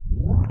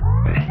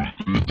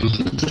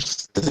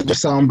Does it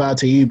just sound bad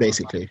to you,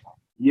 basically?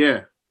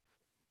 Yeah,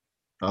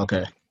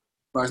 Okay.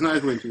 but it's not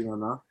echoing to you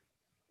now.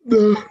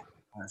 No.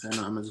 Alright, so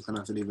no, I'm just gonna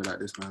have to leave it like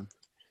this, man.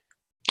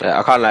 Yeah,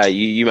 I can't lie.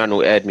 You man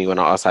all aired me when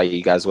I asked how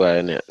you guys were,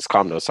 and it's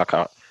calm though. Suck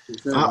out.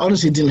 I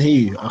honestly didn't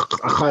hear you. I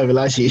can't even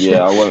lie to you.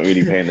 Yeah, I wasn't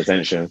really paying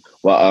attention.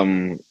 But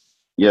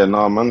yeah,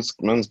 no, man's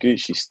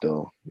Gucci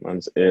still.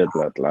 Man's aired,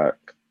 blood. Like,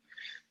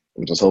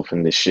 I'm just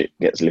hoping this shit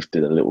gets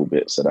lifted a little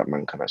bit so that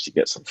man can actually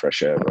get some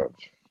fresh air, bro.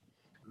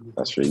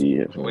 That's really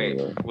it. Wait,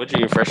 what do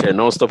you mean fresh air?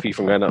 No one stop you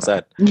from going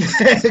outside.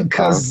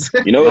 Because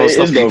you know what it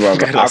is though, bro.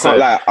 Going I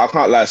outside.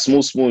 can't lie.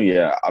 Small.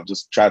 Yeah, I've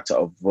just tried to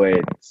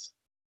avoid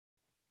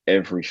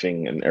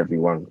everything and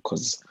everyone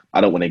because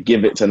I don't want to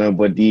give it to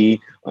nobody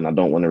and I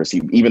don't want to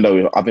receive. Even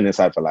though I've been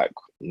inside for like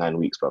 9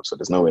 weeks, bro. So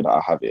there's no way that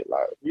I have it.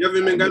 Like, You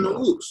haven't been going on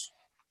walks?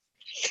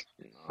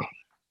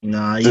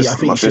 nah, I This-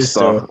 think my you should sister-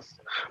 still.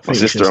 my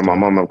sister and my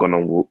mum have gone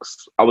on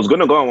walks. I was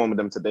gonna go on one with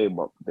them today,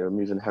 but they were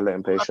moving hella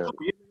impatient.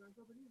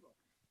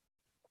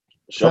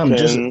 Fam,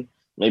 Shopping,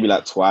 maybe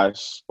like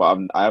twice, but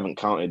I haven't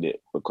counted it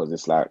because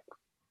it's like,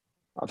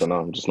 I don't know,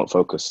 I'm just not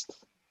focused.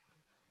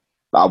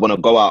 Like, I want to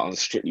go out and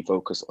strictly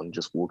focus on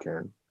just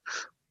walking.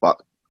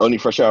 But only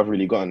fresh air I've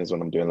really gotten is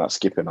when I'm doing like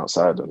skipping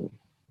outside and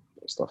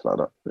stuff like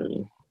that,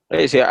 really.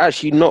 Hey, so you're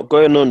actually not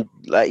going on,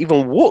 like,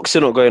 even walks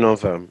are not going on,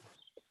 fam.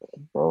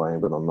 Bro, I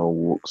ain't been on no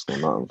walks, no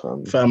nothing,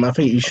 fam. Fam, I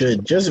think you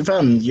should. Just,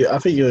 fam, I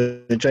think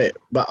you'll enjoy it.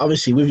 But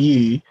obviously, with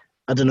you,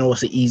 I don't know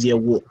what's an easier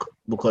walk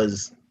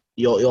because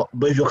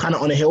but if you're kind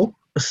of on a hill,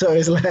 so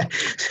it's like,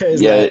 fam,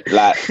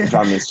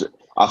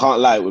 I can't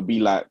lie, it would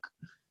be like,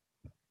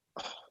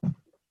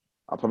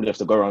 I'll probably have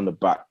to go around the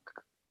back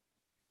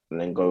and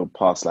then go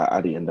past like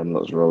Addy and them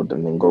lots road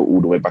and then go all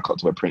the way back up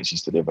to where Prince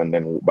used to live and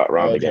then walk back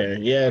round again.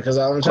 Yeah, because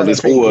I'm trying to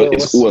It's think.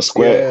 all a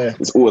square. Yeah.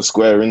 It's all a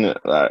square, innit?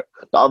 Like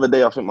the other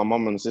day, I think my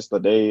mum and sister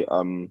they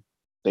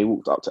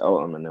walked up to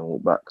Eltham and then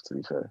walked back. To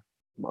be fair,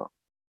 but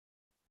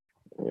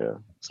yeah.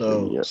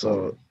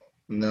 So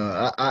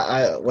no,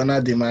 I when I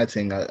do my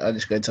thing, I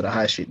just go to the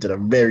high street to the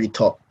very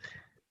top,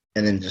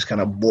 and then just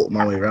kind of walk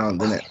my way around,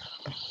 innit?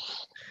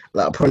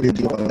 Like I'll probably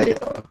do one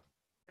later,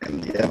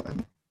 and yeah,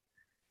 man.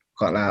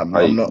 Can't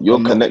lie,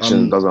 Your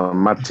connection does a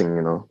mad thing,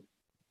 you know.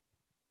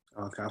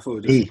 Okay, I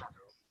thought it was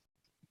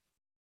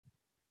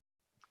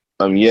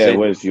Hey, Yeah,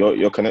 where's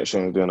your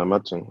connection is doing a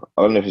mad thing?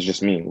 I don't know if it's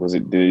just me. Did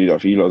it do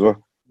that for you lot as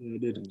well? Yeah,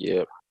 it did.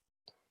 Yeah.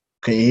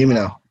 can you hear me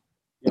now?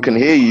 I can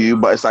hear you,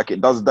 but it's like it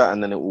does that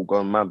and then it will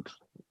go mad.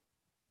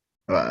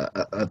 Right,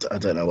 I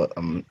don't know what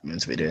I'm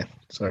meant to be doing.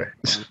 Sorry.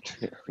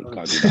 We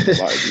can't do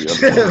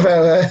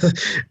that.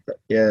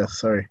 Yeah,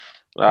 sorry.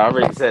 Like I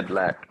already said,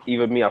 like,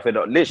 even me, I feel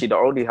literally the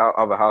only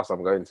other house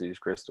I'm going to is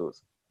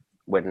Crystal's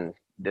when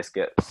this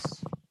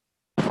gets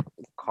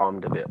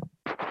calmed a bit.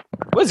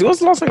 What's the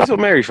last time you saw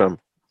Mary from?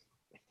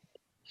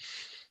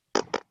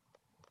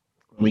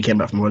 When we came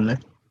back from holiday.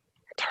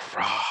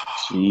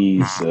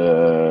 Jesus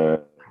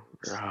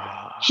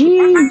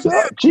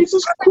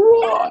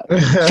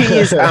Christ.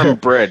 Cheese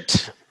and bread.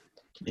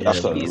 Yeah,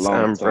 That's a Cheese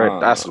long and bread. time.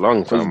 That's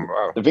long, fam.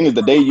 Wow. The thing is,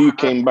 the day you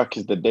came back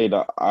is the day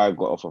that I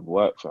got off of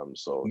work, fam.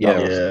 So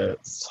that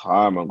was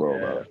time ago,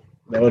 bro.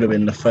 That would have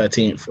been the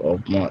 13th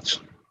of March.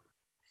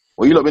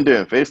 What you lot been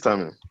doing?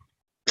 FaceTiming?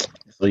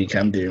 That's all you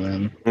can do,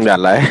 man. Yeah,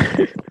 like.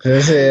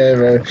 Yeah,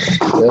 bro.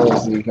 That's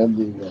all you can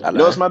do, man. You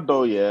know what's mad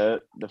though, yeah?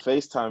 The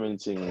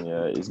FaceTiming thing,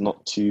 yeah, is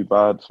not too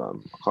bad,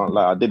 fam. I can't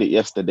lie. I did it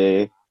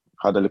yesterday,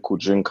 had a little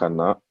drink and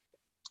that.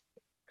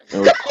 It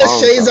was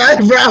calm, Shay's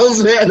fam.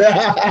 eyebrows, man.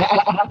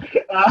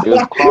 It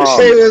was calm.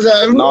 Shay was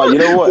like, No, you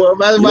know what? Well,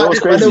 man, You know what's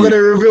they're crazy? going to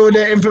reveal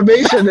their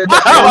information. Man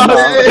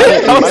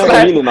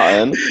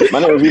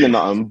ain't revealing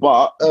nothing.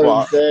 But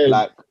damn.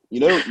 like, you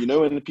know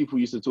when the people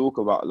used to talk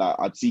about, like,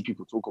 I'd see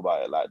people talk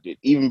about it, like, dude,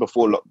 even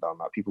before lockdown,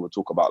 like, people would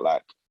talk about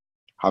like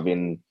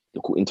having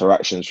little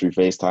interactions through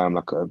FaceTime,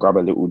 like grab a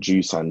little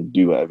juice and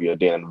do whatever you're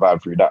doing and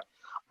vibe through that.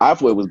 I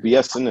thought it was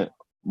BS, innit?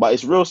 But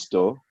it's real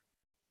still.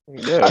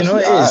 Yeah. Do you know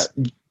what it is?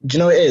 Do you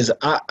know what it is?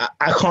 I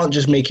can't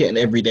just make it an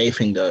everyday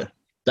thing though.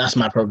 That's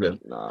my problem.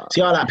 Nah.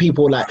 See how like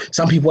people like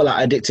some people are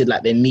addicted,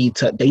 like they need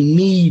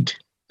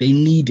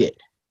it.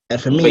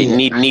 And for me, Wait,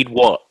 need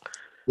what?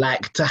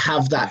 like to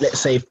have that, let's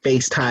say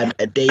FaceTime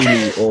a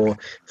daily or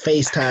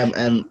FaceTime,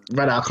 and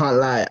brother, I can't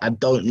lie, I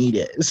don't need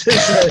it.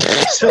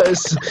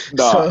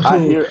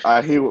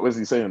 I hear what was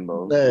he saying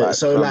though.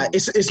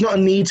 It's not a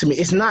need to me.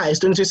 It's nice,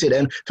 don't you see it?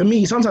 And for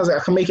me, sometimes I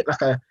can make it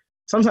like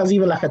sometimes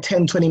even like a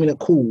 10-20 minute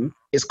call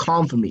is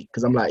calm for me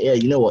because I'm like, yeah,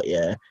 you know what,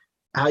 yeah.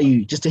 How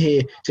you just to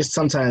hear, just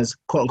sometimes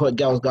quote unquote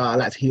girls go, I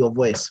like to hear your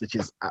voice, which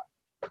is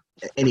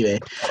anyway.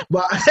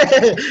 But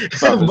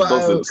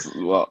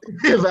What?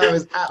 that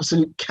was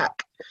absolute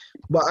cack.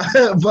 But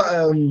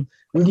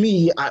with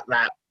me,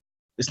 like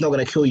it's not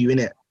gonna kill you,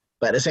 innit?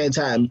 But at the same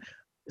time,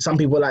 some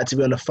people like to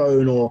be on the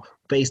phone or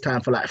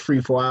FaceTime for like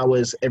 3-4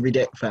 hours every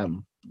day,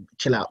 fam.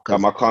 Chill out.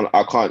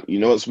 I can't. You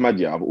know what's mad?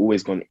 Yeah, I've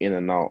always gone in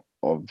and out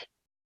of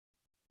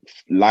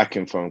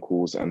liking phone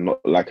calls and not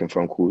liking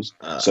phone calls.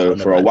 So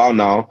I've for never a liked while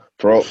now,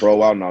 for a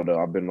while now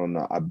though, I've been on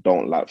that. I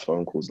don't like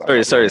phone calls like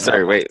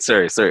that.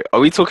 Sorry. Are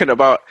we talking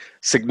about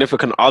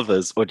significant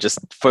others or just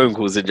phone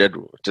calls in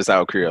general? Just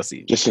out of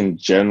curiosity. Just in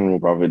general,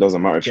 brother. It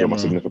doesn't matter if you're my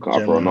significant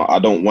other or not. I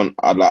don't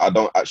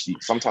actually.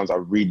 Sometimes I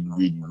really,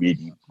 really,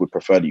 really would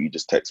prefer that you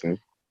just text me.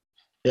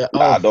 Yeah,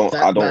 Like,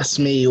 that's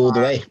me all the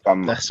way.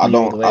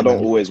 I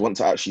don't always want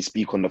to actually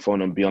speak on the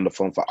phone and be on the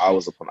phone for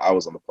hours upon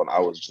hours upon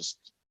hours, just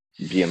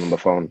being on the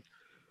phone.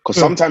 Because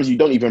sometimes you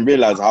don't even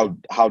realize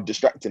how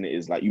distracting it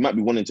is. Like, you might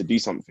be wanting to do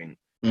something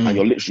and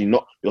you're literally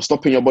you're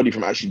stopping your body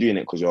from actually doing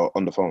it because you're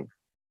on the phone.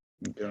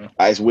 Yeah.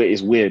 Like,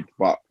 it's weird,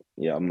 but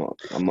yeah, I'm not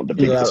the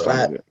biggest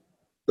fan of it.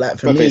 Like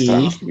for me,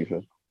 FaceTime, to be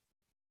fair.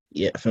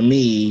 Yeah, for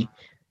me,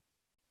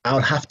 I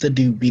would have to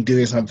be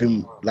doing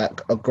something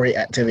like a great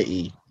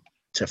activity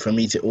for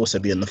me to also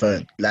be on the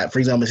phone. Like, for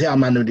example, say I'm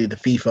man to do the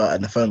FIFA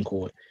and the phone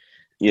call.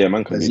 Yeah,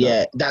 man can do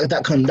that. Yeah,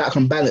 that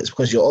can balance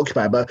because you're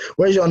occupied. But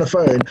whereas you're on the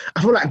phone,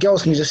 I feel like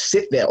girls can just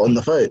sit there on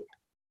the phone.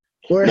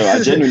 Whereas, No,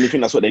 I genuinely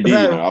think that's what they do. You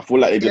know, I feel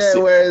like they just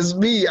sit. Whereas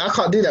me, I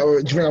can't do that. Do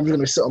you think I'm just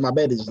gonna sit on my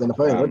bed and just on the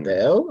phone? What the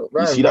hell?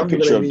 You see that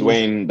picture of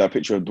Dwayne? That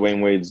picture of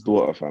Dwayne Wade's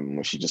daughter, fam,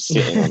 where she's just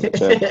sitting on the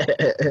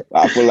chair.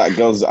 I feel like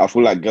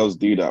girls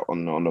do that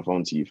on the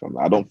phone to you, fam.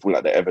 I don't feel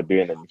like they're ever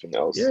doing anything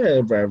else.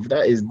 Yeah, bro,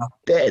 that is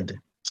dead.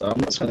 So I'm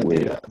not trying to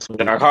do that.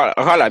 I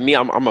can't like me.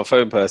 I'm a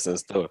phone person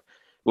still.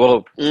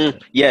 Well,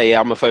 yeah,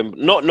 I'm a phone.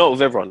 Not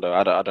with everyone though.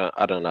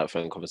 I don't like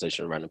phone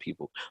conversation with random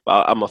people.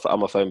 But I'm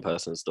a phone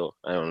person still.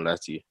 I don't lie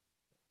to you.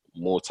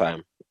 More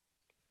time.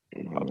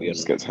 It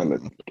just gets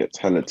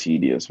hella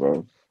tedious,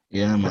 bro.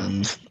 Yeah,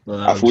 man.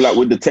 Well, I feel like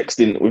with the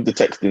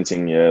texting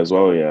thing, yeah, as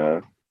well,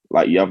 yeah.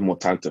 Like, you have more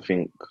time to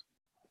think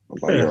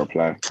about your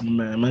reply.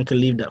 Man can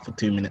leave that for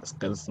 2 minutes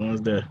because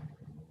someone's there.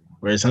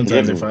 Whereas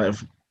sometimes if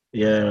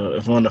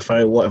I'm on the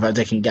phone, what if I'm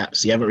taking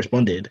gaps? You haven't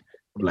responded.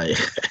 I'm like,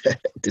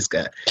 this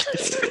guy.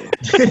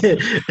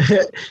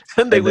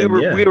 Sunday we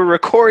were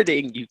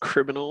recording, you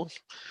criminal.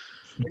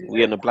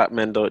 We in the Black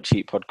Men Don't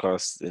Cheat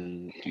podcast,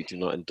 and we do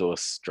not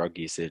endorse drug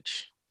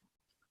usage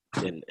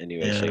in any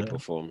way, shape, or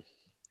form.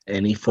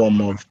 Any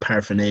form of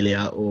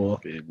paraphernalia or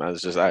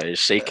man's just out here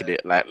shaking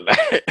it like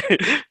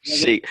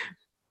shake.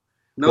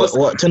 No,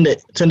 what Tunde,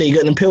 you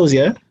getting them pills,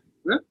 yeah?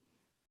 Yeah.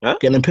 Huh?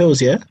 Getting them pills,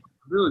 yeah?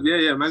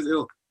 Yeah, man's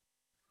ill.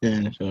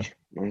 Yeah, sure.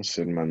 Man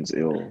said man's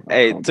ill.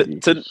 Hey,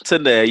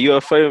 Tunde, you a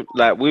phone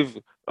like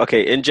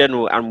in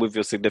general and with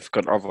your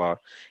significant other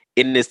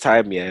in this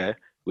time, yeah?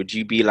 Would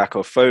you be like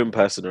a phone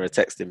person or a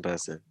texting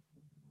person?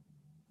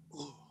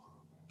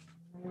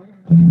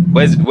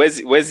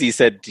 Wesley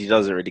said he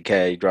doesn't really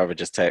care. He'd rather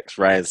just text.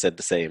 Ryan said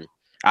the same.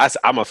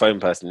 I'm a phone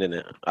person,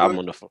 innit? I'm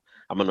on the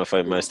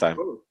phone most time.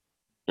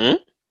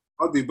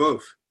 I'll do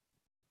both.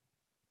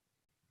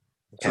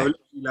 Okay. So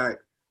like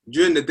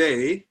during the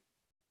day,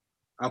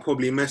 I'll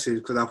probably message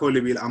because I'll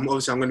probably be. I'm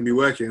going to be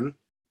working,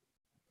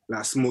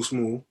 like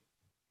small.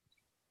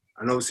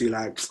 And obviously,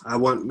 like, I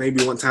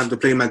want time to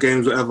play my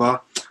games, whatever.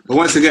 But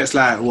once it gets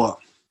like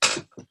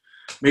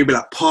maybe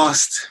like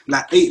past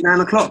like 8,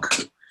 9 o'clock,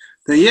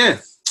 then yeah,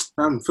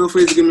 feel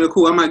free to give me a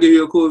call. I might give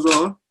you a call as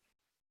well. You know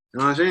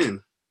what I'm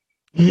saying?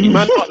 You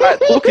might not like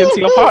talking to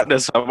your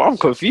partners. I'm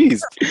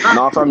confused.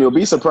 Nah, fam, you'll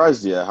be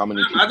surprised, yeah, how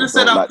many people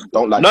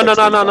don't like. No.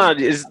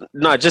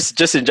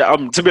 Just in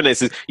to be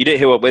honest, you didn't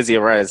hear what Wesley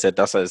and Ryan said.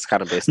 That's what it's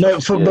kind of based. No,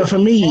 but for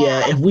me,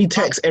 yeah, if we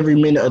text every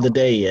minute of the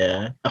day,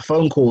 yeah, a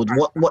phone call,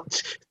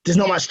 what? There's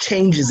not much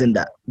changes in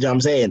that. Do you know what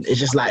I'm saying? It's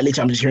just like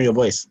literally, I'm just hearing your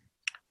voice.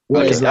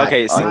 Whereas,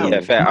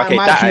 fair.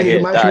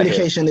 My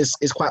communication is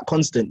quite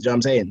constant. Do you know what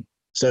I'm saying?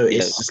 So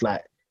it's just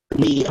like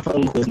me, a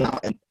phone call is now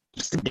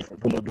just a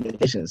different form of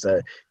communication. So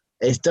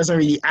it doesn't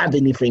really add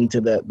anything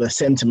to the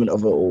sentiment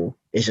of it all.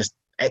 It's just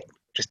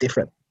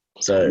different.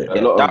 So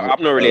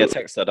I'm not really a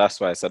texter.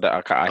 That's why. So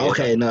that I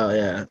okay, no,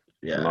 yeah,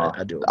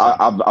 I do.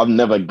 I've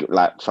never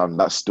like fam.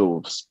 That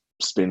still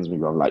spins me,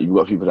 bro. Like, you've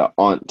got people that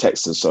aren't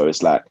texters, so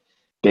it's like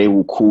they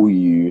will call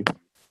you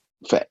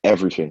for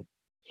everything.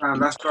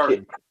 That's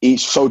jarring.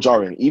 It's so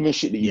jarring. Even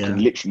shit that you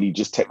can literally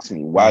just text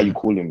me. Why are you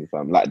calling me,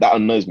 fam? Like, that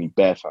annoys me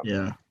bare, fam.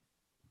 Yeah.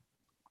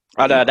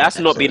 That's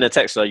not being a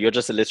texter. You're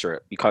just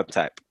illiterate. You can't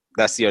type.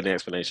 That's the only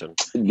explanation.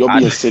 You're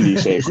being silly,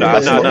 Shay.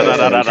 No. Sorry.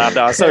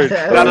 No. Sorry.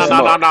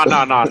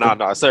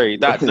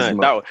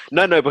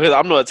 No. Because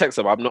I'm not a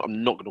texter. But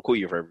I'm not gonna call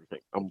you for everything.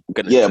 I'm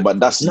gonna. Yeah, but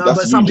that's some you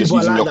just people using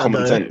like your that,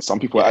 common though. sense. Some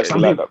people are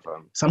actually like that,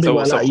 fam. Some people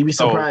are like, you'd be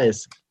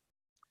surprised.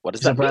 What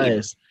does that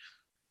mean?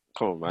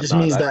 Come on, man. Just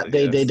means that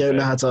they don't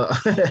know how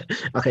to.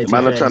 Okay,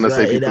 man, are trying to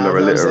say people are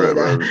illiterate,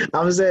 bro.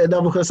 I'm saying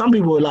no, because some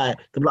people are like,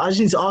 I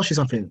just need to ask you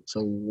something.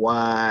 So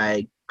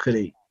why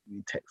couldn't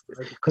you text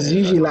this? Because it's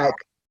usually like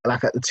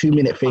at the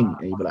 2-minute thing,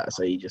 and you'd be like,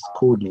 so you just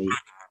called me,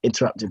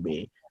 interrupted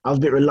me. I was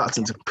a bit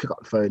reluctant to pick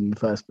up the phone in the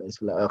first place.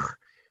 Like,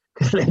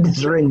 let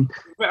this ring.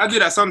 I do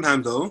that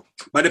sometimes though,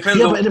 but it depends.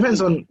 Yeah, but it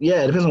depends on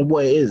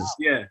what it is.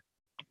 Yeah,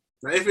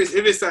 like if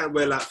it's something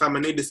where like, fam,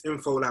 I need this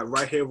info like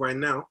right here, right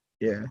now.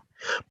 Yeah,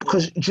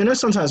 because do you know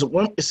sometimes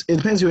it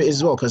depends who it is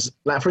as well. Because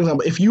like for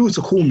example, if you were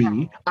to call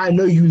me, I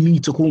know you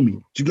need to call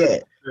me. Do you get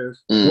it?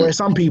 Yes. Whereas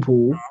some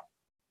people,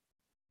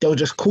 they'll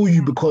just call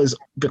you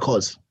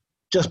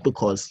just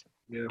because.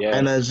 Yeah. Yeah.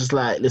 And I was just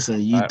like, listen,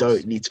 you Facts.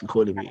 don't need to be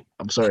calling me.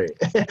 I'm sorry.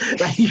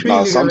 Like, you No,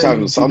 really don't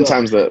need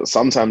sometimes to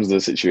sometimes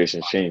the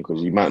situation's changed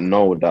because you might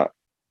know that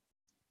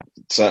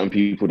certain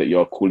people that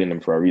you're calling them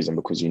for a reason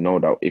because you know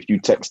that if you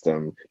text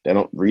them, they're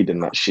not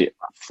reading that shit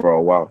for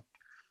a while.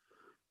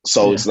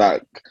 So Yeah. it's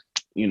like,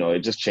 you know, it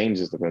just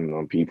changes depending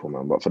on people,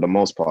 man. But for the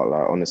most part,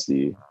 like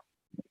honestly,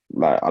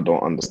 like I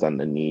don't understand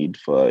the need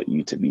for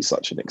you to be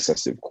such an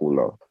excessive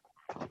caller.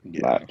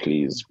 Like,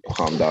 please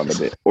calm down a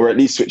bit, or at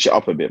least switch it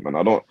up a bit, man.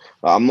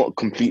 I'm not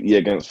completely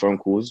against phone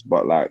calls,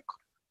 but like,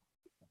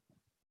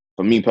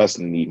 for me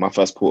personally, my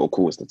first port of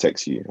call is to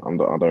text you. I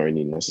don't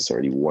really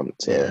necessarily want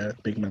to. Yeah,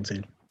 big man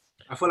too.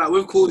 I feel like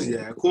with calls,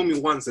 yeah, call me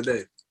once a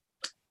day,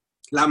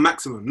 like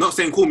maximum. Not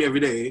saying call me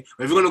every day,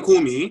 but if you're gonna call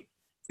me,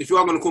 if you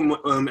are gonna call me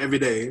every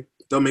day,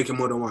 don't make it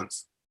more than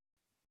once,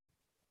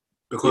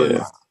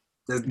 because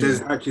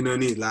there's actually no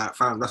need. Like,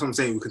 fam, that's what I'm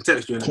saying. We can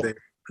text you in a day.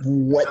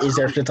 What is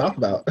there to talk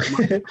about?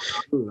 Like,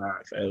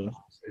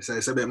 So,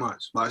 it's a bit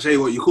much. But I tell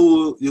you what, you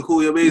call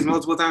your babes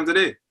multiple times a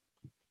day.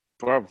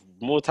 Bro,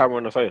 more time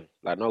on the phone.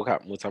 Like, no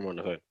cap, more time on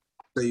the phone.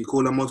 So you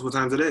call them multiple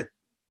times a day.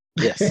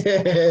 Yes.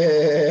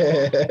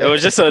 It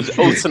was just an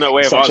alternate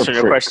way of Such a answering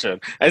your prick. question.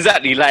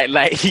 Exactly,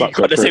 like you Such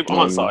got a the same prick,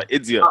 man. answer,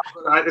 idiot.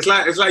 It's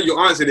like you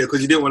answered it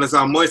because you didn't want to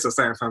sound moist or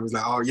something, fam. It's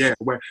like, oh yeah,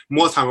 where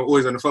more time we're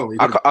always on the phone.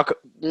 I'd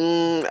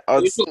You're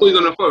always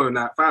on the phone,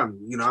 like, fam.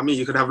 You know what I mean?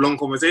 You could have long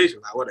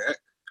conversations, like, what the heck?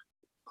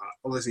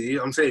 Obviously,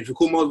 I'm saying if you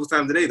call multiple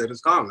times a day, then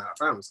it's calm, like,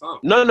 fam, it's calm.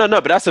 No,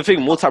 but that's the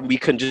thing. More time we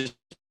can just.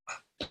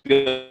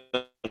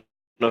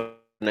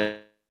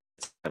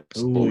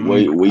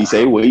 What you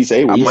say? What you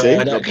say?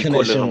 that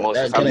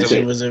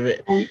connection was a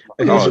bit. The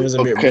connection was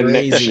a bit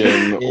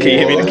connection. Can you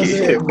hear me? Can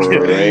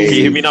you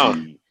hear me now?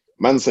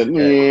 Man said,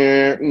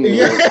 yeah,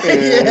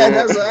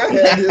 that's what I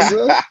heard as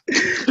well.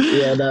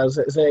 Yeah, no,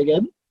 say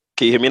again.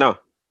 Can you hear me now?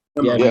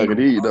 Yeah, I can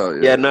hear you now.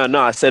 Yeah,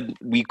 no. I said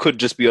we could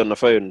just be on the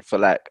phone for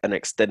like an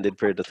extended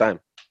period of time.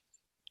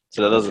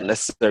 So that doesn't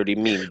necessarily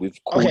mean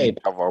we've called each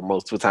other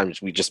multiple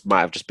times. We just might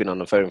have just been on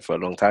the phone for a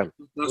long time.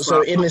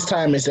 So in this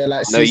time, is there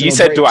like no? You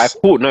said do I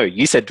call? No,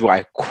 you said do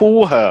I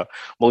call her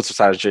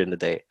multiple times during the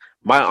day?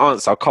 My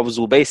answer covers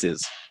all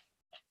bases.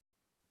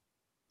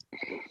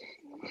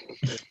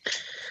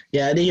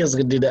 Yeah, I think he was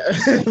gonna do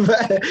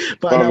that.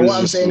 but no, what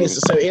I'm saying is,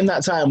 so in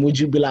that time, would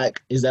you be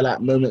like, is there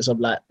like moments of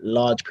like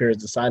large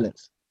periods of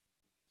silence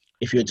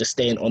if you're just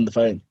staying on the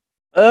phone?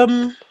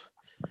 It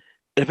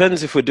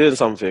depends if we're doing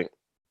something.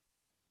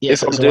 Yeah,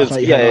 if I'm doing,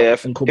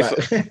 and call back.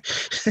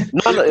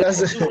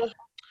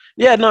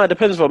 No, it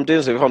depends if I'm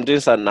doing something. If I'm doing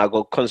something, I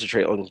go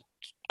concentrate on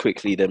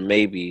quickly, then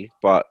maybe.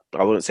 But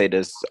I wouldn't say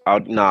there's.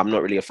 I'm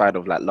not really a fan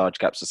of like large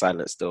gaps of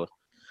silence. Still,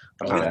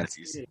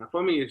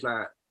 for me, it's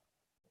like,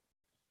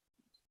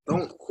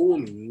 don't call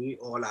me,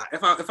 or like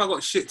if I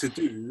got shit to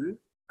do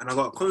and I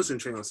got to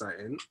concentrate on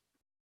something,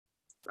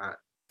 like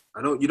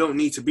you don't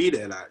need to be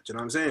there. Like, do you know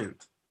what I'm saying?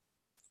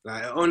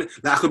 Like,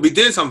 I could be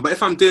doing something, but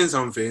if I'm doing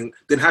something,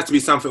 then it has to be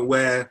something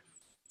where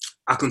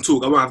I can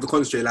talk. I won't have to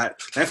concentrate. Like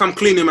if I'm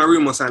cleaning my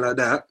room or something like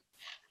that,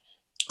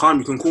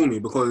 you can call me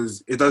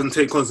because it doesn't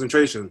take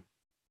concentration.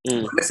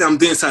 Let's say I'm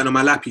doing something on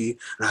my lappy and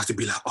I have to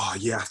be like, oh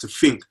yeah, I have to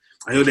think.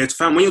 And you're there to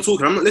fam. When you're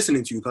talking, I'm not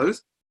listening to you,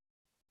 cuz.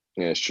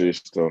 Yeah, it's true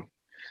still.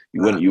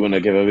 You want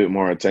to give a bit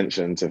more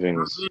attention to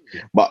things.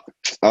 But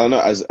I don't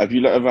know, have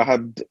you ever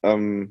had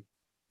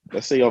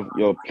let's say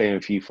you're playing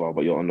FIFA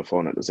but you're on the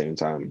phone at the same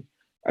time.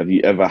 Have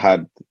you ever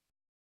had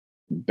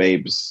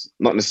babes,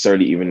 not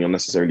necessarily even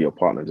your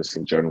partner, just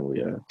in general,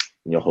 in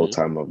your whole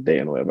time of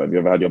dating or whatever, have you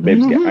ever had your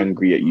babes get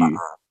angry at you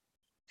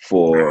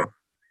for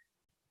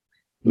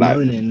like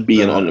moaning,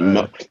 being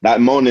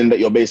moaning that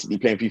you're basically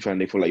playing FIFA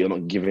and they feel like you're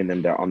not giving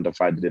them their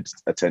undivided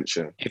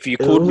attention? If you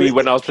called me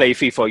when I was playing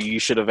FIFA, you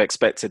should have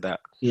expected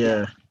that.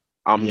 Yeah.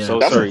 I'm so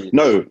sorry.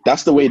 No,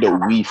 that's the way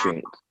that we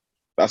think.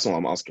 That's what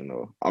I'm asking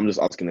though. I'm just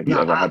asking if you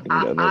ever had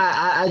them get annoyed.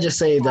 I just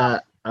say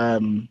that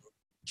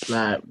if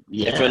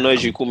it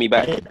annoys you, call me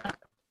back.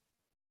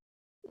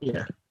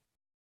 Yeah.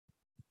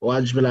 Or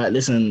I'd just be like,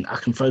 listen, I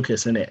can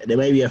focus in it. There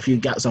may be a few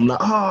gaps. I'm like,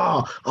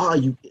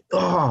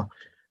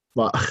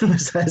 but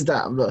besides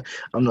that,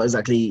 I'm not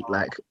exactly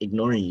like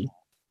ignoring you.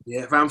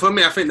 Yeah, fam. For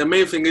me, I think the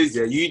main thing is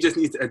you just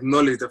need to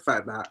acknowledge the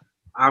fact that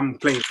I'm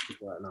playing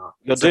right now.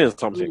 You're doing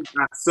something.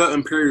 At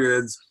certain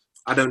periods,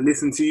 I don't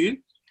listen to you.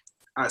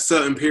 At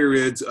certain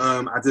periods,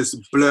 I just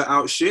blurt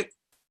out shit.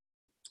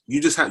 You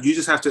just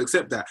have to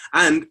accept that.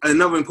 And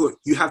another important,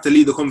 you have to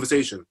lead the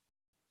conversation.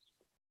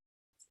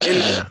 You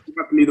have to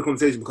lead the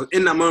conversation because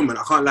in that moment,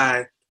 I can't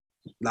lie,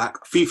 like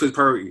FIFA's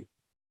priority.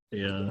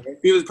 Yeah.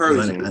 FIFA's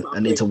priority. I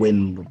need to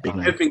win with big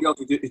man. Everything else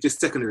is just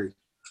secondary.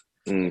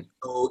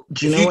 So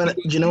do you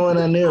know when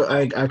I knew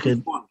I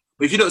could? But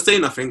if you don't say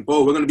nothing,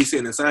 bro, we're gonna be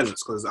sitting in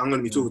silence because I'm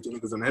gonna be talking to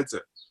niggas on the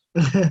headset.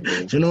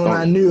 Do you know when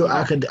I knew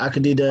I could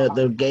do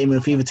the game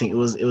and FIFA thing? It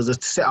was a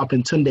set up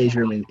in Tunde's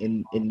room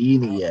in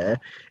uni. Yeah, it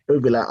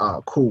would be like,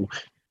 oh, cool.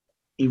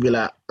 He'd be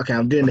like, okay,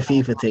 I'm doing the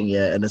FIFA thing,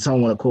 yeah, and then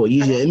someone want to call.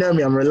 Usually, you know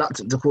me, I'm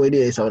reluctant to call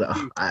it, so I'm like,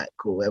 oh, all right,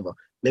 cool, whatever.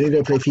 Let me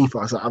go play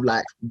FIFA. So I'm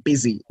like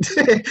busy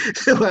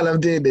while I'm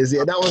doing this.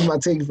 Yeah, that was my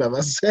thing, fam.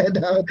 I swear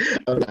down.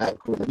 I'm like,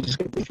 cool, let me just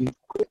go play FIFA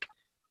quick,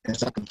 and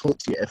so I can talk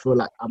to you. I feel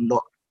like I'm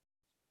not,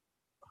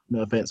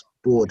 no offense,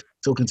 bored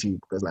talking to you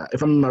because like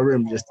if I'm in my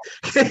room, just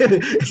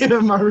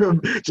in my room,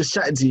 just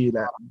chatting to you,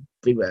 like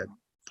big man.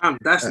 Fam,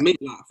 that's me,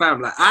 like,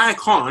 fam. Like I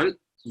can't,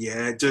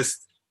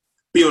 just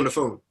be on the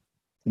phone.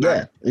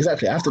 Yeah,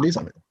 exactly. I have to do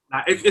something.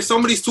 Like if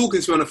somebody's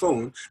talking to me on the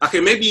phone, okay,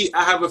 maybe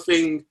I have a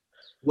thing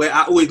where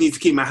I always need to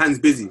keep my hands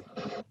busy.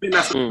 I think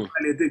that's why I'm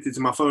addicted to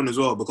my phone as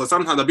well, because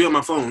sometimes I'll be on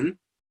my phone,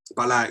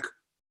 but like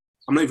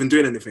I'm not even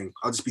doing anything.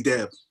 I'll just be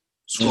there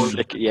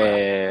scrolling.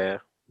 Yeah.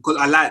 Because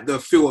I like the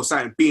feel of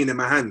something being in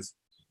my hands.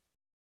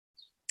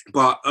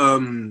 But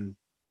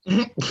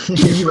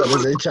You are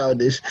so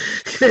childish.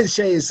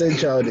 Shay is so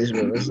childish,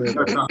 bro.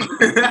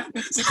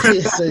 Shay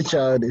is so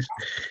childish.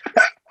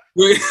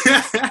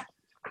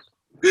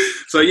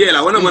 So yeah,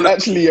 like when I'm He's on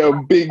actually a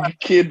big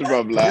kid,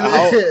 bruv. Like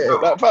how?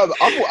 Like, fam,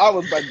 I thought I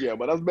was bad, yeah,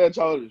 but that's bare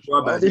childish.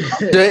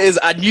 There is.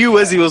 I knew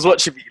as he was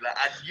watching me. Like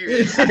I knew.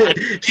 He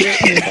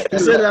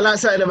said I like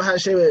something about how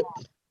Shay went.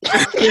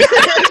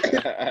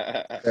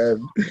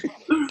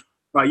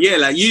 But yeah,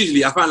 like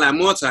usually I find like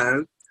more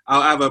time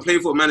I'll either play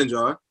Football Manager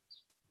or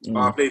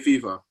I'll play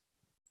FIFA.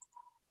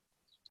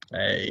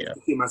 Hey, yeah.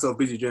 Keep myself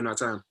busy during that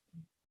time.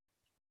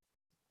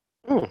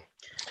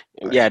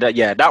 Yeah,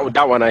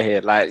 that one I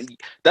hear. Like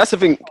that's the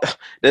thing.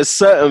 There's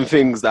certain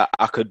things that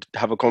I could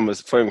have a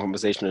phone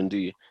conversation and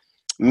do.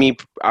 Me,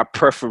 I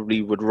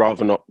preferably would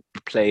rather not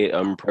play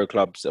pro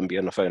clubs and be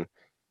on the phone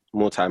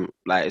more time.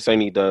 Like it's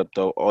only the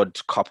odd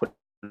couple.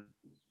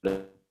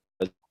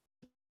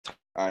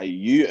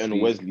 You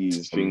and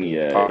Wesley's thing,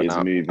 is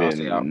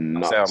moving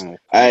nuts.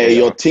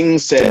 Your thing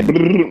said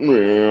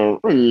your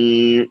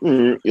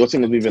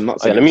thing is moving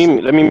nuts. Let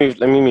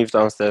me move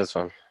downstairs,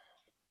 fam.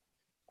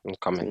 I'm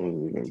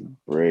coming.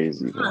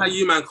 Crazy. I don't know how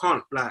you man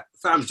can't like,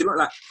 fam. Do you know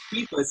like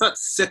people? It's like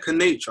second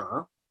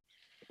nature.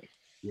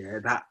 Yeah,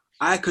 that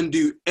I can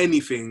do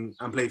anything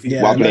and play FIFA.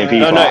 Yeah, While playing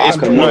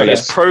FIFA,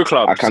 it's pro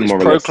clubs. I can it's more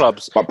or pro less.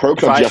 clubs. But pro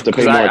clubs, you have to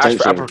pay more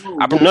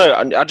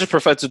attention. I just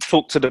prefer to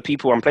talk to the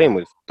people I'm playing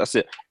with. That's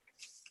it.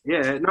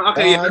 Yeah, no,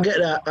 okay. I get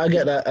that.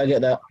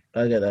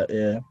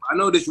 Yeah. I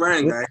know this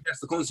Ryan guy. He has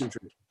to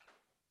concentrate.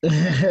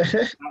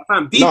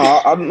 Fam,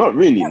 I'm not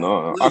really.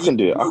 No, I can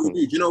do it. Do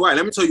you know why?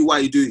 Let me tell you why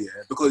you do.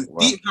 Yeah, because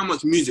deep how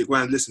much music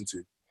Ryan listen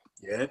to.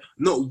 Yeah,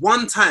 not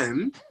one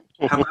time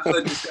have I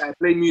heard this guy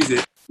play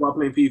music while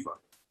playing FIFA.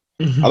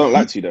 I don't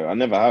like to though. I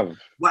never have.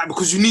 Why?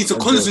 Because you need to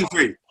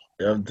concentrate.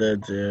 I'm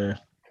dead. Yeah.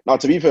 Now,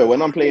 to be fair,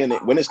 when I'm playing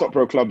it, when it's not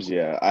pro clubs,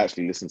 yeah, I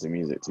actually listen to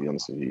music. To be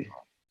honest with you.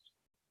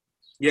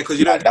 Yeah, because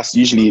you know that's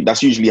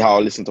usually how I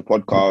listen to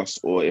podcasts,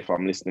 or if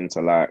I'm listening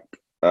to like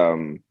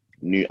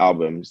new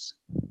albums,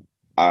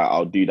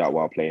 I'll do that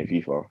while playing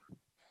FIFA.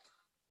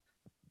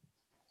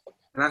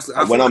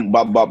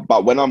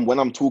 And when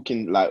I'm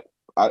talking, like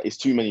it's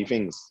too many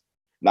things.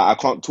 Like I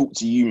can't talk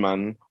to you,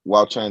 man,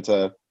 while trying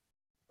to,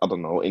 I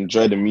don't know,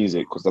 enjoy the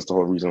music, because that's the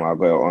whole reason why I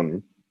got it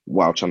on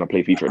while trying to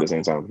play FIFA at the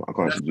same time. I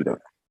can't actually do that.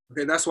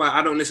 Okay, that's why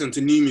I don't listen to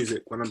new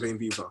music when I'm playing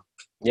FIFA.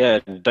 Yeah,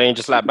 don't you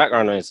just like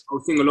background noise? I'll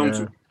sing along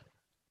to.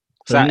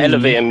 It's like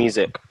elevator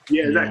music.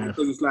 Yeah, exactly.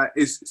 Because it's like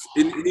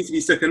it needs to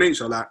be second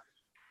nature. Like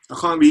I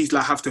can't really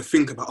like have to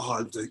think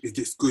about is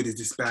this good, is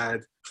this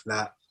bad?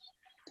 Like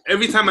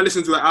every time I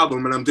listen to an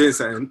album when I'm doing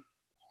something,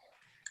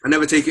 I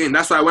never take it in.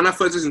 That's why when I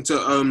first listened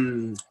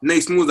to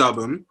Nate Small's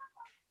album,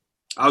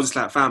 I was just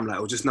like, fam, like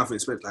it was just nothing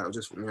expected. Like it was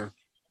just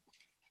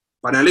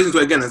But then I listened to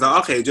it again. I was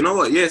like, okay, do you know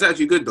what? Yeah, it's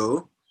actually good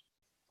though.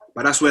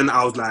 But that's when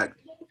I was like,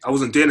 I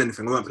wasn't doing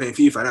anything. I wasn't playing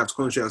FIFA. I didn't have to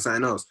concentrate on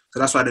something else.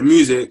 So that's why the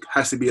music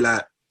has to be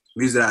like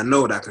music that I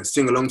know that I can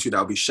sing along to, that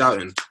I'll be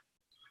shouting.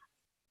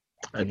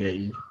 I get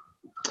you.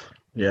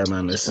 Yeah,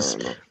 man. It's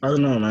just, I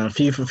don't know, man.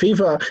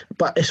 FIFA,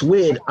 but it's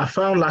weird. I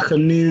found like a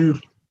new,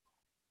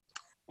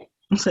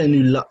 I'm saying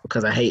new love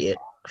because I hate it.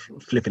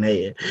 Flipping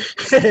hate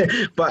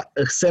it. But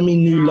a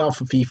semi-new love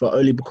for FIFA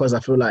only because I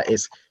feel like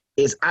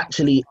it's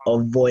actually a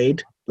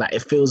void. Like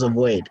it feels a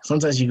void.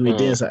 Sometimes you can be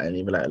doing something and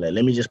you be like, let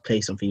me just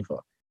play some FIFA.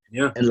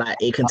 Yeah. And like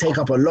it can take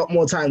up a lot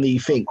more time than you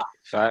think.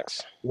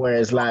 Facts.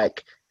 Whereas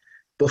like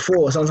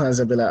before, sometimes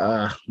I'd be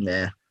like,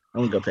 nah, I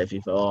want to go play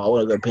FIFA, or I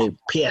want to go play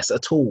PS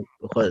at all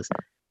because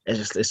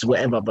it's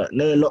whatever. But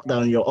no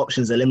lockdown, your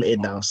options are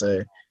limited now,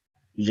 so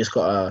you just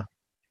gotta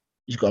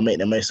make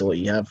the most of what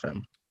you have,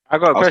 fam. I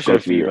got a question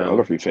for you, man. I'll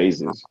go through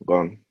phases.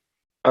 Go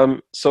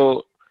on.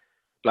 So,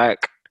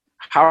 like,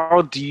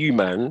 how do you,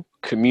 man,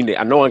 communicate?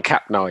 I know on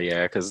cap now,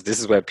 yeah, because this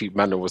is where people,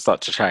 man, will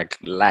start to try and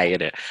lie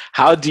in it.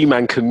 How do you,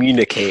 man,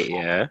 communicate,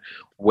 yeah,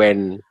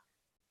 when,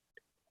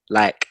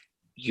 like,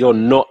 you're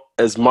not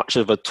as much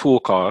of a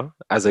talker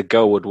as a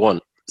girl would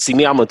want? See,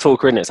 me, I'm a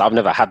talker in it, so I've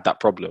never had that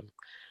problem.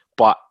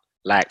 But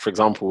Like, for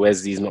example,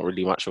 Wesley's not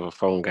really much of a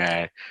phone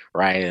guy.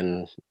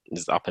 Ryan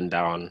is up and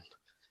down.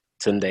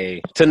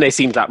 Tunde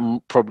seems like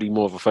probably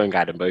more of a phone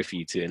guy than both of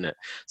you two, innit?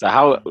 So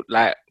how,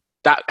 like,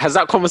 that has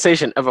that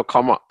conversation ever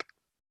come up?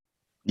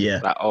 Yeah.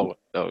 Like, oh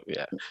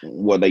yeah.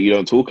 What, that you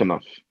don't talk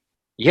enough?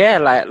 Yeah,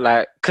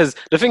 like, because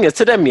the thing is,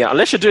 to them, yeah,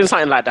 unless you're doing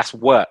something like that's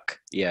work,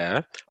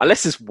 yeah,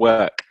 unless it's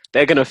work,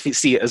 they're gonna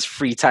see it as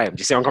free time. Do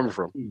you see where I'm coming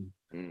from?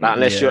 Like,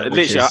 unless you're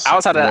literally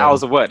outside of the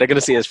hours of work, they're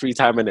gonna see it as free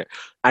time in it.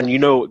 And you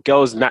know,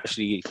 girls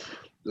naturally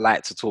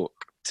like to talk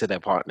to their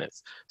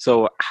partners.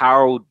 So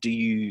how do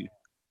you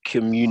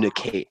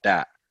communicate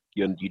that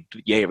you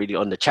ain't really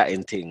on the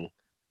chatting thing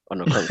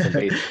on a constant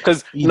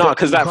basis?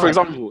 Because like, for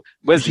example,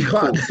 Wesley,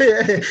 cool.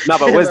 No,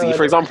 but Wesley,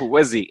 for example,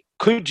 Wesley,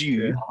 would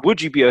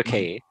you be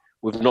okay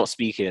with not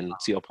speaking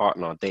to your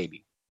partner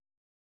daily?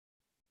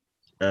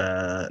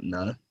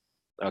 No.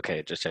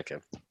 Okay, just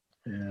checking.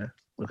 Yeah,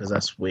 because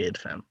that's weird,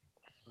 fam.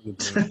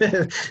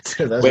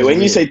 Wait,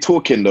 when you say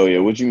talking though, yeah,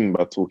 what do you mean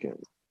by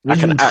talking?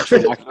 Like an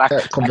actual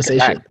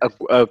conversation, like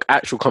a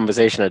actual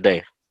conversation a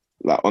day,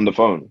 like on the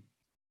phone.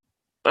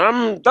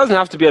 Doesn't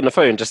have to be on the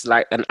phone. Just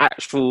like an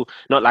actual,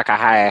 not like a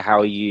hi, how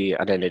are you,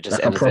 and then it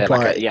just like ends there.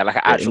 Like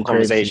an actual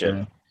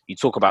conversation. You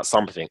talk about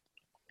something.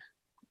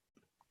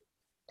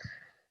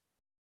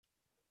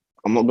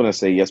 I'm not gonna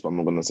say yes, but I'm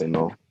not gonna say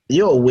no.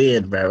 You're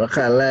weird, bro. I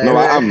can't lie. No,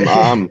 I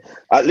am.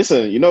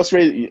 Listen, you know, it's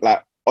really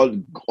like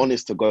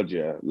honest to God,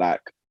 yeah. Like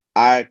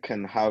but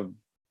how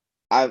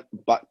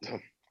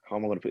am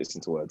I gonna put this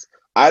into words?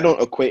 I don't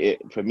equate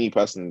it, for me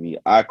personally,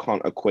 I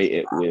can't equate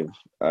it with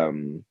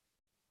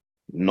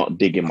not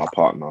digging my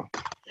partner,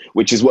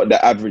 which is what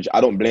I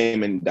don't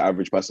blame the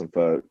average person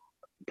for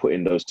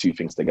putting those two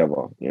things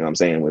together. You know what I'm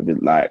saying? With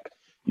it, like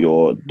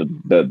your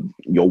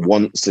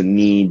wants and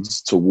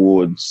needs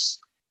towards,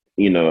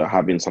 you know,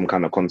 having some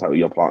kind of contact with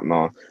your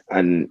partner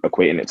and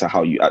equating it to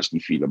how you actually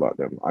feel about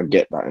them. I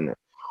get that, innit?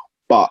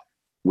 But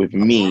with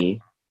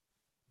me,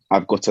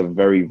 I've got a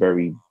very,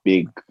 very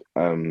big,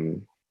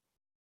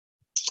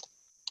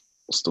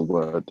 what's the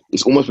word?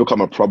 It's almost become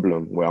a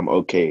problem where I'm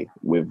okay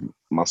with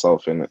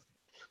myself, innit?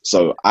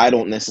 So I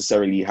don't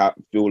necessarily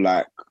feel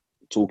like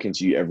talking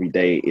to you every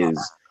day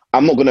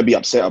I'm not going to be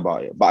upset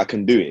about it, but I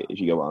can do it, if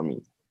you get what I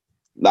mean.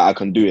 Like, I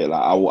can do it.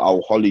 Like,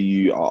 I'll holler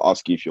you, I'll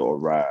ask you if you're all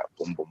right,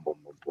 boom, boom, boom,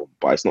 boom, boom.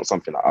 But it's not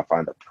something that I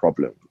find a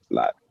problem,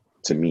 like,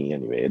 to me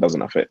anyway. It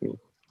doesn't affect me.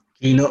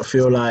 Do you not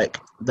feel like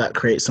that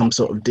creates some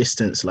sort of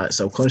distance, like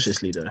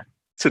subconsciously, though?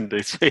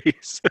 Tunde's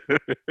face.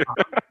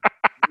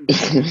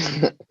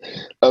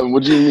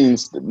 What do you mean?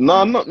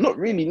 No, not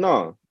really,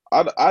 no.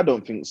 I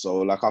don't think so.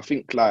 Like, I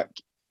think, like,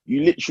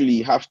 you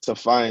literally have to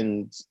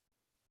find...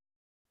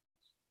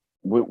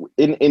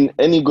 In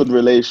any good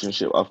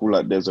relationship, I feel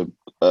like there's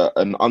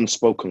an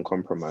unspoken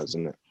compromise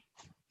in it,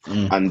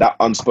 and that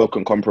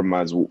unspoken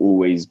compromise will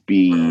always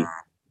be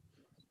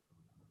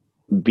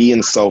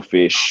being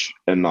selfish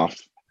enough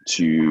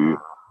to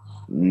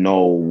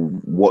know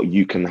what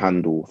you can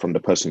handle from the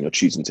person you're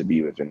choosing to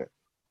be with in it.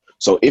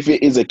 So if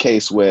it is a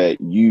case where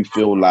you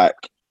feel like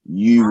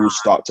you will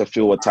start to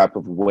feel a type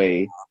of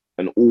way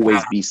and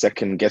always be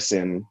second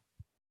guessing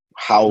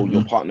how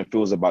your partner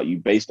feels about you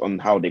based on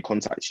how they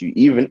contact you,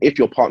 even if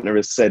your partner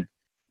has said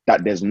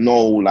that there's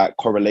no like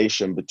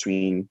correlation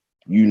between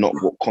you not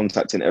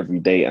contacting every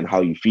day and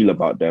how you feel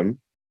about them,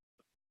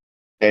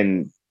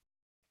 then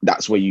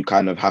that's where you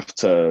kind of have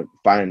to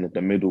find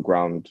the middle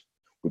ground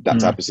with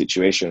that type of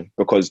situation,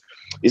 because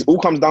it all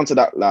comes down to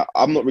that. Like,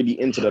 I'm not really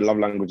into the love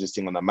languages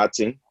thing on the mad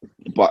thing,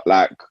 but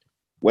like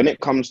when it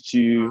comes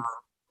to,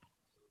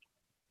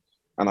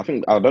 and I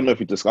don't know if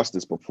we discussed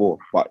this before,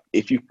 but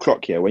if you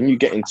clock here, when you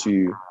get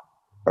into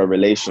a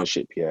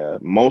relationship here,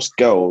 most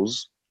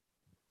girls,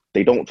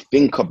 they don't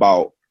think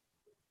about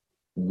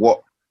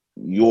what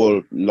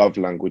your love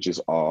languages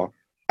are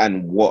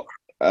and what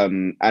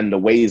and the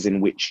ways in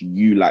which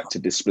you like to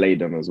display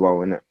them as well,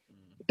 innit?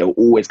 They'll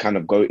always kind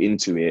of go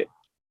into it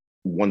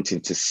wanting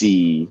to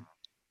see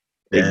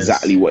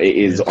exactly what it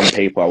is on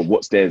paper,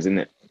 what's theirs,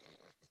 innit?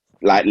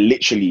 Like,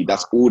 literally,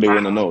 that's all they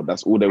want to know.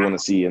 That's all they want to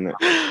see, innit?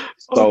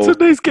 So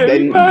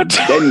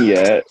then,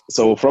 yeah.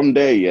 So from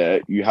there, yeah,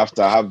 you have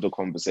to have the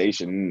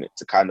conversation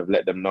to kind of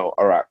let them know,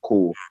 all right,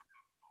 cool.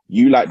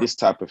 You like this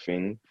type of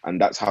thing, and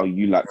that's how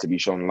you like to be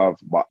shown love.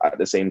 But at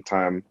the same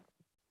time,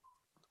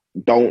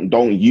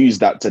 don't use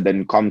that to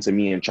then come to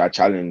me and try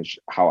challenge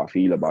how I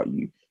feel about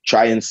you.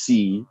 Try and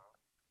see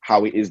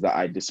how it is that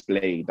I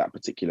display that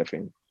particular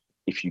thing,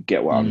 if you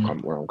get where I'm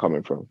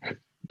coming from.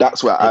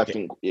 That's where I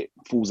think it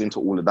falls into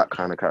all of that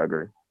kind of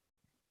category.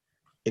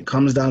 It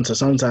comes down to,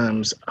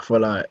 sometimes I feel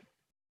like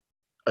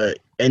not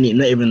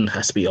even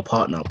has to be your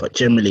partner, but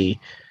generally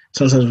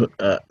sometimes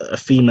a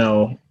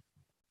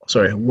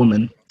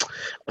woman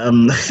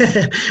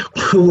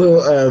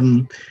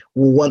will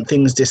want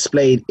things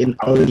displayed in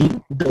only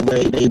the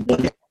way they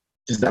want it.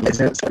 Does that make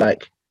sense?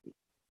 Like,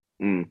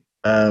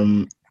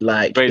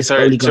 like, wait,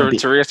 sorry,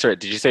 to reiterate,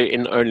 did you say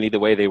in only the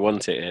way they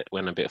want it? It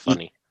went a bit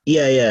funny.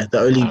 Yeah,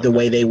 the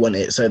way they want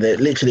it. So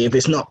that literally,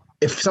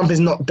 if something's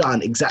not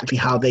done exactly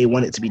how they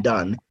want it to be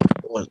done,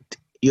 or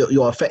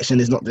your affection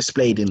is not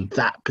displayed in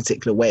that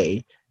particular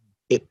way,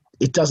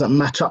 it doesn't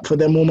match up for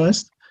them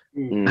almost.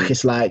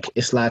 Like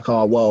it's like,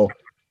 oh well,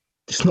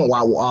 it's not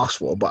what I will ask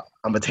for, but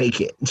I'm gonna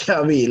take it. Do you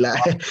know what I mean?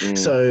 Like,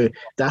 so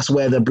that's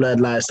where the blurred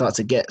lines start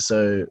to get.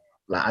 So,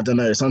 like, I don't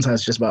know. Sometimes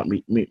it's just about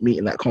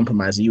meeting that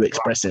compromise. You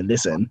expressing,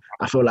 listen,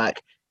 I feel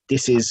like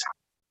it's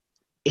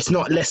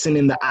not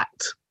lessening the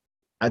act.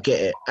 I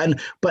get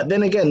it, but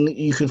then again,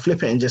 you can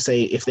flip it and just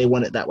say, if they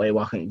want it that way,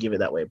 why can't you give it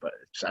that way? But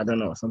I don't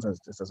know. Sometimes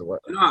it just doesn't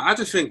work. No, I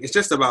just think it's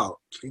just about,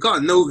 you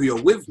gotta know who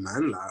you're with,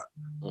 man.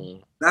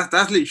 Like,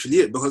 that's literally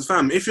it. Because,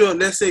 fam,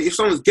 let's say if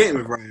someone's getting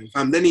with Ryan,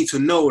 fam, they need to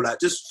know, like,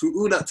 just through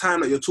all that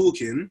time that you're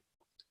talking,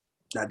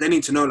 like, they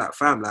need to know, like,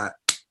 fam, like,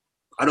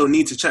 I don't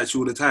need to chat to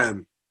you all the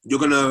time. You're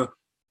gonna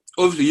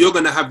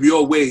have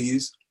your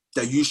ways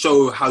that you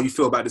show how you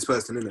feel about this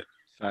person, innit?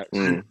 Right.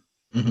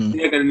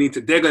 They're gonna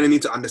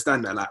need to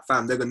understand that, like,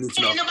 fam. They're gonna need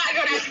to know.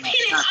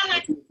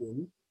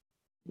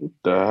 What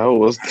the hell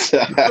was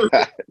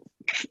that?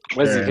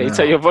 Wesley, can you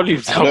turn your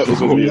volume down? I know it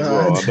was with me as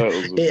well. I know it was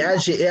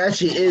with It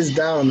actually is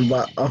down,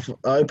 but I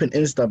opened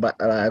Insta,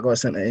 but I got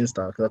sent an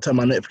Insta because I turned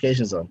my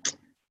notifications on.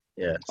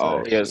 Yeah.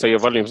 So, yeah. So your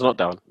volume's not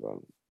down.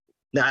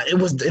 Nah,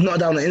 it's not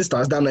down on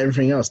Insta. It's down on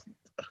everything else.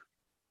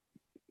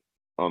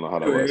 I don't know how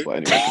that works, but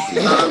anyway.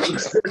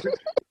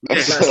 Like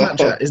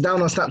Snapchat, it's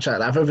down on Snapchat.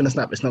 Like, if I open a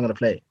Snap, it's not gonna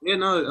play. Yeah,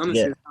 no,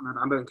 honestly,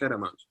 I don't care that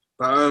much.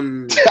 But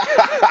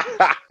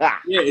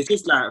yeah, it's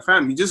just like,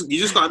 fam, you just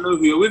gotta know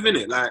who you're with,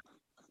 innit? Like,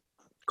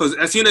 because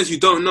as soon as you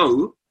don't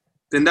know,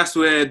 then that's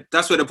where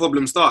the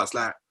problem starts.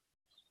 Like,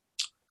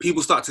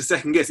 people start to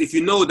second guess. If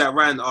you know that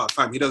Ryan,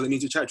 fam, he doesn't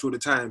need to chat to you all the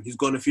time. He's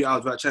gone a few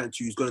hours without chatting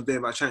to you. He's gone a day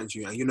without chatting to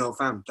you, and you know,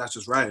 fam, that's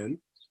just Ryan.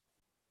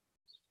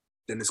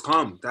 Then it's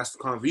calm. That's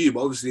calm for you.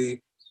 But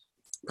obviously,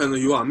 depending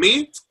on who you are.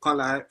 Me, can't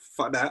lie,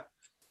 fuck that.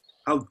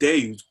 How dare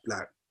you,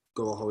 like,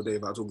 go a whole day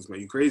without talking to me?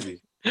 You crazy?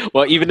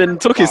 Well, even in the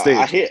talking stage.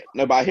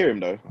 But I hear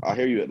him though. I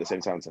hear you at the same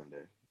time,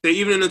 Sunday.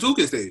 Even in the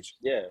talking stage.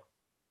 Yeah.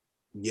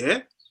 Yeah,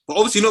 but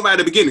obviously not right at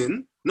the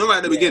beginning. Not right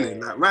at the beginning.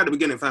 Like, right at the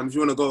beginning, fam. If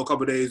you want to go a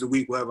couple of days, a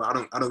week, whatever, I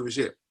don't give a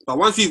shit. But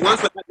once we're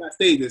at that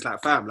stage, it's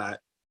like, fam, like,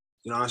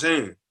 you know what I'm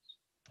saying?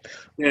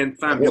 Then,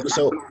 fam, you're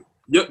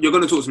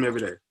gonna talk to me every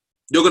day.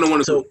 You're gonna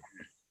want to talk.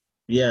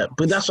 Yeah,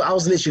 but that's what I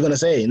was literally gonna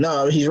say.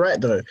 No, he's right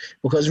though,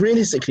 because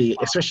realistically,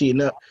 especially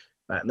no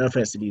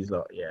offense to these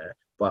lot,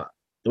 but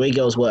the way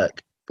girls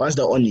work, once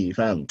they're on you,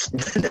 fam,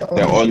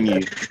 they're on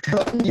you.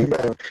 They're on you,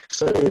 bro.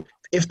 So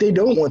if they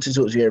don't want to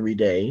talk to you every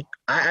day,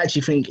 I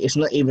actually think it's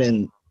not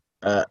even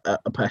a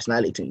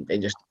personality thing. They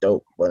just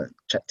don't want to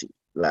chat to you.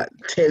 Like,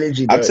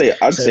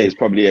 I'd say it's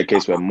probably a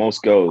case where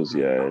most girls,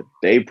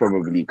 they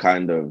probably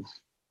kind of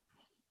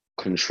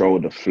control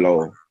the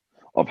flow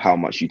of how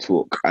much you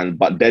talk,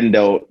 but then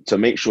to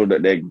make sure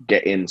that they're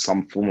getting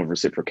some form of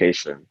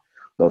reciprocation,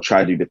 they'll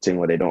try to do the thing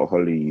where they don't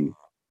holler you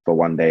for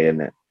one day,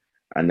 innit?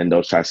 And then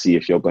they'll try to see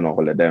if you're gonna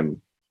holler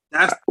them.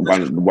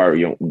 Worrying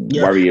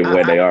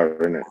where they are,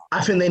 innit?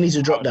 I think they need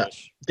to drop that.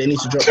 They need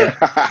to drop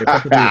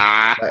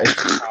that.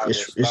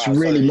 It's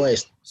really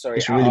moist. Sorry,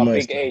 it's really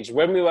moist. Big age.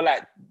 When we were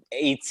like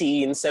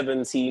 18,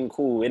 17,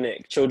 cool,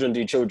 innit? Children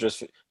do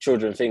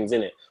children things,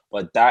 innit?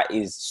 But that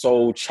is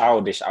so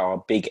childish,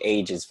 our big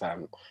ages,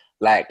 fam.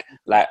 Like,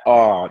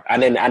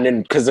 and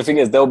then, because the thing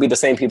is, there'll be the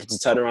same people to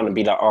turn around and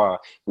be like,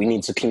 we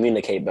need to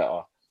communicate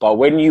better. But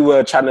when you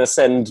were trying to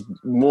send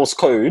Morse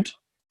code,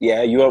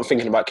 you weren't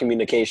thinking about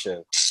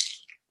communication.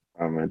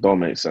 I mean, it don't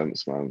make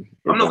sense, man.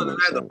 I'm not gonna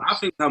lie though. I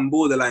think I'm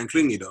borderline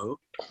clingy though.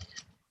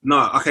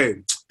 No,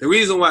 okay. The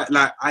reason why,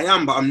 like, I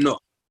am, but I'm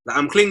not. Like,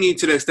 I'm clingy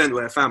to the extent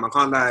where, fam, I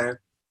can't lie.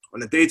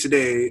 On a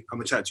day-to-day, I'm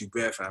gonna chat to you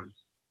bare, fam.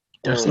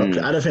 That's not.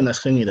 I don't think that's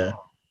clingy though.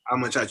 I'm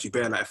gonna chat to you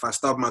bare. Like, if I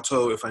stub my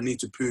toe, if I need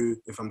to poo,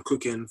 if I'm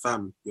cooking,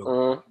 fam,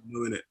 you're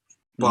doing it.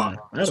 But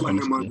it's one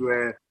of them ones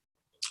where,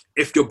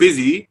 if you're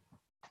busy,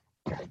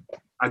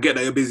 I get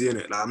that you're busy,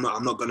 innit? Like,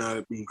 I'm not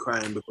gonna be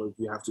crying because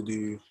you have to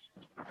do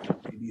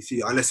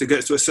BBC unless it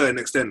gets to a certain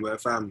extent where,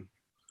 fam,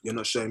 you're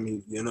not showing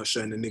the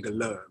nigga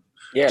love.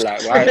 Yeah,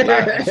 like, right.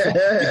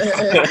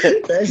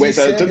 Wait,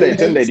 so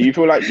Tunde, do you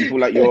feel like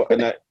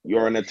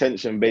you're an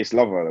attention based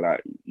lover?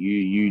 Like,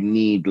 you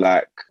need,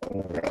 like,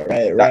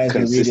 right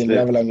reading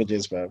love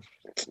languages, bro.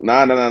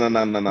 No.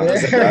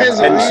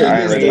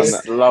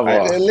 Attention-based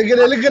lover. Look at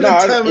the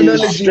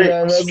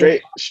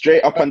terminology,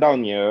 straight up and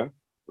down, yeah.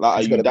 Like,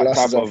 are you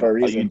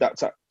that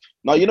type?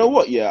 Now, you know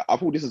what? Yeah, I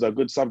thought this is a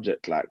good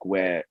subject. Like,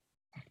 where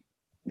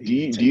do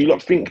you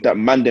lot think that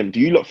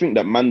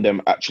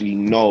Mandem actually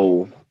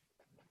know?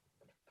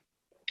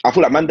 I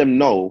feel like Mandem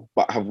know,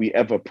 but have we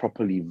ever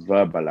properly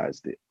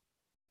verbalized it?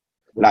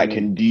 Like,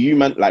 and do you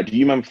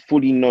man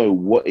fully know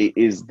what it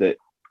is that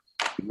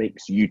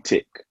makes you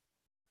tick?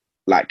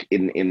 Like,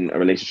 in a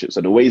relationship, so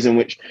the ways in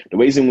which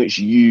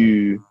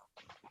you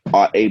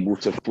are able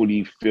to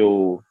fully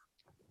feel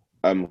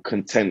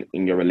content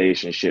in your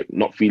relationship,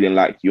 not feeling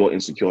like you're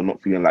insecure,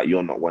 not feeling like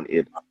you're not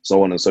wanted,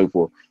 so on and so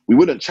forth. We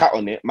wouldn't chat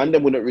on it.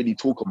 Mandem wouldn't really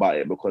talk about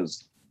it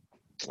because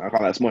I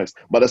can't that's moist.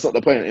 But that's not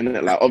the point, isn't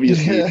it? Like,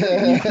 obviously,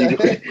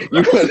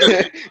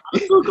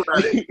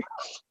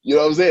 you know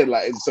what I'm saying?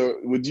 Like, so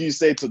would you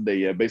say today,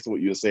 yeah, based on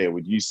what you were saying,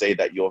 would you say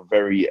that you're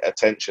very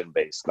attention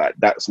based? Like,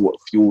 that's what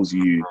fuels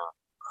you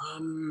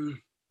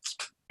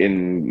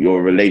in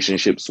your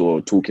relationships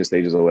or talking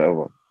stages or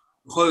whatever?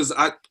 Because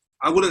I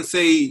wouldn't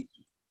say,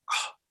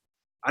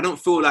 I don't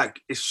feel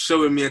like it's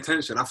showing me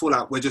attention. I feel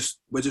like we're just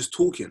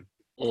talking.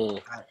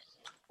 Like,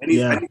 I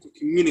need to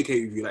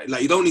communicate with you.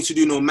 Like you don't need to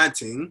do no mad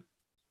thing,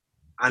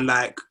 and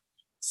like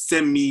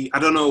send me. I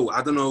don't know.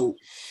 Like, I don't know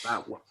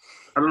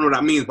what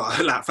that means, but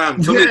like, fam,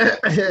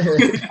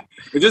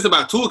 it's just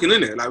about talking,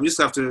 innit? Like we just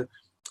have to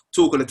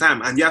talk all the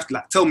time, and you have to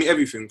like tell me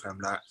everything, fam.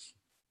 Like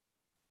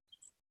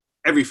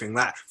everything.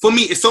 Like for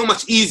me, it's so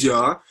much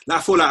easier. Like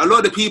I feel like a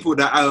lot of the people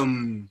that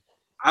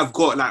I've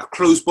got like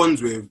close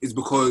bonds with is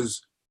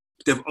because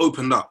they've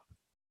opened up.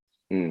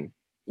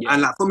 Yeah.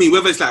 And like for me,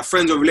 whether it's like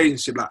friends or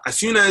relationship, like as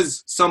soon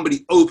as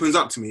somebody opens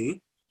up to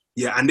me,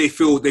 yeah, and they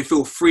feel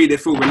free, they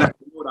feel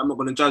relaxed, I'm not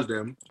gonna judge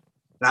them.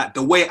 Like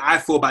the way I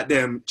feel about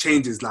them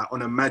changes like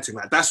on a mad thing.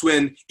 Like that's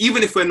when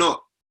even if we're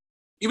not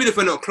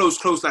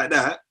close like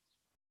that,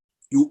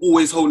 you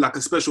always hold like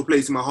a special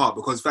place in my heart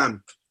because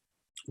fam,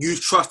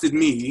 you've trusted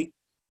me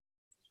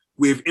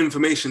with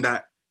information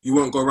that you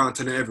won't go around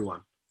telling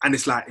everyone. And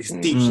it's like it's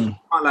deep. So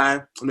I can't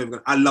lie,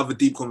 I love a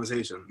deep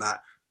conversation. Like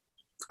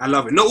I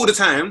love it. Not all the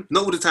time,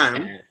 but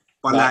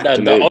like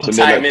Tunde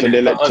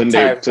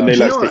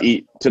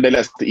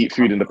likes to eat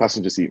food in the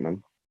passenger seat,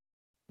 man.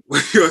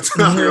 I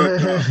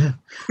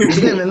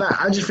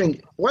just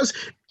think once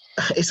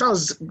it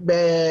sounds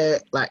bare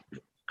like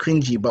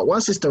cringy, but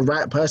once it's the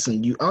right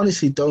person, you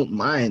honestly don't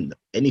mind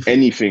anything.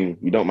 Anything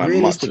you don't mind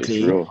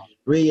realistically. Much,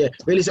 really,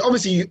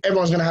 obviously,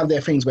 everyone's gonna have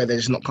their things where they're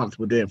just not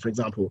comfortable doing. For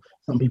example,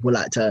 some people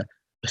like to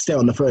stay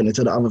on the phone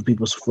until the other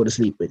people fall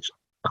asleep, which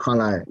I can't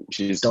lie.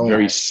 She's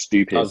very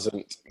stupid.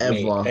 Doesn't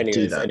ever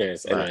do that.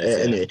 Anyways,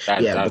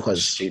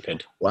 because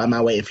stupid. Why am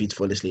I waiting for you to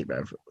fall asleep,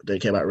 bro? Don't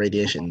care about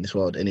radiation in this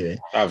world, anyway.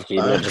 Can you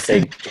not just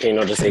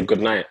say good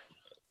night?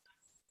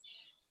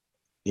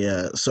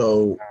 Yeah.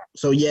 So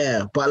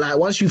yeah, but like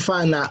once you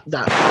find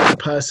that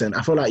person,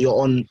 I feel like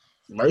you're on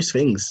most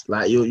things.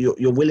 Like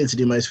you're willing to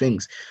do most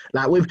things.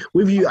 Like with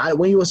you,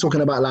 when you were talking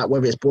about like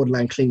whether it's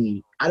borderline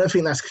clingy, I don't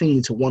think that's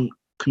clingy to one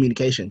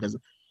communication because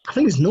I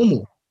think it's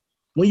normal.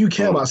 When you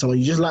care about someone,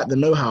 you just like the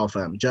know-how,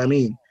 fam. Do you know what I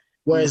mean?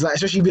 Whereas, like,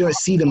 especially if you don't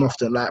see them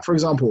often. Like, for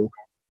example,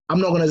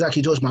 I'm not going to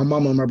exactly talk to my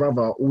mum and my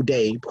brother all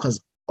day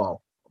because,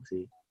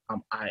 obviously,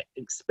 I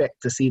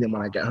expect to see them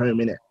when I get home,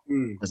 innit?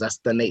 Because that's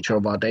the nature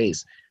of our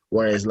days.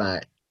 Whereas,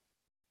 like,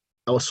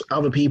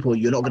 other people,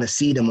 you're not going to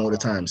see them all the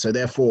time. So,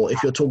 therefore,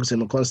 if you're talking to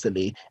them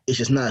constantly, it's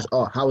just nice.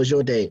 Oh, how was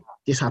your day?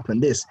 This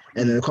happened, this.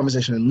 And then the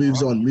conversation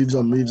moves on.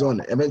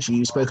 Eventually,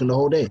 you've spoken the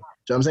whole day. Do you know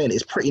what I'm saying?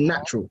 It's pretty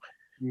natural.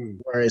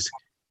 Whereas...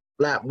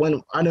 like when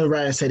I know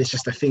Ryan said it's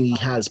just a thing he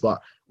has, but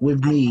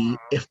with me,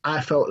 if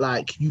I felt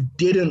like you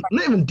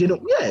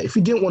if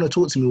you didn't want to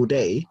talk to me all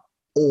day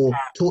or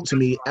talk to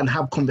me and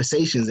have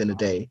conversations in a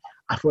day,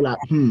 I feel like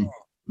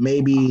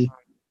maybe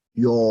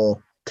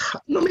you're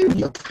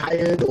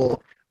tired or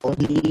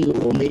me,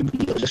 or maybe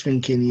you're just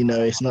thinking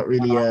it's not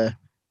really a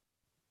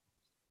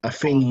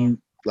thing you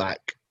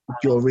like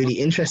you're really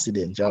interested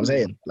in. Do you know what I'm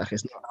saying? Like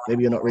it's not,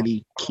 maybe you're not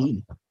really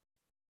keen.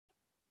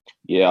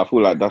 Yeah, I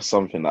feel like that's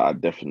something that I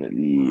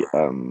definitely,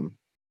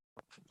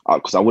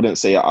 because I wouldn't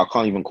say, I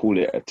can't even call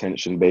it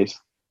attention-based,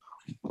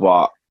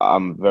 but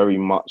I'm very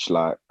much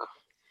like,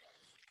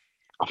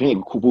 I think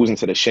it falls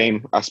into the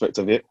shame aspect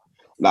of it.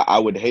 Like, I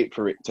would hate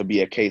for it to be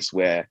a case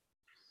where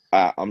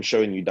I'm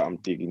showing you that I'm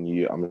digging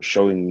you, I'm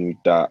showing you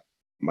that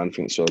man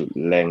thinks you're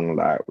leng,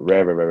 like,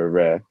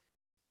 rare,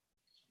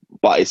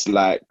 but it's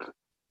like,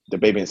 the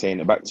baby ain't saying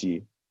it back to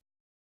you.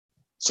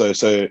 So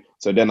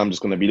then I'm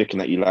just gonna be looking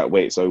at you like,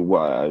 wait, so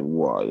what?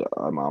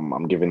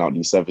 I'm giving out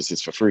these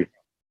services for free.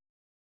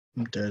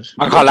 I'm dead.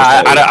 I can't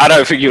lie. I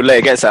don't think you let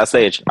it get to that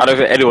stage. I don't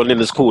think anyone in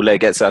this call let it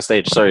get to that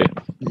stage. Sorry.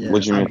 Yeah,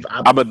 what do you mean?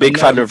 I'm a big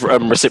fan of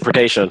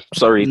reciprocation.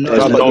 Sorry.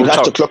 No, but you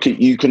have to clock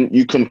it. You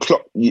can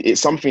clock. It's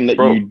something that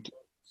you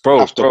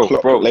have to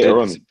clock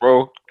later on.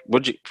 Bro,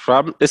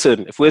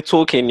 listen, if we're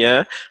talking,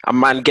 yeah, a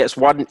man gets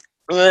one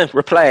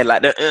reply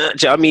like that. Do you know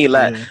what I mean?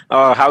 Like,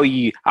 how are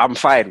you? I'm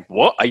fine.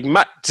 What? Are you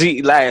mad?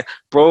 Like,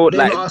 bro, they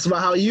like, ask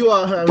about how you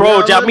are,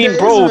 bro. Do you know what I mean,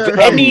 bro?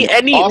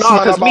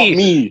 Because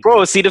me,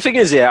 bro. See, the thing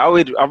is, yeah,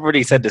 I've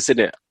already said this,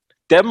 innit?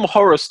 Them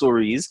horror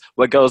stories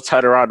where girls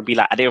turn around and be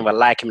like, I didn't even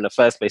like him in the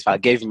first place, but I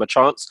gave him a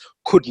chance,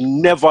 could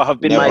never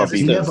have been my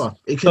existence.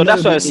 So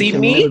that's why, see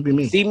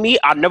me,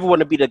 I never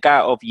want to be the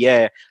guy of,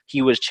 yeah,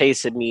 he was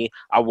chasing me,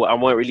 I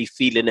weren't really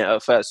feeling it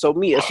at first. So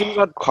me, as soon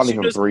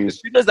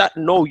as that,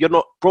 no, you're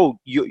not, bro,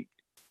 you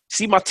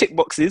see my tick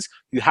boxes,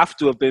 you have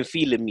to have been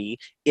feeling me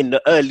in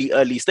the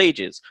early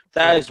stages.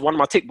 That is one of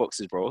my tick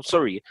boxes, bro.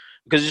 Sorry.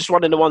 Because it's just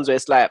one of the ones where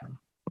it's like,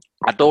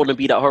 I don't want to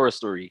be that horror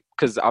story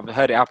because I've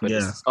heard it happen.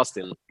 It's Yeah.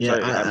 disgusting. Yeah,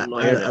 Sorry, I'm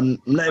not hearing it. I'm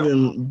not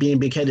even being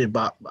big-headed,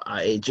 but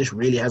it just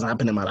really hasn't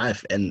happened in my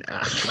life, and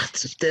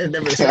they've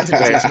never expected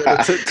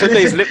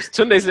it.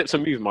 Tunde's lips are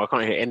moving, but I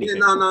can't hear anything.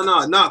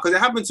 Yeah, no, because it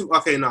happened to.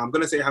 Okay, no, I'm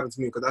gonna say it happened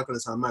to me because that's gonna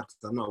sound mad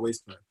because I'm not a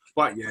waste man.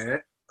 But yeah,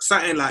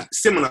 something like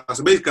similar.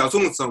 So basically, I was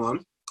talking to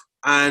someone,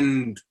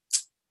 and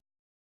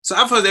so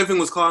at first everything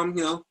was calm,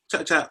 you know,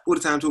 chat all the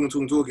time,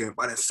 talking.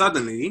 But then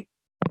suddenly,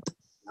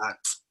 like,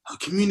 her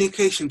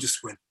communication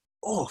just went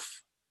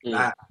off.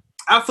 Like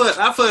at first,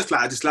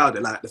 like I just allowed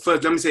it. Like the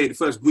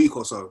first week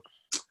or so,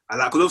 I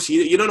like because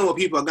obviously you don't know what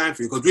people are going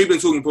through because we've been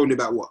talking probably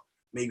about what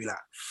maybe like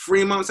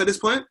 3 months at this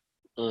point.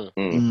 You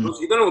don't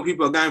know what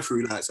people are going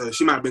through. Like so,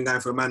 she might have been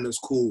going for a man that's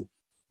cool.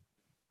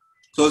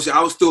 So obviously,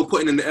 I was still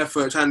putting in the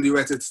effort, trying to do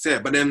right to say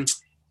it. But then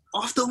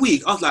after a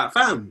week, I was like,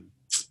 fam,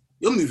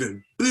 you're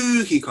moving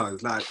booky,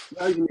 cuz like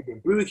you're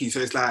moving booky. So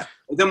it's like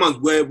them ones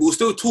where we'll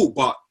still talk,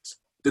 but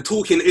the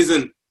talking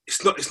isn't.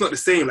 It's not the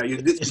same. Like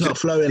it's not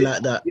flowing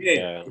like that.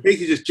 Yeah,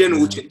 basically just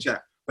general chit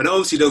chat. But then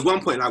obviously there was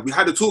one point like we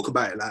had to talk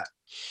about it. Like,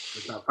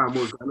 it's like fam,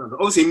 what was going on?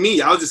 Obviously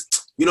me, I was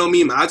just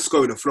me, man. I just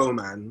go with the flow,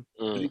 man.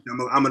 Fam,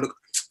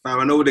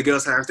 I know what the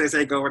girls have. If they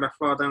say go with the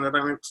flow,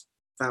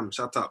 fam,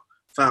 shut up.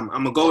 Fam,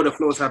 I'm gonna go with the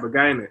flow type of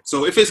guy in it.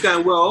 So if it's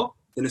going well,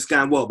 then it's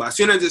going well. But as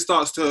soon as it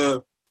starts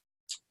to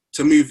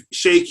move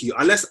shaky,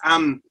 unless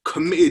I'm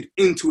committed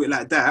into it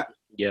like that,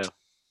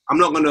 I'm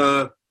not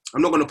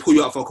gonna pull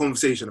you up for a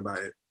conversation about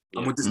it.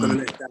 I'm just gonna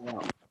let that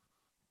out.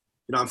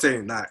 You know what I'm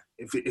saying? Like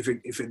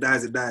if it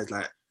dies, it dies.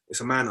 Like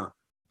it's a manner.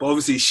 But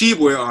obviously she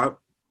brought it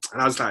up,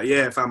 and I was like,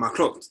 yeah, fam, I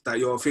clocked that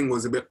your thing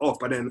was a bit off.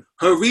 But then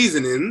her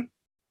reasoning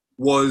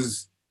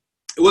was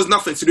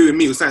nothing to do with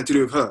me. It was something to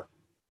do with her.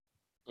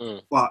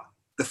 But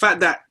the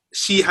fact that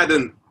she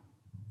hadn't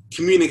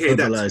communicated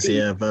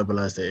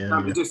verbalized it.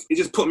 Fam, it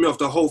just put me off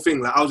the whole thing.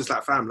 Like I was just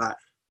like, fam, like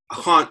I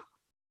can't.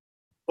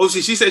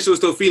 Obviously, she said she was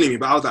still feeling me,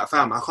 but I was like,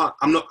 fam, I can't.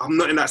 I'm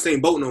not in that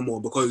same boat no more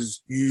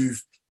because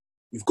you've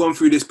gone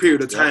through this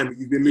period of time.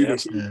 You've been moving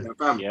shit, like,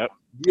 fam. You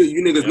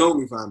niggas know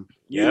me, fam.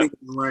 You're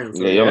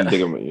not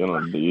digging me.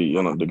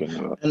 You're not digging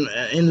me. And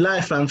in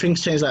life, fam,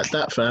 things change like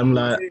that, fam.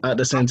 Like at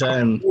the same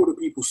time, all the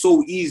people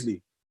so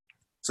easily.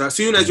 So as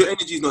soon as your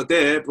energy's not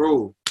there,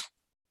 bro,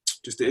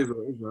 just it is what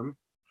it is, man.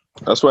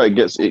 That's why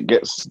it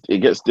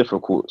gets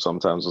difficult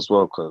sometimes as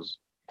well because.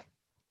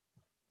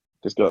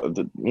 Me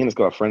and this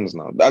guy are friends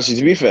now. Actually,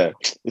 to be fair,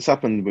 this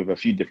happened with a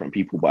few different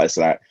people, but it's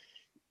like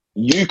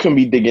you can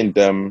be digging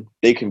them,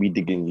 they can be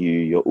digging you.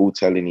 You're all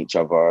telling each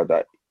other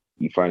that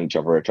you find each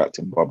other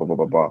attractive, blah blah blah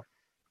blah blah.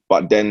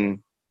 But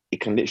then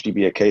it can literally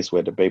be a case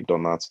where the babe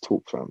don't know how to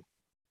talk, fam,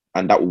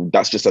 and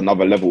that's just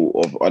another level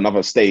of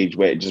another stage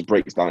where it just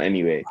breaks down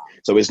anyway.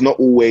 So it's not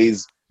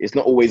always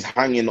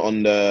hanging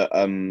on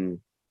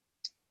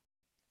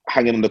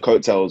the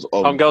coattails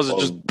of some girls are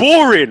just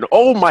boring.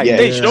 Oh my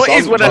days! You know what it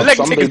is when a leg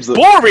tick is are,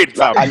 boring,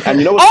 fam. And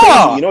you know what's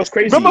crazy? You know what's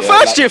crazy? Remember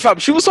first year, fam?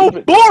 She was so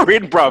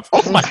boring, bruv.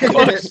 Oh my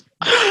gosh.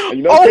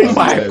 You know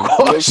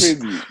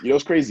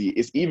what's crazy?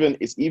 It's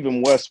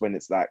even worse when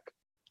it's like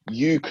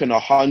you can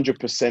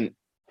 100%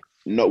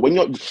 know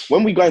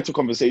when we go into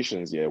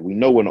conversations. Yeah, we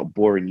know we're not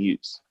boring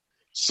youths.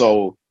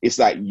 So it's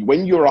like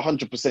when you're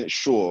 100%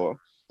 sure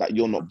that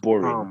you're not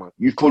boring,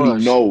 you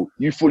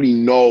fully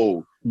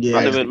know.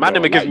 Yeah, man,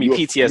 them giving me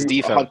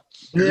PTSD, fam.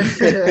 You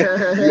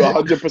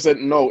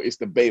 100% know it's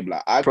the babe.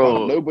 Like I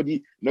can't.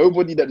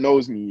 Nobody that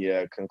knows me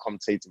can come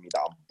say to me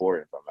that I'm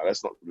boring, fam. Like,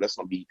 let's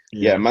not be.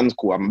 Yeah, man's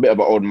cool. I'm a bit of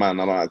an old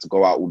man. I don't like to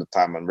go out all the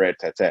time and red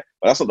but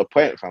that's not the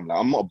point, fam. Like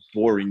I'm not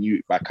boring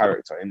you by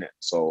character, innit?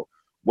 So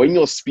when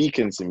you're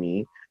speaking to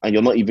me and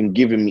you're not even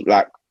giving me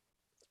like,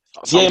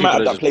 you might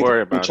have that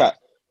playful chat.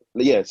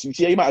 Yeah, so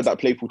you might have that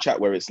playful chat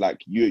where it's like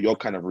you're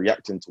kind of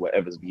reacting to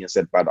whatever's being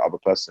said by the other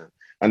person,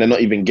 and they're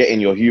not even getting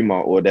your humor,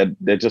 or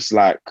they're just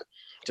like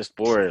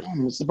boring.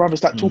 It's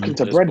like talking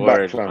to bread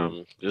boring, back,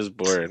 fam. Just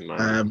boring, man.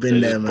 I've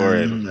been there,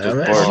 man.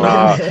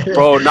 Boring.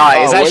 Bro,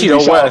 it's actually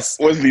the worst.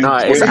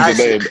 It's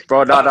actually,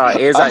 bro, it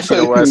is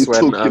actually the worst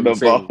when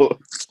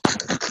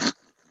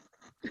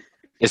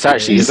It's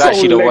actually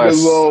the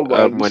worst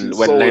when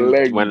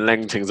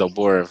leng things are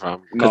boring,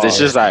 fam. Because it's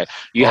just like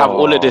you have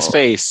all of this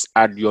face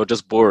and you're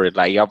just boring.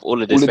 Like you have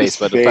all of this face,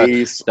 but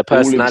the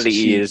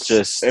personality is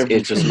just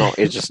it's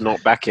just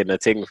not backing the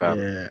thing, fam.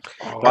 Yeah.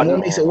 And what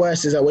makes it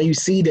worse is that when you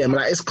see them,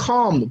 like it's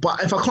calm.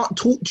 But if I can't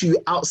talk to you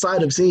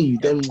outside of seeing you,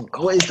 then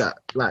what is that?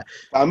 Like,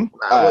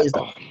 what is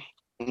that?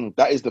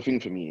 That is the thing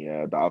for me,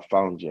 that I've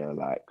found,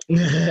 like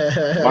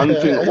one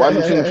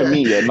thing for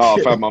me,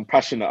 fam, I'm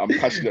passionate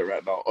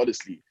right now,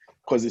 honestly.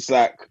 Because it's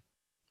like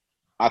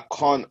I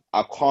can't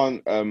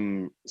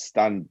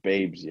stand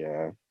babes,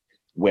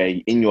 where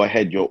in your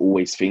head you're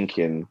always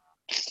thinking,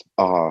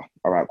 all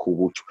right,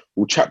 cool,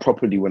 we'll chat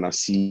properly when I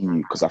see you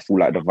because I feel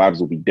like the vibes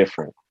will be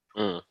different.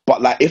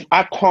 But like if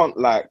I can't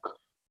like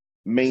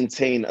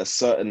maintain a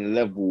certain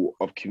level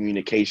of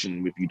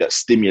communication with you that's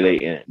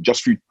stimulating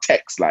just through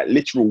text, like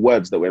literal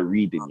words that we're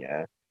reading,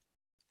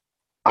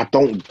 I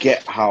don't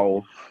get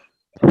how.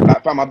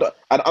 Like, fam, I'm the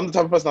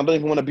type of person I don't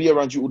even want to be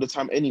around you all the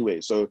time anyway.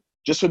 So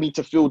just for me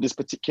to feel this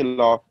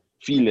particular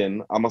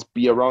feeling, I must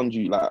be around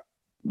you like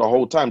the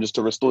whole time just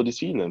to restore this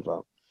feeling,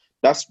 fam.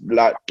 That's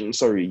like, I'm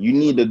sorry, you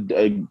need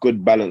a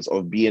good balance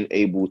of being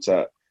able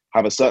to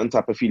have a certain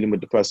type of feeling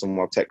with the person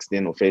while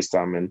texting or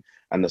FaceTiming,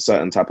 and a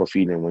certain type of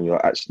feeling when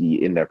you're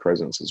actually in their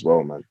presence as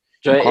well, man.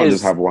 So You can't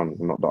just have one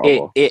and not the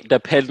other. It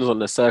depends on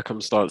the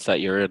circumstance that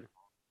you're in.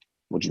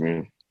 What do you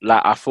mean?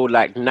 Like, I feel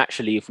like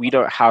naturally, if we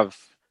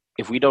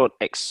don't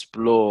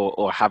explore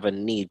or have a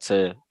need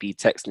to be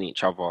texting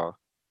each other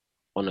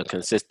on a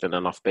consistent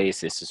enough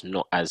basis, it's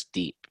not as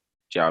deep.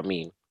 Do you know what I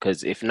mean?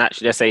 Because if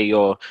naturally, let's say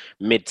you're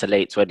mid to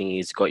late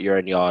 20s, got your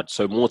own yard,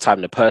 so more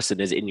time the person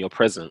is in your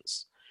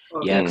presence.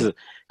 Yeah,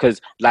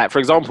 because like, for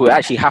example, it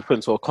actually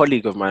happened to a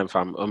colleague of mine,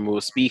 fam, and we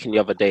were speaking the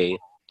other day,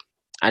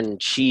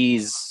 and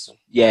she's,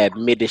 yeah,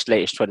 mid-ish,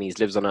 late-ish 20s,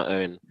 lives on her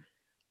own.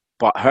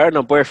 But her and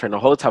her boyfriend, the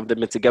whole time they've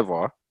been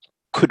together,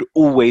 could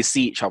always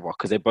see each other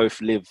because they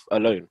both live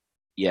alone.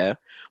 Yeah.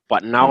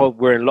 But now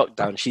we're in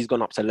lockdown. She's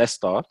gone up to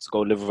Leicester to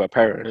go live with her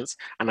parents.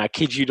 And I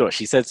kid you not,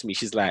 she said to me,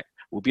 she's like,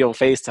 we'll be on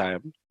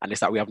FaceTime. And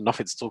it's like, we have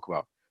nothing to talk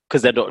about.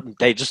 Because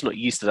they're just not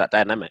used to that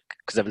dynamic.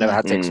 Because they've never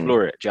had to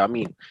explore it. Do you know what I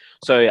mean?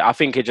 So I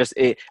think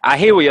I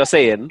hear what you're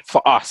saying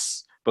for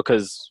us,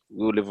 because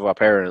we'll live with our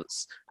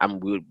parents,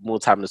 and more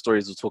time the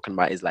stories we're talking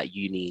about is like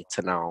uni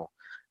to now.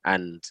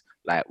 And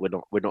like, we're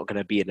not going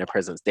to be in their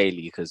presence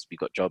daily because we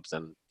got jobs,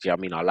 and do you know what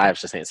I mean? Our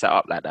lives just ain't set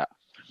up like that.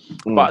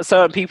 But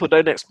certain people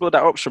don't explore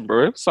that option,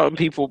 bro. Certain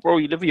people, bro,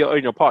 you live with your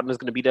own, your partner's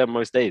going to be there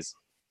most days.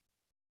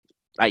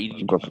 Like, you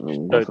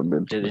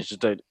just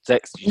don't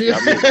text. You know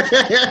what I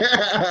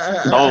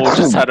mean? Someone will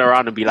just turn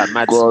around and be like,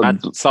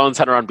 someone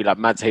turn around and be like,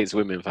 Mads hates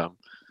women, fam.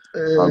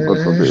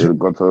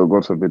 God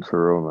forbid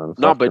for real, man.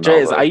 No, but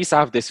Jay, I used to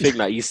have this thing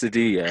that I used to do,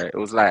 yeah. It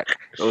was like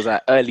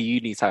early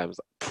uni times.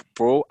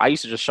 Bro, I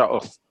used to just shut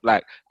off.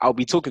 Like, I'll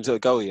be talking to a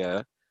girl,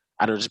 yeah,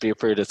 and it'll just be a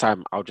period of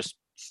time. I'll just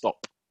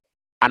stop.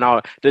 And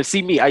they'll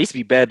see me, I used to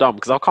be bare dumb,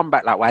 because I'll come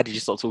back like, why did you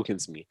stop talking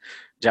to me?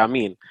 Do you know what I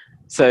mean?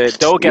 So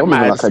they'll get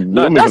mad. That's the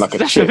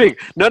thing.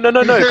 No,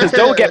 because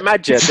they'll get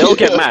mad, yeah. They'll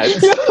get mad.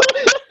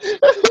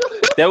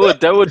 they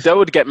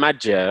would get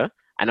mad, yeah,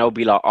 and they'll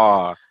be like,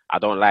 oh, I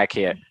don't like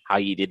it how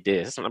you did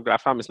this. And I'm like,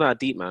 fam, it's not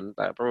deep, man.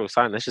 Like, bro,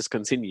 fine, let's just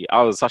continue.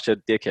 I was such a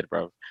dickhead,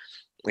 bro.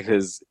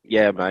 Because,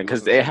 yeah, man,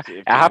 because it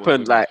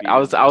happened, like, I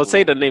would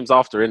say the names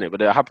after, innit,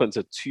 but it happened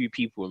to two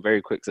people in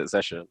very quick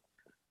succession.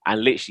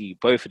 And literally,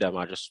 both of them,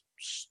 I just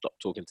stopped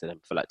talking to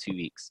them for like 2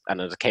 weeks.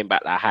 And I just came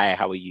back like, hi,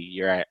 how are you?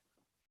 You're right.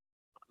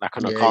 Like,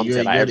 on a calm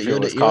day, like, everything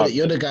was calm.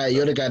 You're the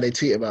guy they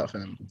tweet about,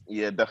 fam.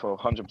 Yeah,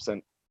 definitely,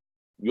 100%.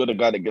 You're the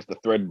guy that gets the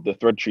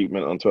thread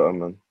treatment on Twitter,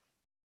 man.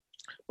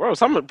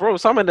 Some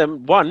of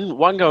them,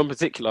 one girl in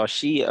particular,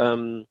 she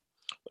what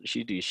did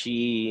she do?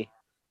 She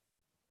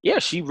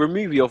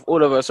removed you off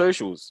all of her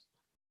socials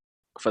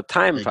for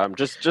time, fam.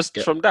 Just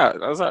from that,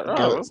 I was like,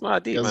 oh, that's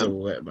not deep, man.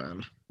 Wet,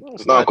 man.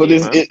 No,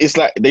 because it's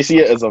like they see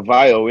it as a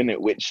bio, innit?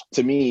 Which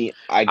to me,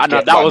 I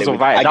know that was a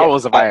bio. That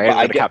was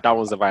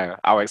a bio.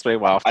 I'll explain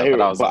why after.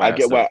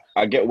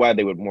 I get why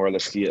they would more or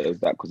less see it as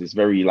that, because it's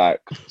very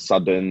like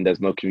sudden. There's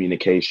no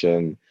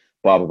communication.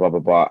 Blah blah blah blah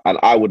blah. And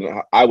I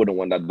wouldn't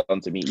want that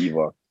done to me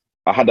either.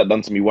 I had that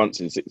done to me once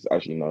in sixth.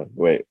 Actually, no,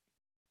 wait.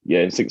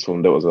 Yeah, in sixth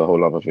form there was a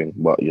whole other thing,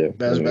 but yeah.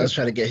 Man's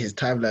trying to get his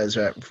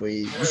timelines right before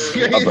he.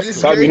 You know what?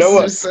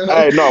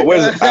 Hey, no,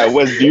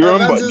 Wes, do you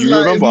remember?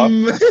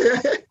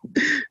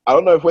 I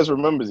don't know if Wes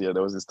remembers. Yeah,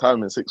 there was this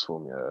time in sixth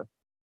form, yeah,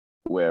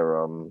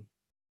 where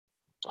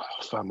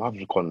fam,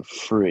 I've gone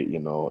through it, you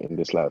know, in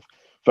this life.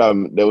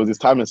 Fam, there was this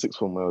time in sixth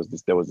form where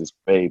there was this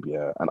babe,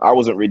 yeah, and I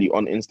wasn't really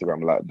on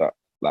Instagram like that,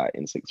 like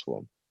in sixth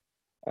form,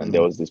 and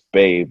there was this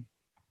babe.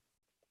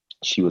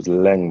 She was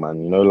leng, man.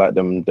 You know, like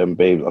them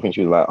babes. I think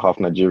she was like half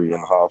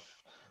Nigerian, half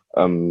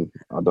I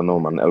don't know,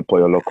 man, El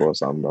Pollo Loco or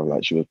something, bro.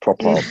 Like, she was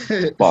proper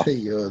buff.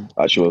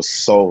 Like, she was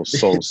so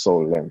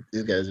leng.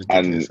 These guys are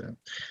ridiculous.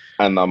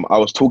 And I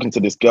was talking to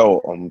this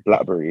girl on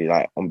BlackBerry,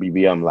 like on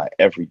BBM, like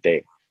every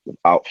day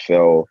without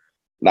fail.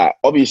 Like,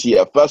 obviously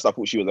at first I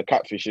thought she was a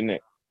catfish, innit?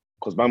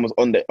 Because man was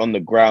on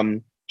the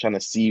gram trying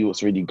to see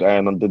what's really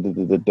going on.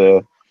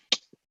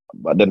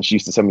 But then she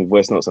used to send me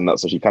voice notes and that,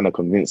 so she kind of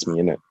convinced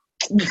me, innit?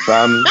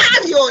 Fam,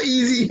 you're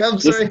easy. I'm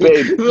sorry.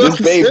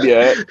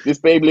 This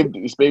babe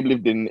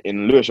lived in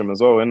Lewisham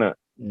as well, innit?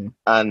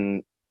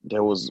 And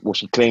there was,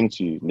 she claimed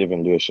to live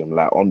in Lewisham,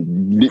 like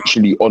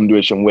literally on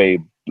Lewisham Way.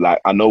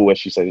 Like, I know where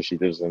she says she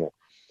lives, in it.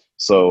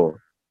 So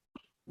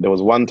there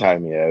was one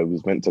time, yeah, it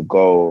was meant to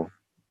go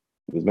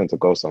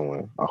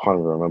somewhere. I can't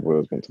even remember where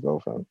it was meant to go,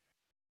 fam.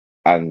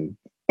 And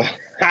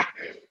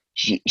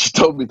she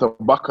told me to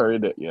buck her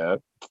in it, yeah.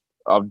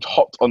 I've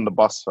hopped on the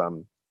bus,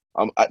 fam.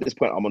 At this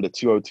point, I'm on the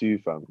 202,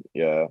 fam.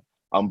 Yeah.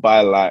 I'm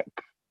by like,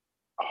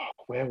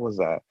 where was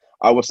that?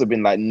 I must have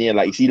been like near,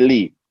 like, you see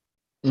Lee?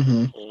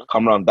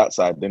 Come around that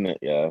side, didn't it?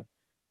 Yeah.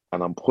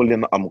 And I'm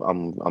pulling,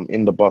 I'm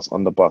in the bus,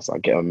 on the bus. I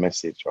get a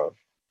message, bro.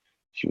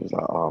 She was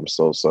like, oh, I'm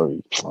so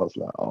sorry. I was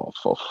like, oh,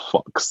 for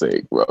fuck's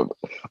sake, bro.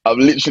 I'm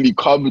literally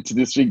coming to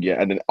this thing, yeah.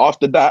 And then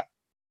after that,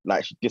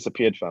 like, she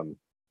disappeared, fam,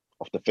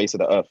 off the face of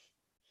the earth.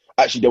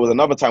 Actually, there was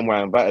another time where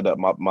I invited her.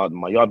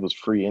 My yard was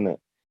free, innit?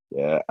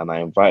 Yeah, and I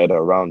invited her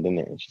around,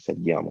 innit? And she said,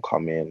 yeah, I'm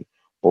coming.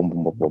 Boom,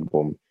 boom, boom, boom,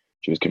 boom.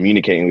 She was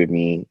communicating with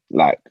me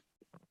like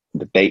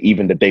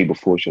even the day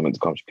before she was meant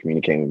to come, she was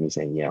communicating with me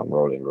saying, yeah, I'm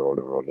rolling.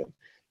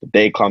 The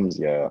day comes,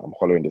 yeah, I'm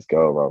hollering this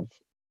girl, bruv.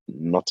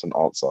 Not an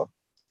answer.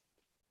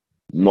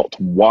 Not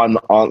one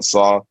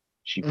answer.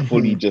 She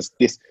fully just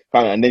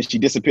and then she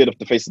disappeared off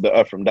the face of the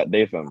earth from that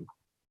day, fam.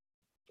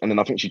 And then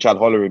I think she tried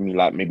hollering me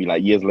like maybe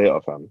like years later,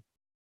 fam.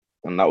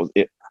 And that was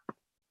it.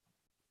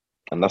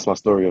 And that's my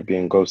story of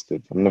being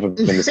ghosted. I've never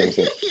been the same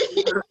since.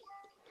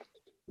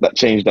 That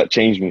changed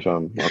me,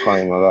 fam. I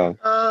can't even lie.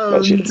 Oh,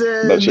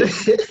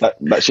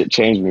 that shit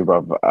changed me,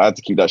 bro. I had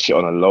to keep that shit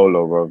on a low,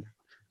 bro.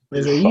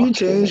 You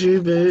changed me,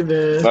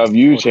 baby. Bruv,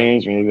 you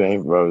changed me,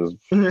 baby, bro.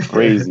 It's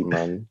crazy,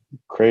 man.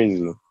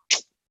 Crazy.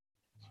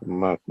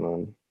 Mad,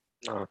 man.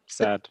 Oh,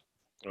 sad.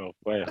 Oh,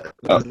 boy.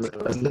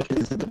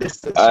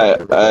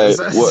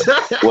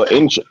 What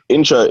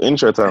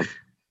intro time?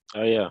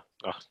 Oh, yeah.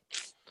 Oh,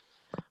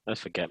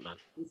 let's forget, man.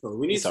 So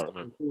we need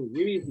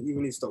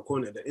to stop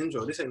calling it the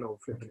intro. This ain't no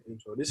flipping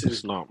intro. This is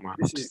It's not, man.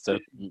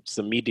 It's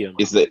a medium.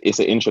 It's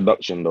an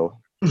introduction, though.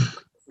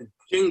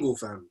 jingle,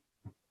 fam.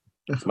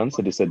 Man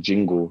said it's a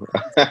jingle.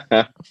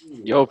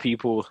 Yo,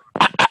 people.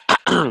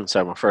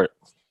 Sorry, my throat.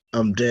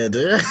 I'm dead.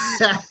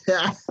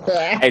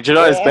 Hey, do you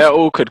know it's very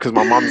awkward because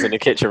my mum's in the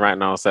kitchen right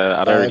now, so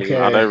I don't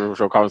even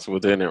feel comfortable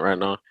doing it right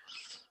now.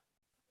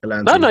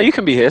 No, you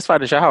can be here. It's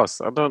fine. It's your house.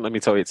 Don't let me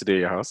tell you what to do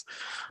in your house.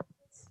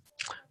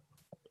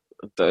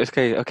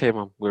 Okay,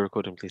 mum. We're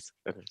recording, please.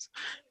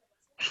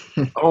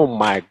 Oh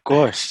my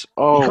gosh!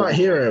 Oh, we can't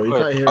hear her.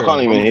 I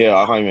can't even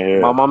hear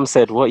her. My mum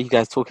said, "What are you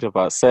guys talking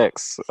about?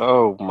 Sex?"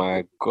 Oh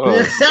my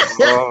gosh!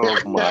 Oh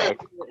my!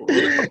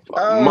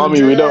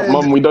 Mommy, we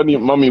don't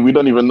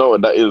even know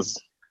what that is.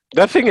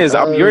 The thing is,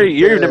 you're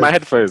even in my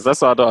headphones.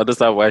 That's why I don't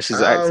understand why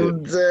she's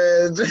acting.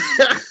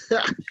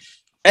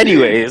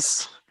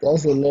 Anyways.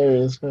 That's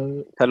hilarious.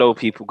 Hello,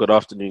 people. Good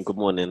afternoon, good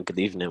morning, good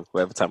evening,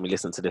 whatever time we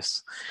listen to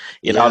this.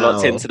 You're now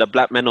locked into the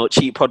Black Men Don't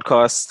Cheat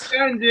podcast.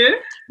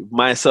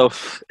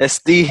 Myself,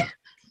 SD,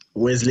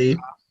 Wesley,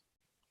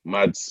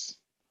 Mads.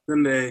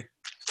 Sunday.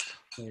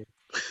 He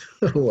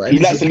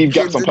likes to leave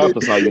gaps on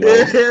purpose now, you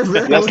know.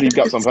 He likes to leave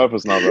gaps on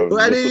purpose now, bro.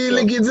 Why do you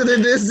look into the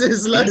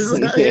distance like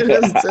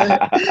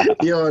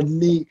you're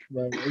neat,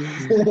 man.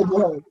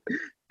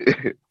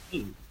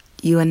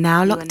 You are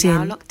now locked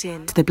in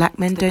to the Black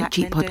Men Don't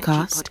Cheat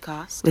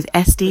podcast with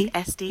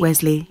SD,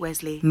 Wesley,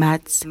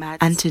 Mads,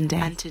 and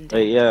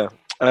Tunde. Yeah.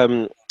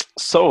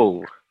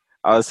 So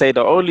I would say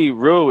the only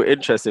real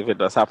interesting thing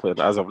that's happened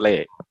as of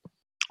late,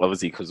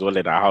 obviously, because all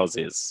in our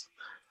houses,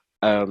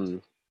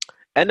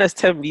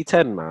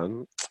 NS10v10,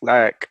 man.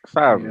 Like,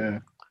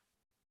 fam.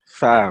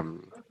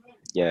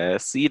 Yeah,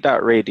 see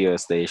that radio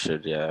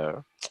station, yeah.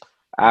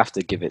 I have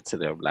to give it to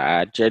them. Like,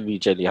 I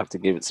genuinely have to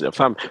give it to them.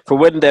 Fam, for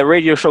when their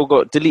radio show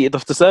got deleted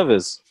off the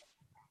servers.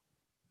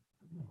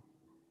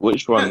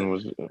 Which one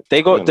was it?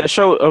 They got their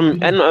show,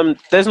 and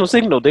there's no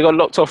signal. They got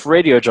locked off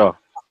Radio Jar.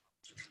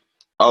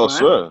 Oh,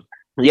 swear.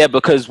 Yeah,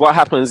 because what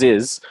happens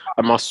is,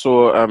 I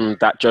saw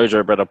that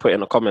Jojo brother put in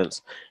the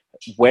comments,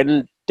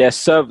 when their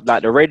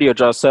the Radio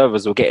Jar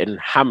servers were getting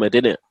hammered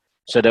in it.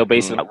 So they're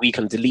basically like, we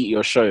can delete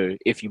your show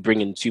if you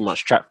bring in too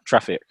much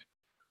traffic.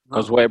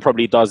 Because what it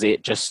probably does,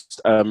 it just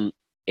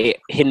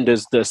it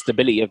hinders the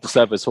stability of the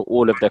servers for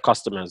all of their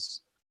customers.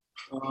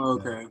 Oh,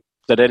 okay.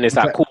 So then it's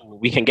like, cool,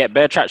 we can get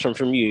bare traction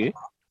from you,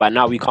 but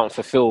now we can't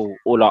fulfill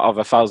all our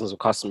other thousands of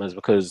customers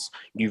because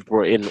you've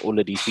brought in all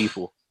of these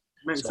people.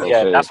 So,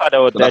 yeah, that's why they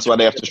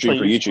have to stream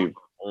for YouTube.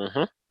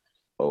 Mm-hmm.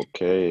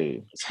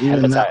 Okay.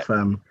 Even that,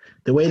 fam.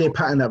 The way they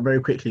patterned that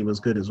very quickly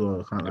was good as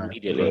well. Can't lie.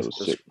 Immediately, it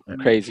was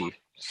crazy,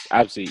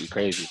 absolutely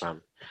crazy,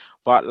 fam.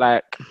 But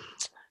like,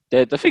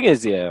 the thing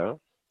is, yeah.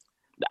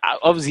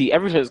 Obviously,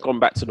 everything's gone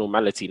back to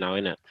normality now,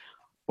 innit?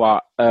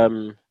 But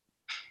the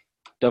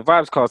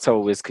Vibes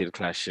Cartel Wizkid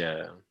clash,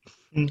 yeah.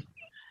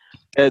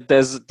 I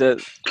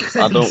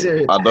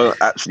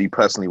don't actually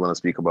personally want to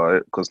speak about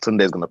it because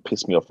Tunde's gonna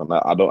piss me off, and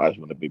I don't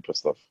actually want to be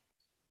pissed off.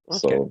 Okay.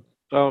 So,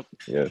 well,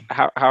 yeah.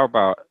 How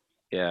about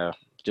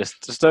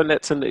just don't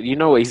let Tunde. You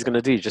know what he's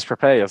gonna do. Just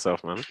prepare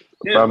yourself, man.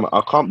 Yeah.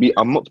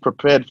 I'm not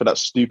prepared for that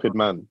stupid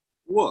man.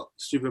 What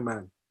stupid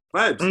man?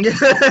 Vibes.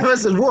 I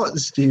said, what,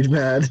 stupid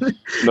man?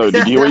 No,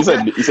 did you hear what he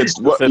said? He said,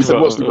 what? He said,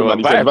 what, stupid man?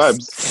 He said,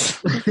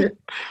 vibes.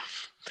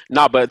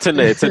 No, but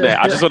Tunde,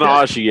 I just want to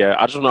ask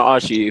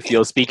you, if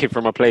you're speaking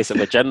from a place of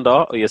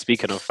agenda or you're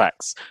speaking of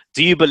facts.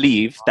 Do you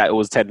believe that it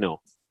was 10-0?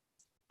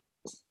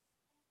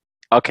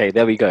 Okay,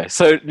 there we go.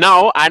 So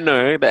now I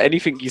know that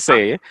anything you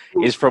say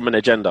is from an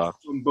agenda.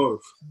 From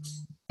both.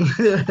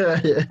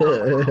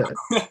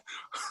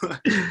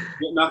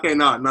 Okay,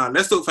 no.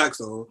 Let's talk facts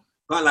though.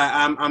 But like,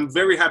 I'm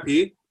very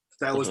happy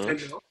that it was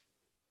 10-0.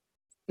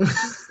 Because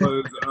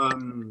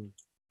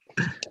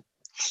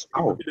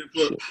I didn't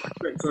put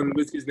respect on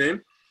Wizkid's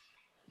name.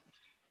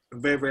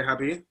 I'm very, very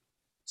happy.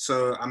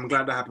 So I'm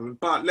glad that happened.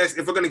 But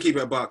if we're gonna keep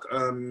it a buck,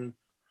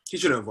 he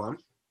shouldn't have won.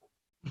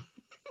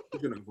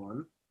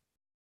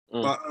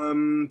 But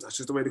that's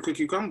just the way the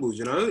cookie crumbles,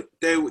 you know.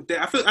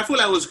 I feel like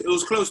it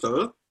was close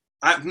though.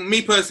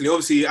 Me personally,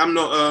 obviously, I'm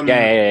not.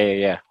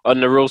 Yeah. On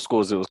the real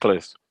scores, it was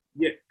close.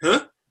 Yeah.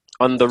 Huh?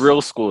 On the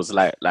real scores,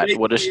 like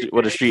what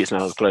the streets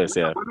now was close.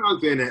 Yeah. When I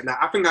was doing it, like,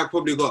 I think I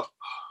probably got.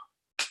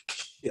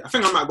 Yeah, I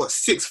think I might have got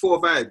 6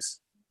 4-5s.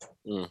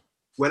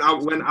 When I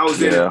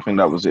was in. Yeah, I think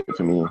that was it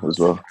for me as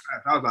well.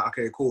 I was like,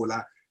 okay, cool.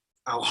 Like,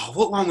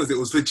 what one was it? It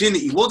was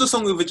Virginity. What was the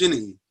song with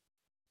Virginity?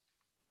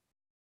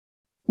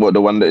 What,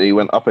 the one that he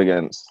went up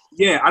against?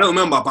 Yeah, I don't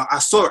remember, but I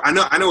saw it. I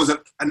know it was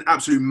an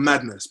absolute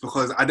madness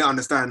because I didn't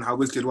understand how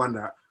Wizkid won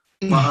that.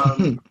 But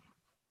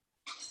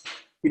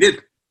he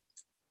did.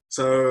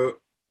 So,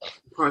 I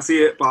can't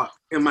see it, but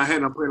in my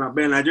head, I'm putting up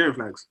bare Nigerian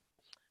flags.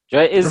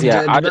 It is,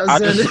 yeah.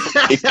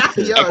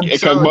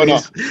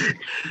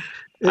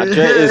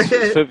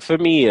 For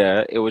me,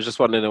 yeah, it was just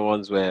one of the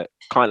ones where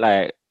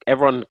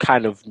everyone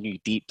kind of knew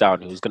deep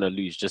down he was going to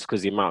lose just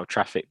because the amount of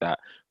traffic that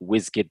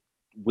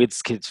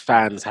Wizkid's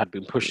fans had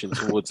been pushing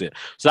towards it.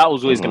 So that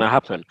was always going to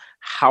happen.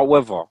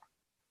 However,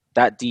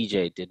 that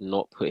DJ did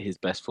not put his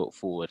best foot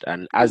forward.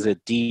 And as a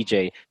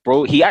DJ,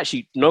 bro, he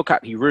actually, no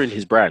cap, he ruined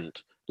his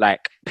brand.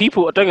 Like,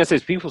 people, don't get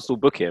says people still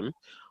book him,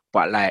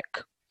 but like,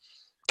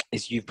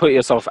 you put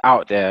yourself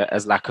out there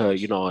as like a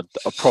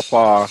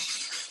proper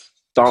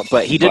dance,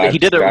 but he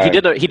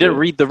didn't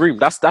read the room.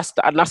 That's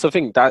the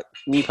thing. That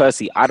me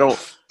personally, I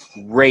don't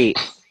rate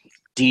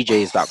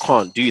DJs that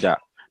can't do that.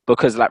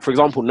 Because, like, for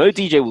example, no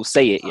DJ will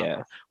say it,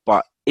 yeah,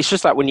 but it's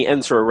just like when you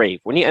enter a rave.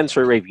 When you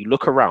enter a rave, you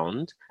look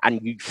around and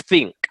you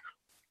think,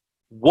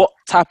 what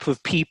type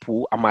of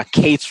people am I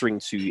catering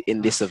to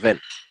in this event?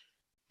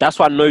 That's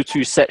why no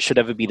two sets should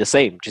ever be the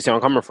same. Do you see where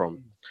I'm coming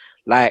from?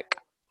 Like,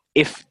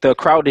 if the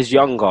crowd is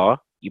younger,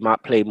 you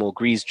might play more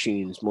grease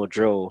tunes, more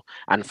drill,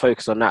 and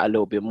focus on that a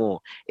little bit more.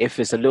 If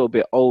it's a little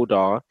bit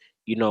older,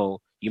 you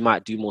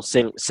might do more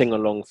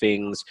sing-along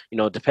things,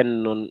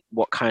 depending on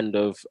what kind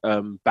of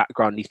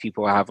background these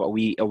people have. Are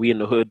we in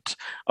the hood?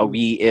 Are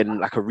we in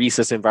like a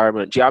recess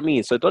environment? Do you know what I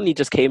mean? So Donny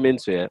just came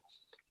into it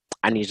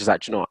and he's just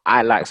like,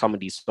 I like some of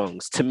these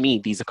songs. To me,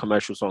 these are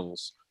commercial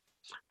songs.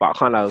 But I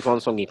can't lie, the one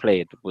song he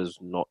played was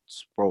not,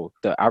 bro,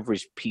 the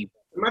average people.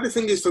 The matter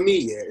thing is for me,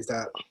 yeah, is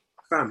that,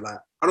 fam, like,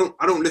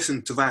 I don't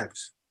listen to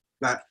vibes.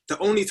 Like, the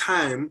only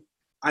time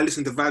I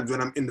listen to vibes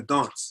when I'm in the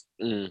dance.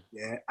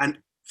 Yeah, and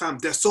fam,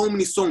 there's so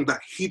many songs that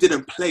he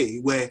didn't play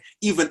where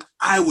even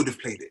I would have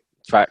played it.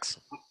 Facts.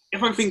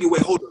 If I'm thinking,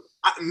 wait, hold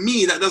on.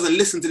 Me that doesn't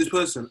listen to this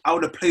person, I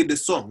would have played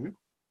this song.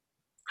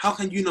 How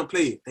can you not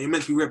play it? And you're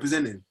meant to be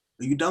representing.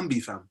 Are you dumb,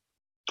 fam?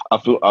 I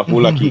feel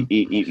like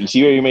you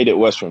see where he made it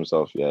worse for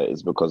himself, yeah,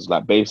 is because,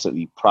 like,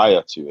 basically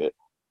prior to it,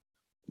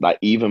 like,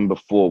 even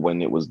before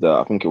when it was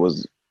I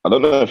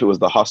don't know if it was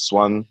the Huss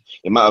one.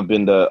 It might have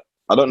been I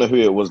don't know who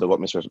it was that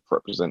got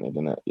misrepresented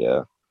in it,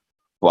 yeah.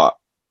 But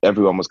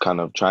everyone was kind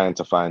of trying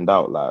to find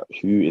out, like,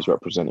 who is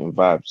representing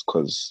vibes,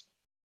 because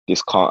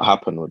this can't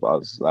happen with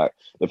us. Like,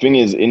 the thing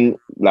is, in,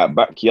 like,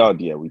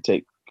 backyard, yeah, we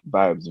take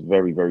vibes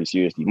very, very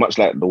seriously, much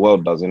like the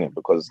world does, innit?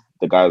 Because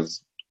the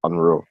guy's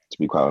unreal, to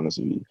be quite honest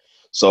with you.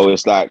 So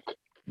it's like,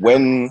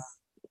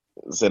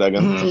 say that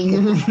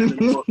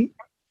again.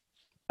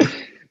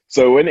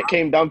 So when it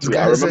came down to it,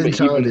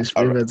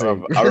 I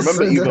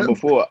remember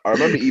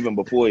even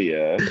before,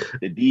 yeah,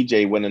 the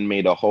DJ went and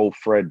made a whole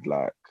thread,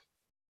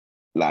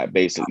 like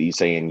basically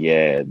saying,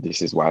 yeah,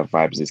 this is why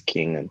vibes is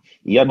king, and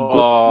he had good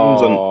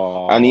tunes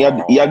on, and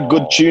he had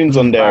good tunes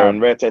on there,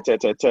 and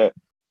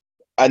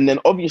and then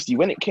obviously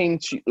when it came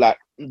to, like,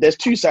 there's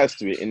two sides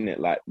to it, isn't it?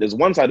 Like, there's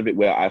one side of it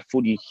where I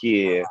fully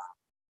hear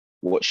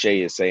what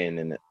Shay is saying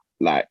in it,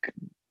 like,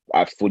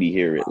 I fully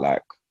hear it,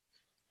 like,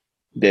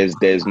 there's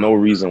no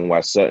reason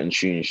why certain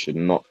tunes should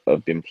not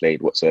have been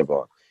played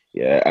whatsoever.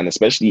 Yeah, and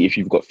especially if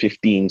you've got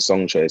 15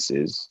 song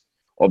choices,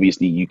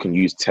 obviously you can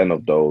use 10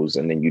 of those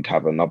and then you'd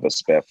have another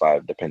spare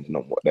 5 depending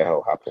on what the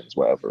hell happens,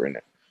 whatever, in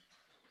it.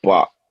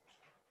 But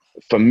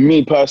for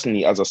me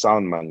personally, as a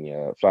sound man,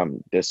 yeah,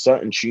 fam, there's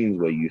certain tunes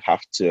where you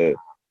have to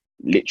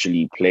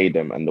literally play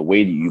them, and the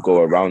way that you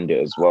go around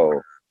it as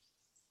well.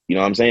 You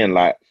know what I'm saying?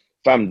 Like,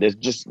 fam,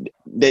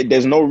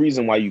 there's no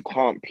reason why you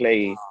can't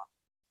play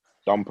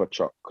Dumper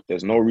Truck.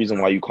 There's no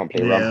reason why you can't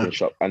play Ramping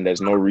Shop, and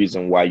there's no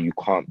reason why you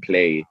can't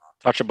play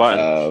Touch a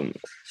Button.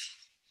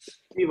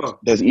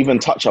 There's even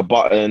Touch a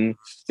Button.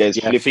 There's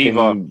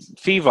Fever.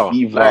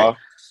 Like,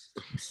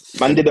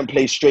 man didn't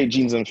play Straight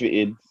Jeans and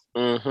Fitted.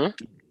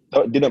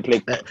 Didn't play.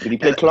 Did he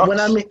play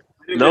Clarks?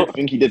 No, I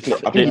think he did.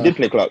 He did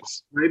play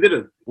Clarks. No, he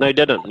didn't. No, he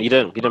didn't. He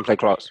didn't play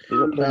Clarks.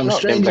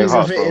 Straight Jeans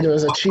and Fitted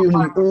was a tune we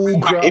all grew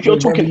up if you're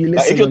talking,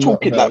 with, if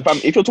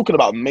you're talking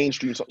about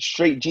mainstream,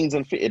 Straight Jeans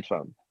and Fitted,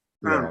 fam.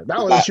 Yeah, that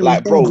was a tune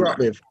we all grew up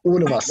with.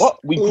 All of us. What?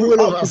 We grew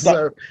all up of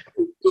us.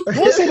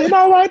 What's it in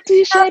our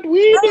t-shirt?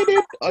 We did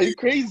it. Are you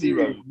crazy,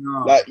 bro? No.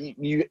 Like,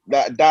 you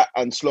that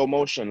and Slow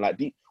Motion, like,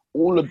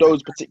 all of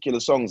those particular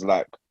songs,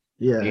 like,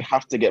 they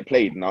have to get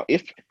played. Now,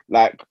 if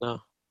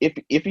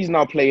he's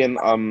now playing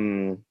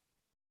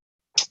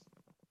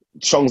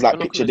songs like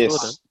Picture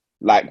This,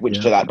 like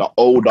which are like the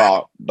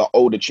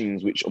older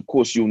tunes, which of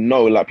course you'll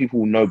know, like people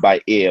will know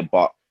by ear,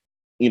 but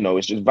you know,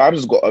 it's just Vibes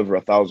has got over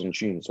 1,000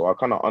 tunes, so I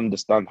kind of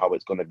understand how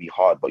it's gonna be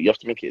hard, but you have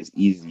to make it as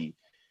easy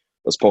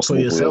as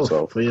possible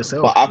for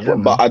yourself.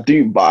 But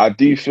I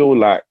do feel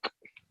like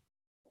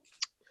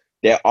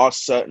there are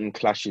certain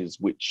clashes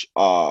which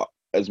are,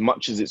 as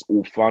much as it's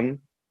all fun,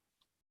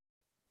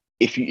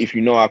 if you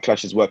know how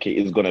clashes work, it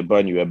is gonna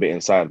burn you a bit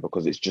inside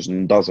because it just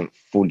doesn't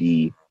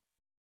fully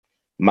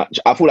match.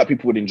 I feel like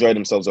people would enjoy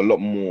themselves a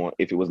lot more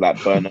if it was like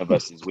Burna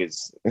versus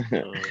Wiz. If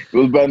it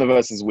was Burna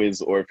versus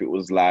Wiz, or if it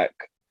was like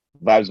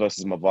Vibes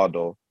versus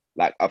Mavado.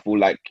 Like I feel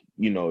like,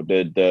 you know,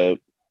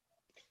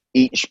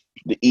 each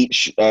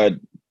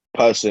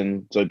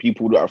person, so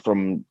people that are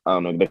from, I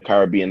don't know, the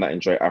Caribbean that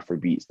enjoy Afro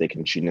beats, they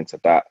can tune into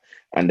that,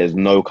 and there's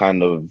no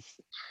kind of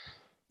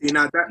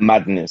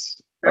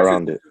madness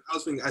around it. I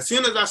was thinking, as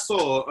soon as I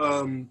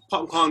saw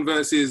Popcorn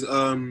versus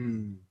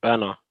Burna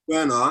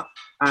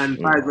and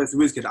Vibes versus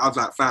Wizkid, I was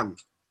like, fam,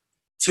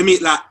 to me,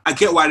 like, I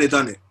get why they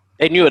done it.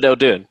 They knew what they were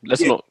doing.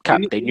 Let's not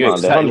cap. They knew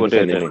exactly what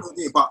they were doing.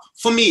 But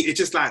for me, it's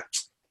just like,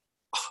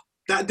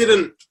 that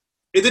didn't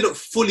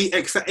fully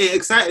excite. It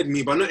excited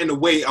me, but not in the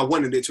way I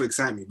wanted it to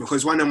excite me.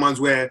 Because one of them ones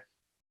where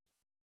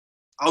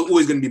I was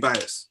always going to be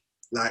biased.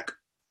 Like,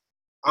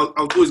 I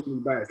was always going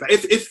to be biased. Like,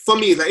 if for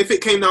me, like, if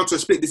it came down to a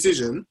split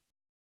decision,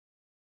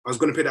 I was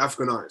going to pick the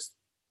African artist.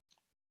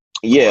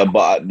 Yeah,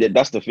 but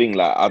that's the thing.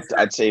 Like,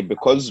 I'd say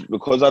because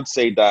I'd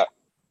say that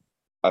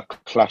a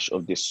clash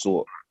of this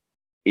sort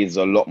is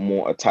a lot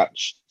more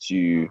attached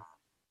to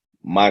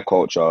my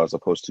culture as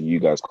opposed to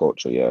you guys'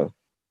 culture. Yeah,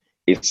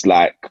 it's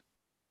like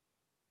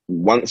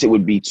once it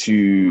would be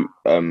two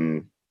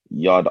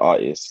yard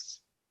artists,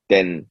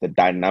 then the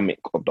dynamic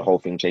of the whole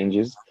thing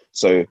changes.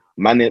 So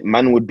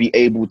man would be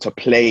able to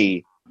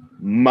play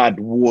mad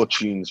war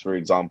tunes, for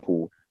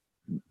example,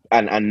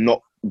 and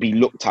not be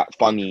looked at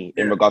funny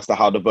in regards to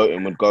how the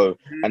voting would go.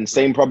 And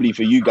same probably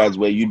for you guys,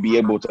 where you'd be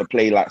able to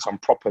play like some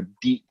proper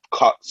deep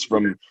cuts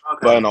from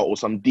Burna or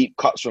some deep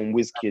cuts from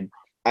Wizkid,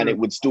 and it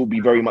would still be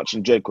very much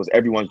enjoyed because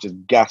everyone's just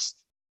gassed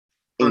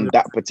in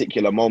that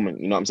particular moment.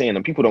 You know what I'm saying?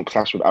 And people don't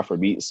clash with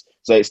Afrobeats,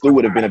 so it still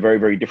would have been a very,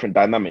 very different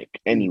dynamic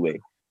anyway,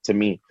 to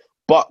me.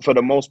 But for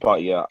the most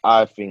part, yeah,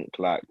 I think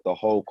like the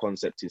whole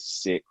concept is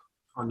sick.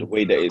 The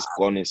way that it's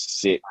gone is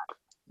sick.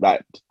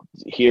 Like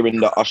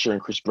hearing the Usher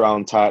and Chris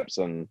Brown type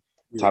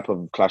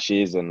of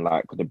clashes, and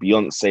like the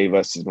Beyonce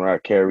versus Mariah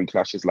Carey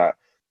clashes, like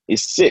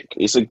it's sick.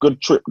 It's a good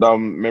trip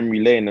down memory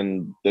lane,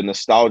 and the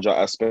nostalgia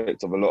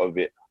aspect of a lot of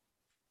it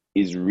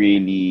is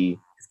really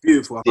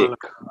beautiful. Sick.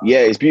 Yeah,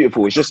 it's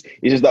beautiful. It's just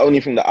the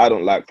only thing that I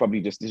don't like.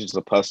 Probably just, this is just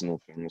a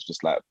personal thing. It's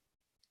just like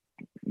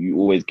you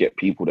always get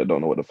people that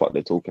don't know what the fuck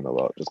they're talking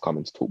about just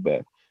coming to talk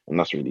bare, and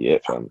that's really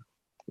it, fam.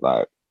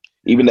 Like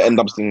even the End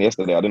Up thing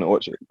yesterday, I didn't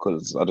watch it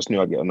because I just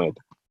knew I'd get annoyed.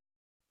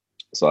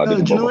 So I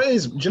didn't. Do you know what it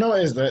is? Do you know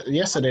what it is? That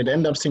yesterday the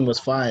End Up thing was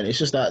fine. It's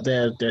just that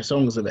their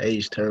songs have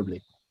aged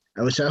terribly.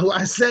 And which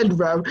I said,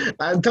 bro.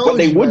 I told but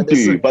they you, would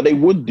do. But they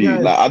would do. Yeah,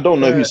 like I don't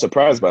know who's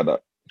surprised by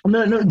that.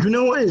 No. You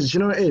know what it is? You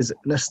know what it is?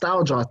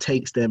 Nostalgia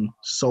takes them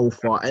so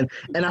far, and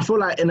I feel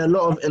like in a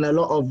lot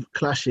of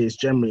clashes,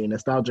 generally,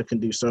 nostalgia can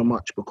do so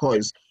much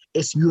because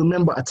it's, you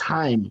remember a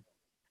time,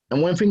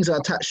 and when things are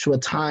attached to a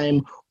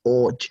time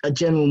or a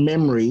general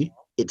memory,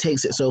 it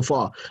takes it so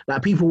far.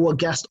 Like people were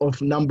gassed off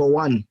Number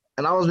One,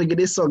 and I was thinking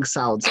this song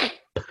sounds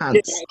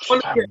pants.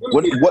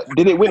 What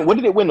did it win? What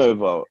did it win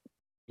over?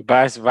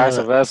 Vice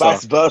versa. That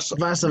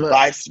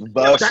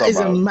is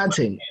a mad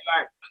thing.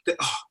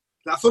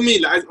 Like for me,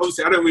 like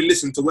obviously I don't really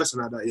listen to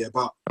Western like that, yeah,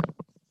 but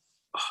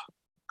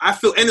I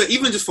feel, anyway,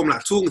 even just from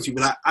like talking to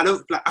people, like I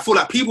feel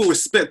like people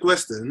respect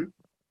Western,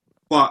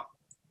 but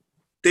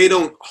they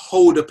don't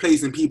hold a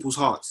place in people's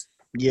hearts.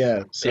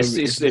 Yeah, so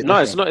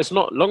it's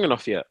not long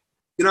enough yet.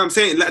 You know what I'm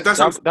saying? Like they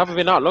haven't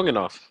been out long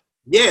enough.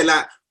 Yeah,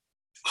 like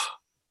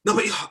no,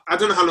 but I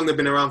don't know how long they've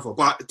been around for,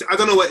 but I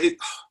don't know what it.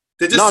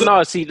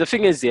 No. See, the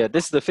thing is, yeah,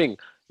 this is the thing.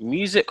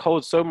 Music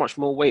holds so much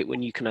more weight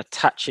when you can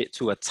attach it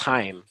to a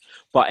time,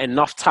 but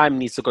enough time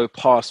needs to go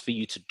past for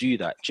you to do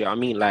that. Do you know what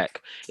I mean?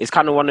 Like, it's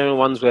kind of one of the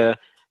ones where,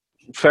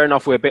 fair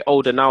enough, we're a bit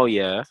older now,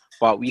 yeah,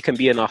 but we can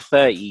be in our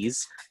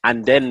 30s,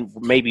 and then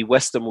maybe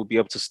Western will be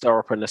able to stir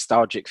up a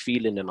nostalgic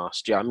feeling in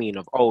us. Do you know what I mean?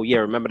 Of, oh yeah,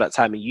 remember that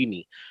time in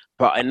uni.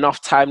 But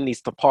enough time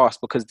needs to pass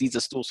because these are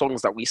still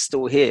songs that we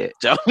still hear.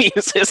 Do you know what I mean?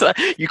 So it's like,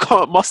 you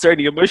can't muster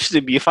any emotion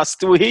in me if I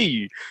still hear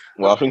you.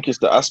 Well, I think it's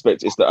the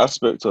aspect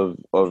of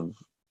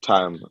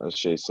time, as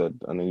Shay said,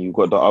 and then you've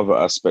got the other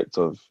aspect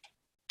of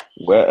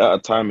we're at a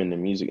time in the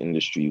music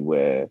industry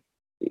where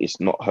it's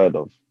not heard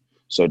of.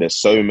 So there's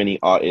so many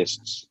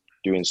artists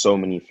doing so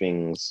many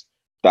things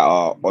that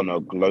are on a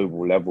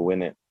global level,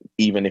 innit?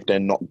 Even if they're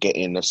not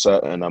getting a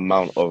certain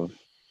amount of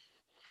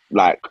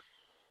like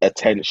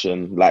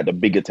attention, like the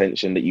big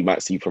attention that you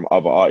might see from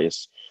other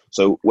artists.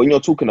 So when you're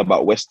talking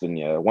about Western,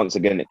 yeah, once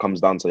again, it comes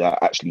down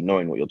to actually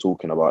knowing what you're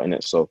talking about,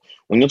 innit? So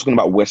when you're talking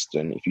about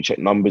Western, if you check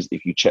numbers,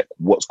 if you check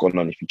what's going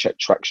on, if you check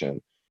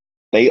traction,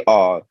 they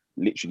are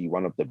literally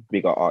one of the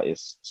bigger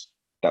artists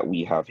that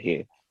we have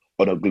here.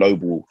 on a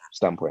global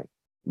standpoint.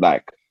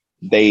 Like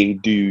they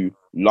do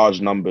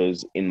large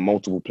numbers in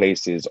multiple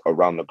places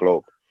around the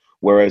globe.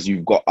 Whereas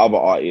you've got other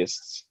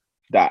artists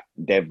that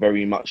they've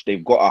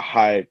got a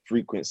high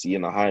frequency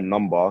and a high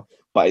number,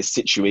 but it's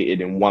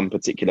situated in one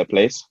particular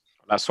place.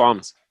 That's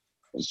Swams.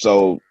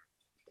 So,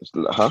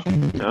 Huh?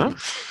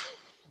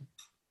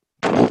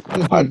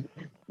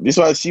 This is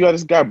why I see why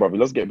this guy, bro. He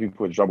does get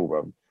people in trouble,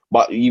 bro.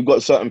 But you've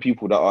got certain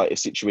people that are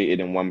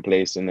situated in one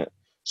place, innit?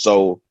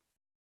 So,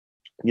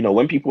 you know,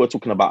 when people are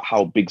talking about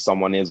how big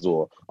someone is,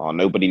 or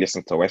nobody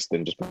listens to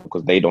Western just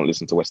because they don't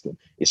listen to Western,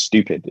 it's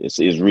stupid. It's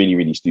really,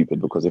 really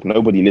stupid, because if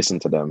nobody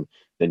listened to them,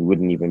 then we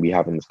wouldn't even be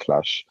having this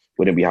clash,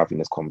 wouldn't be having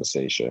this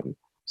conversation,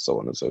 so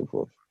on and so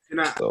forth. You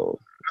know, So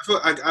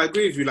I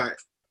agree with you. Like,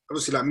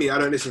 obviously, like me, I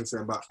don't listen to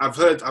them, but I've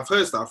heard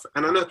stuff,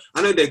 and I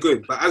know they're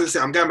good. But as I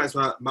said, I'm going back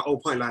to my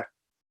old point. Like,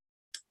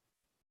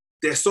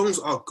 their songs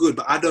are good,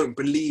 but I don't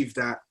believe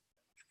that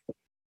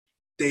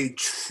they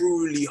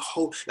truly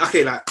hold.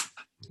 Okay, like,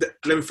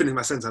 let me finish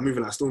my sentence. I'm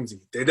moving like Stormzy.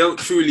 They don't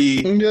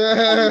truly.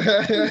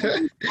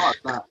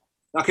 Like,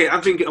 okay,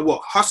 I'm thinking of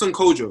what Hassan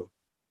Kojo.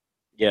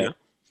 Yeah.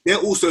 They're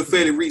also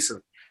fairly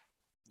recent.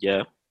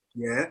 Yeah.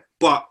 Yeah,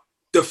 but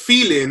the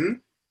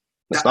feeling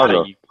that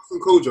Hassan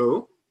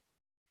Kojo,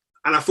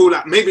 and I feel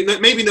like maybe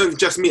not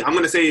just me. I'm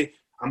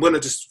gonna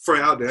just throw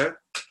it out there.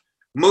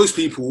 Most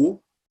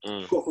people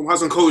from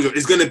Hassan Kojo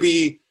is gonna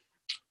be.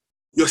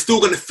 You're still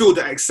gonna feel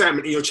that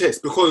excitement in your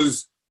chest,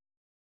 because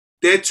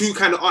they're two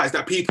kind of artists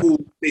that people,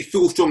 they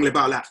feel strongly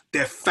about. Like,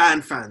 they're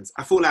fans.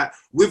 I feel like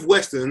with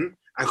Western,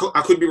 I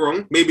could be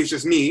wrong. Maybe it's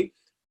just me,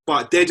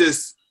 but they're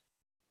just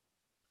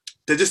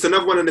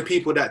another one of the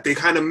people that they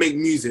kind of make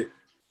music,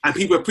 and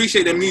people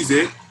appreciate their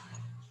music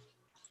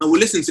and will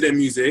listen to their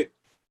music,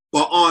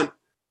 but aren't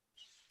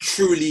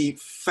truly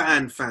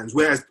fans.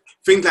 Whereas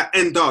things like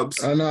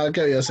N-Dubz. I know, I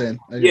get what you're saying.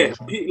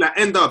 Like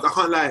N-Dubz, I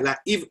can't lie. Like,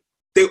 even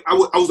I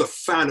was a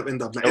fan of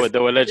N-Dubz. Like, They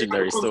were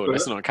legendary still.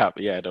 Let's not cap.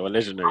 Yeah, they were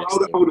legendary. I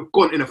would have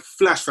gone in a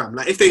flash, fam.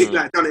 Like, if they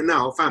like done it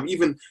now, fam,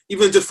 even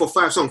just for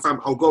 5 songs, fam,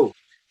 I'll go.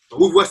 But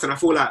with Western, I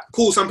feel like,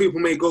 cool, some people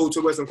may go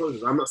to Western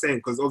concerts. I'm not saying,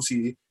 because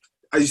obviously,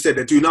 as you said,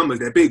 they do numbers,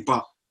 they're big,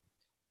 but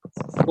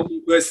for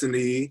me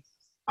personally,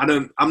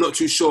 I'm not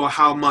too sure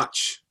how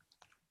much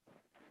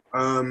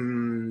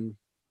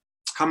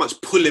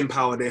pulling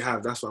power they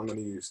have. That's what I'm going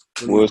to use.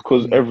 Well, it's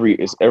because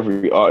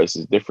every artist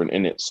is different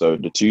in it. So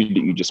the two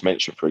that you just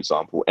mentioned, for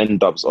example,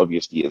 N-Dubz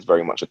obviously is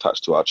very much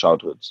attached to our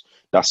childhoods.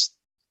 That's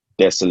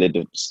their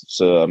solidity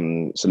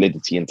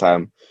in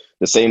time.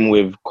 The same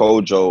with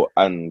Kojo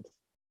and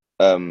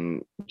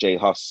J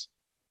Hus.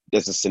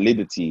 There's a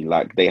solidity.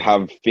 Like, they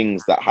have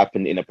things that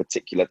happen in a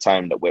particular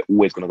time that we're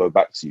always going to go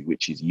back to,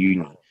 which is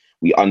uni.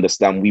 We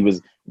understand. We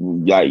was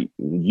like,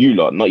 you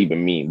lot, not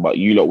even me, but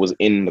you lot was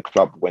in the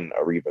club when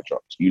Ariba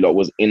dropped. You lot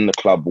was in the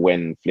club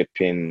when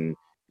flipping,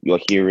 you're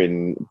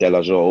hearing De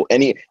La Joe.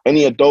 Any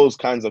of those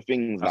kinds of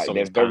things, That's like,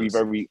 they're very,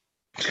 very.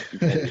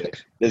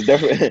 There's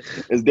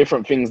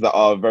different things that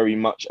are very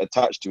much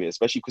attached to it,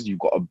 especially because you've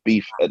got a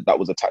beef that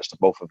was attached to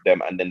both of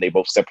them, and then they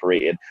both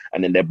separated,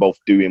 and then they're both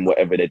doing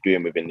whatever they're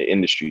doing within the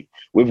industry.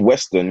 With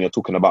Western, you're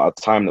talking about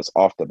a time that's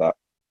after that.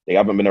 They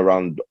haven't been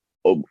around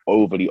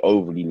overly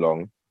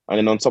long. And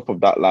then on top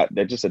of that, like,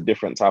 they're just a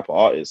different type of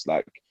artist.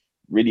 Like,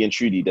 really and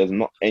truly, there's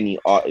not any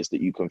artist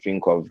that you can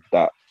think of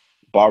that,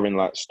 barring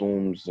like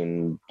Storms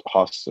and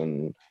Huss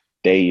and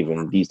Dave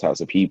and these types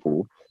of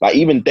people. Like,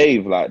 even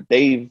Dave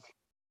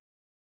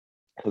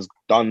has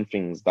done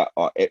things that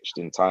are etched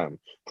in time.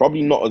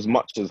 Probably not as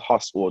much as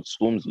Huss or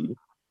Stormzy,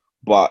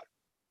 but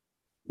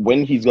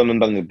when he's gone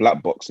and done the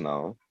Black Box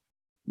now,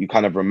 you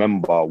kind of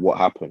remember what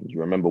happened. You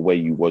remember where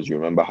you was. You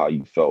remember how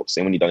you felt.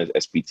 Same when he done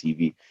his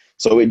SPTV.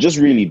 So it just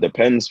really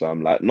depends,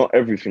 fam. Like, not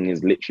everything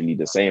is literally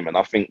the same. And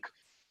I think,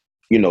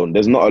 you know,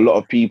 there's not a lot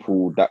of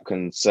people that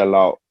can sell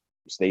out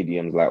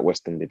stadiums like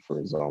Western did, for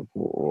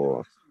example. Or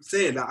I'm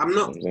saying that I'm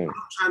not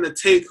trying to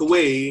take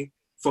away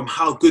from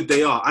how good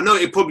they are. I know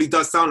it probably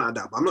does sound like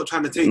that, but I'm not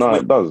trying to take away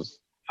it does.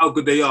 How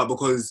good they are,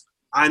 because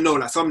I know,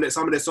 like, some of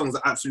their songs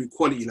are absolute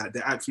quality, like,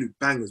 they're absolute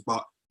bangers.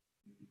 But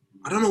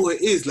I don't know what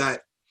it is,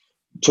 like.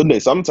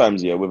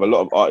 Sometimes, yeah, with a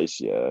lot of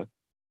artists, yeah,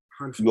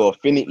 your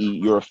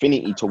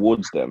affinity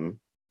towards them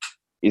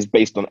is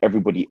based on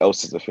everybody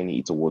else's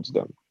affinity towards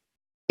them,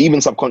 even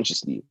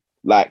subconsciously.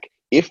 Like,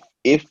 if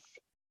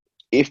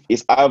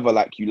it's either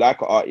like you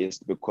like an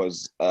artist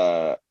because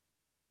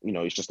you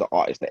know, it's just an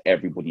artist that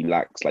everybody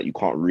likes, like, you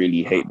can't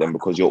really hate them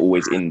because you're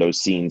always in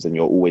those scenes and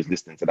you're always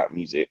listening to that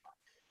music.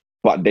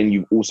 But then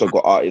you've also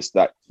got artists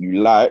that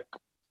you like,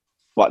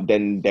 but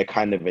then they're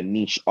kind of a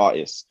niche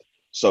artist.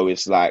 So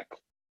it's like,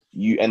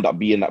 you end up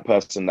being that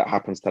person that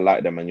happens to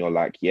like them, and you're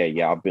like,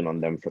 yeah, I've been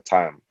on them for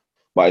time.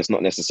 But it's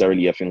not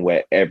necessarily a thing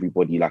where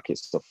everybody, like,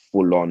 it's a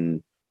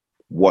full-on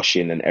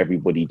washing and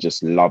everybody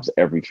just loves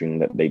everything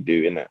that they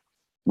do, innit?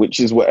 Which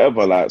is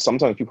whatever. Like,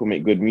 sometimes people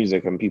make good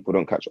music and people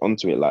don't catch on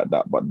to it like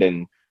that. But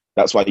then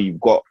that's why you've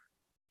got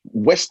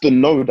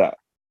Western know that.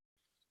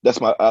 That's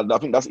I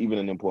think that's even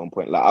an important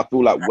point. Like, I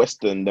feel like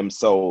Western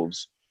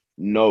themselves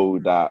know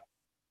that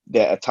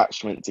their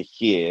attachment to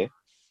here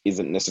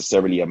isn't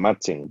necessarily a mad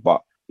thing.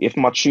 But if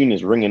my tune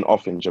is ringing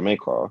off in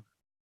Jamaica,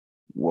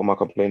 what am I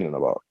complaining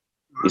about?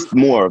 It's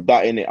more of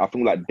that in it. I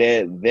feel like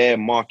their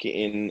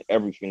marketing,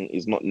 everything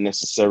is not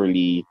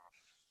necessarily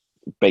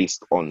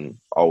based on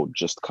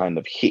just kind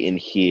of hitting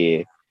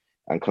here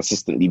and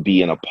consistently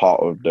being a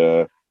part of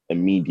the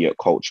immediate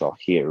culture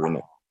here,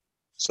 innit?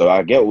 So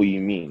I get what you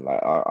mean.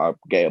 Like I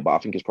get it, but I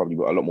think it's probably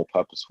a lot more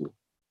purposeful.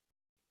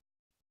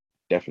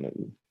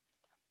 Definitely.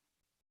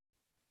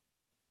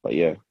 But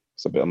yeah,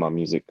 it's a bit of my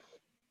music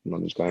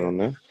knowledge going on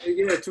there.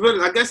 Yeah, to be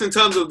honest, I guess in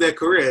terms of their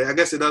career, I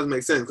guess it does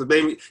make sense because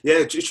maybe,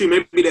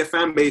 maybe their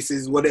fan base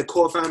is their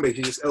core fan base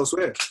is just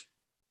elsewhere.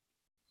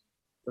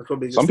 That's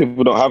probably just... Some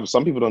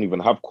people don't even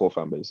have core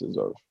fan bases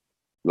though.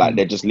 Like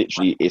they're just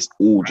literally, it's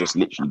all just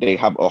literally, they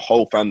have a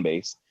whole fan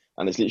base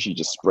and it's literally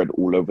just spread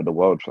all over the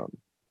world, fam.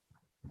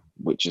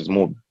 Which is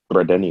more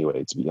bread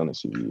anyway, to be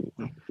honest with you.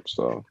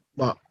 So,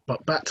 but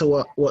back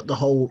to what the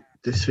whole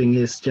this thing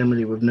is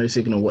generally with No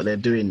Signal, what they're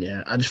doing.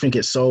 Yeah, I just think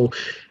it's so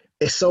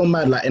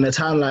mad. Like in a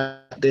time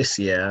like this,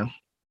 yeah,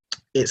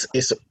 it's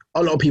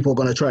a lot of people are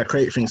gonna try to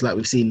create things like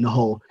we've seen the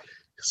whole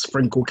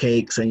sprinkle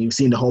cakes, and you've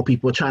seen the whole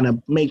people trying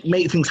to make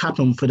things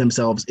happen for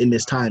themselves in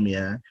this time.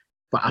 Yeah,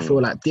 but I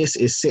feel like this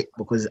is sick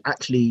because it's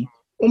actually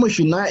almost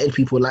united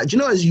people. Like, do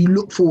you know, as you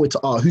look forward to,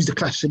 who's the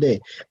clash today?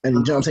 And do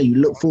you know what I'm saying? You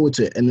look forward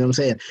to it. And you know what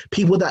I'm saying?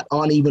 People that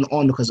aren't even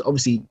on, because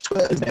obviously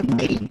Twitter is their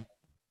main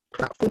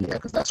platform, yeah,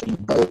 because that's where you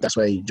go. That's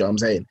where you know what I'm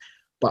saying?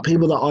 But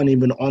people that aren't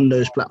even on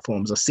those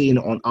platforms are seeing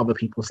it on other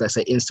people's, let's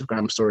say,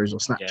 Instagram stories or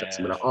Snapchats.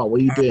 And be like, what are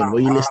you doing? What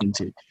are you listening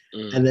to?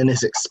 And then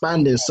it's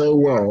expanding so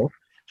well.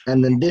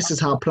 And then this is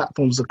how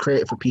platforms are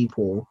created for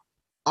people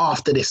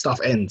after this stuff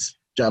ends.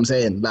 Do you know what I'm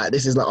saying? Like,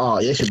 this is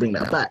like, you should bring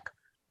that back.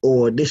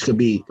 Or this could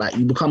be like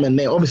you become a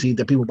name. Obviously,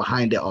 the people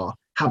behind it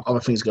have other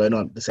things going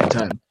on at the same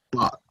time.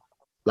 But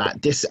like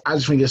this, I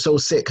just think it's so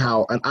sick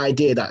how an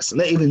idea that's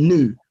not even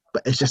new,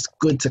 but it's just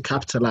good to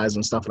capitalize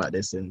on stuff like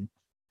this. And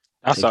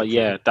that's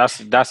literally what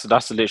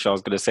I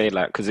was gonna say.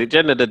 Like, because at the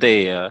end of the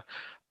day,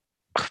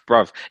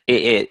 bruv,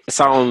 it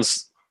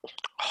sounds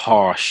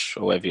harsh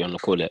or whatever you want to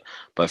call it,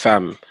 but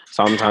fam,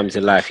 sometimes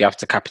in life you have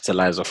to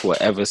capitalize off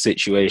whatever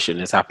situation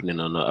is happening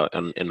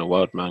in the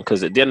world, man,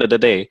 because at the end of the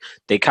day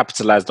they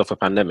capitalized off a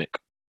pandemic.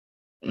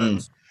 They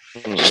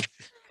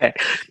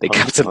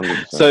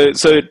capitalized. So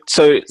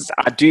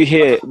I do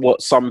hear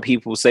what some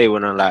people say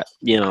when I like,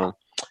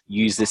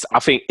 use this. I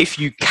think if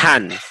you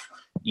can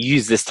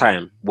use this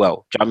time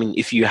well, I mean,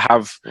 if you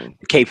have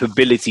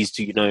capabilities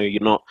to,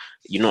 you're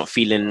not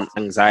feeling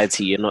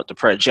anxiety, you're not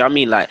depressed. I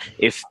mean, like,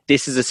 if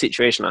this is a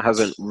situation that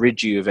hasn't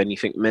rid you of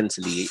anything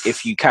mentally,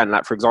 if you can,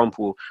 like, for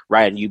example,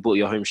 Ryan, you bought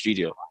your home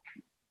studio.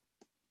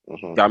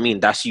 I mean,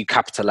 that's you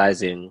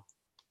capitalizing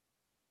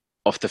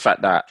off the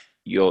fact that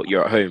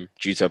you're at home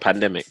due to a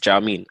pandemic. Do you know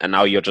what I mean? And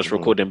now you're just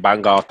recording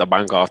banger after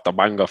banger after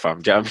banger,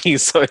 fam. Do you know what I mean?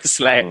 So it's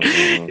like,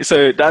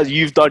 so that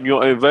you've done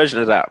your own version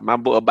of that.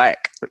 Man bought a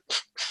bike.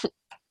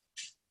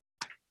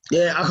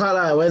 Yeah, I can't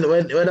lie.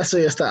 When I saw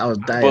your stat, I was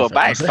dying. Well,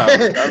 back,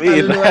 fam. I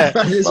mean,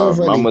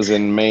 man was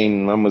in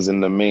Maine. Man was in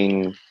the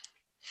main,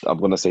 I'm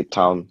gonna say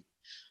town.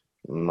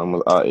 Man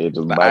was out here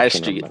just the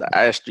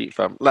High Street,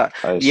 fam. Like,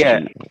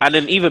 yeah, and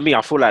then even me,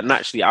 I feel like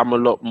naturally I'm a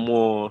lot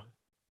more.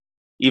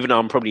 Even though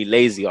I'm probably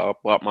lazier,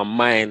 but my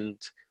mind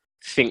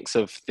thinks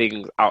of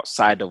things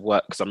outside of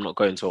work because I'm not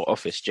going to an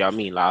office. Do you know what I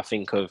mean? Like,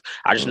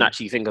 I just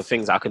naturally think of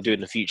things I can do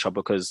in the future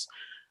because.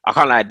 I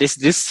can't lie,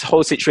 this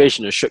whole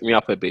situation has shook me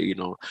up a bit,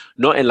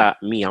 Not in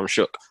like me, I'm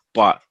shook,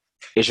 but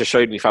it just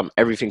showed me, fam,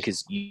 everything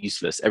is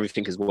useless,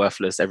 everything is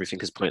worthless,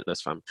 everything is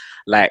pointless, fam.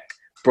 Like,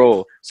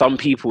 bro, some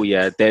people,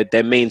 yeah,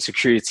 their main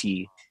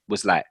security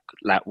was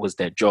was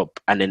their job,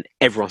 and then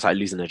everyone started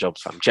losing their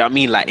jobs, fam. Do you know what I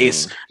mean? Like,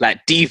 it's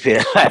like deep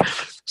here. Like,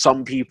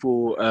 some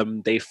people,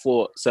 they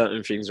thought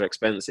certain things were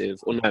expensive,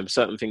 or no,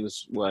 certain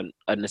things were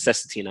a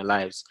necessity in their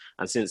lives,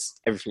 and since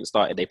everything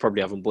started, they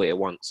probably haven't bought it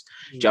once.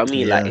 Do you know what I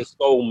mean? Yeah. Like, it's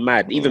so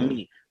mad. Even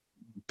me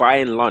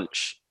buying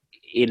lunch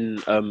in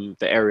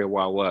the area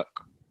where I work,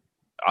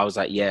 I was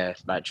like, yeah,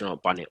 like, do you know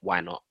what, bun it,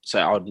 why not? So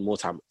I would more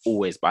time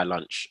always buy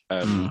lunch.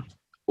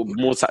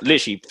 More time,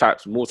 literally,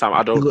 facts. More time.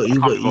 I don't.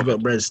 You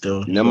got bread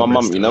still. My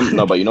mum.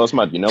 No, but what's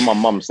mad? My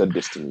mum said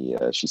this to me.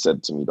 Yeah, she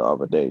said to me the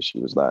other day. She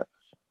was like,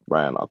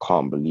 "Ryan, I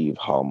can't believe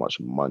how much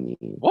money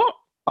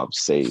I've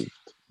saved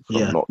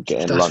from not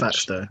getting lunch."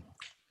 Facts, though.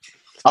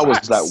 I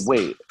was like,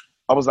 wait.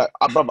 I was like,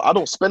 brother, I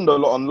don't spend a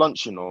lot on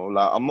lunch.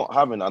 Like, I'm not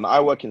having, and I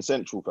work in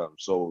Central, fam.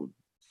 So,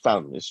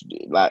 fam, it's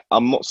like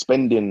I'm not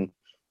spending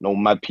no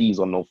mad peas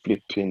on no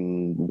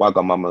flipping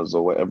Wagamamas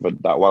or whatever,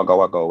 that Wagga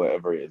or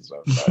whatever it is.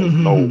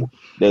 Like,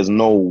 there's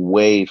no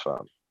way,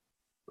 fam.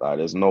 Like,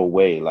 there's no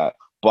way. Like,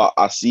 but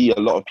I see a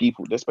lot of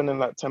people, they're spending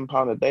like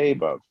 £10 a day,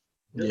 bro.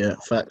 Yeah,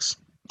 facts.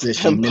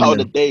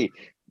 £10 a day.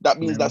 That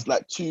means that's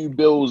like 2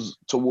 bills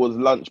towards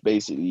lunch,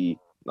 basically.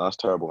 No, that's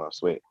terrible, I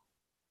swear.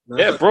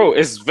 Yeah, bro,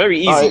 it's very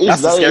easy.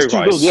 That's the scary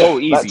part. It's so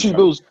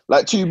easy.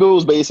 Like 2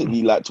 bills,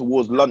 basically, like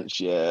towards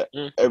lunch,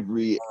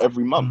 every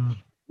month.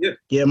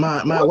 Yeah.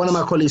 My one of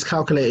my colleagues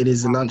calculated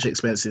his lunch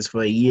expenses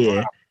for a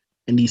year,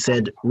 and he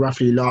said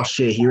roughly last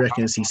year he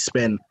reckons he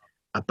spent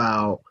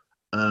about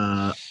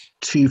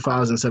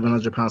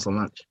 £2,700 on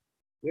lunch.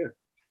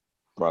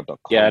 Brother,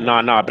 Yeah, come no,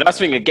 on, but that's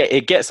the man. thing.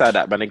 It gets at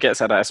that, man. It gets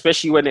at that,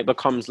 especially when it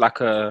becomes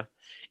like a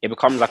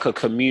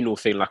communal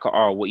thing. Like,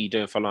 oh, what are you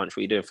doing for lunch?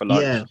 What are you doing for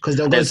lunch? Yeah, because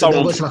they'll And go then to they'll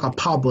someone, go to like a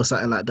pub or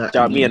something like that. do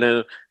you know what I mean? And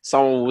then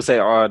someone will say,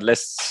 oh,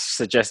 let's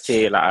suggest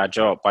here like a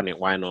job, bunny,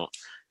 why not?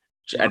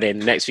 And then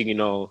next thing you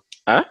know,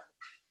 huh?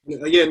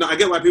 Yeah, no, I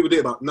get why people do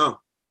it, but no.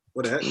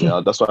 What the heck?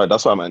 Yeah, that's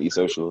why I'm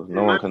antisocial.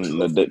 No one can.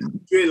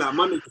 Doing like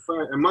Monday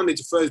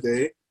to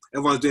Thursday,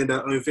 everyone's doing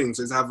their own thing.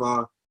 So it's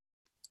either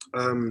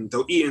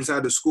they'll eat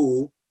inside the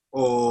school,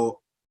 or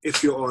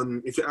if you're out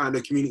in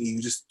the community,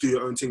 you just do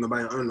your own thing and buy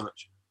your own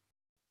lunch.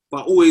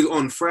 But always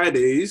on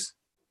Fridays,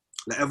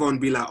 like everyone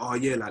be like, oh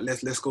yeah, like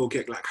let's go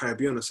get like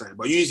Caribbean or something.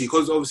 But usually,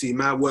 because obviously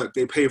my work,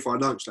 they pay for our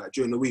lunch like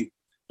during the week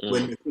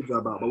when the kids are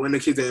about. But when the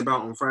kids ain't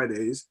about on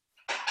Fridays,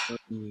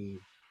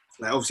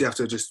 like obviously you have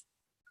to just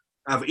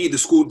either eat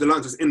the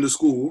lunch that's in the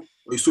school,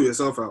 or you sort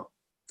yourself out.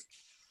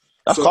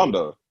 That's So- calm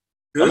though.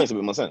 Yeah? That makes a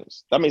bit more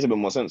sense. That makes a bit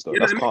more sense though. Yeah,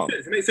 That's it calm.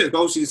 makes sense. But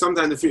obviously,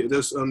 sometimes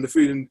the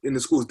food in the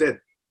school is dead.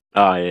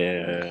 Oh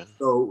yeah.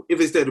 So if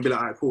it's dead, it'll be like,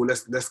 all right, cool,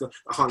 let's go.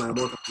 I can't like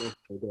more.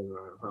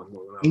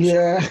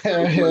 Yeah.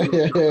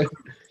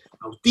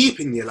 I was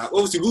deep in there. Like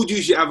obviously, we'll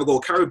usually either go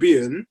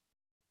Caribbean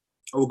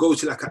or we'll go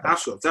to like an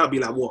Ashram. That'll be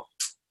like what?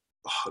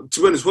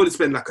 To be honest, we'll probably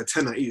spend like a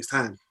tenner each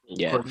time.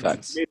 Yeah,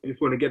 facts. Maybe if you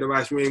want to get the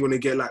rice, we ain't gonna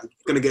get a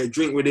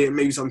drink with it,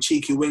 maybe some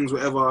cheeky wings,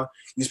 whatever.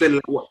 You spend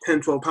like what,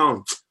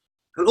 £10-12.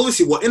 And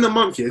obviously, what in a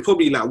month here, it's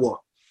probably like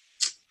what?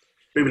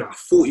 Maybe like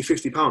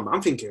 £40-50. But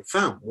I'm thinking,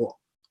 fam, what?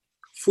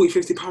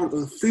 £40-50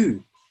 on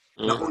food,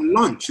 like on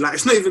lunch. Like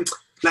it's not even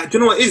like, do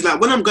you know what it is?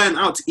 Like when I'm going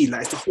out to eat,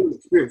 like it's the whole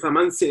experience.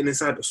 I'm sitting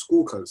inside the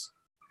school, cuz.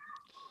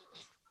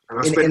 And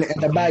I spend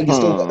In the bag, you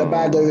still got the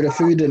bag over the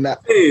food and that.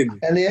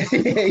 And yeah.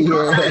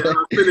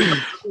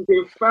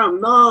 Fam,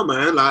 nah,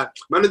 man. Like,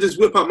 man, I just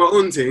whip up my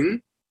own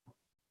thing,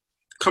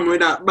 come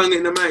with that, bang it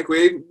in the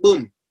microwave,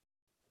 boom.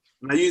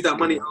 And I use that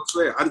money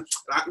elsewhere. I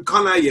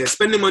can't lie, yeah.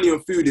 Spending money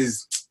on food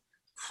is,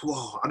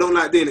 whoa, I don't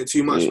like doing it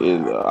too much.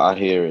 I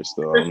hear it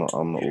still. I'm not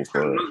all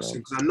for it.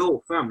 Because I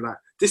know, fam, like,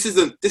 this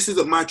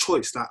isn't my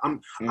choice. Like,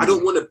 I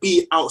don't want to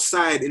be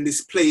outside in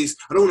this place.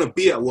 I don't want to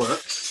be at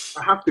work.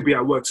 I have to be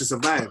at work to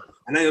survive.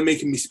 And now you're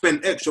making me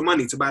spend extra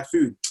money to buy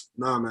food.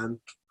 Nah, man.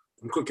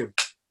 I'm cooking.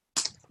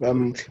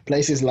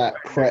 Places like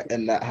Pret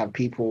and that have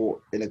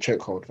people in a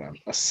chokehold, fam.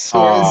 I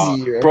swear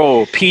to you,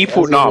 bro,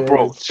 people,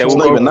 bro. They will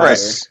go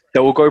nice. They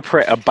will go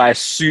Pret and buy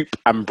soup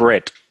and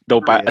bread.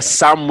 They'll buy a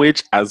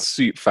sandwich and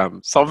soup,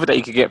 fam. Something that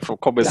you can get from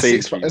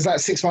conversation. It's like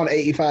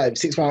 £6.85,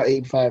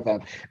 £6.85,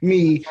 fam.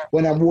 Me,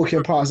 when I'm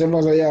walking past,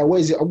 everyone's like, yeah,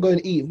 where is it? I'm going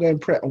to eat. I'm going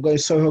Pret. I'm going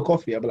Soho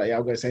Coffee. I'll be like, yeah,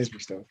 I'm going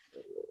Sainsbury's still.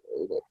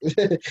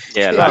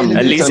 Yeah, like,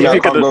 at least if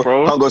you can,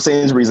 bro. Can't go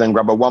Sainsbury's and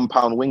grab a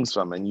 £1 wings,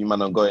 fam, and you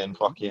man are going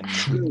fucking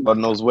God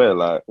knows where,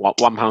 like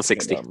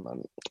 £1.60. Yeah,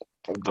 man.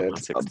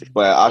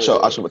 But I show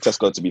with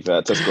Tesco. To be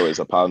fair, Tesco is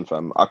 £1,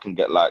 fam. I can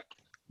get like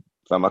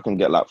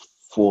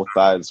 4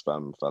 thighs,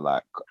 fam, for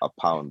like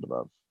 £1,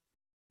 bro.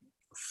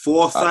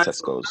 4 thighs at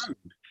Tesco's.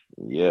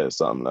 Yeah,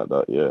 something like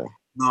that. Yeah.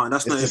 No,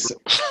 that's not it.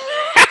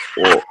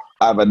 Or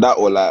either that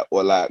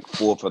or like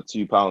 4 for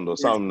 £2 or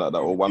something like that,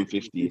 or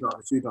 £1.50.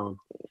 £2.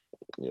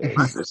 Yeah,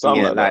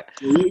 something like that.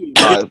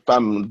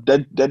 Fam,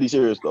 deadly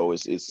serious though.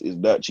 It's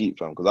dirt cheap,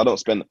 fam. Because I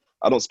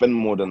don't spend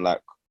more than like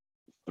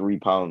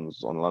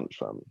 £3 on lunch,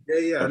 fam.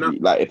 Yeah.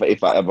 Like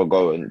if I ever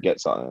go and get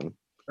something,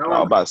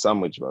 I'll buy a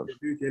sandwich, bro.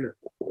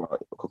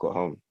 Cook at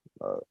home.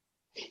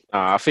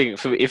 I think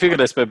if you're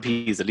gonna spend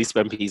peas, at least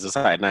spend peas on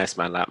something nice,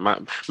 man. Like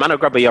man, I'll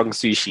grab a young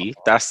sushi.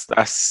 That's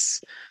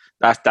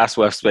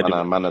worth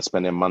spending. Man are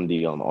spending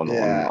money on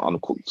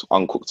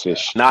uncooked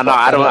fish. No,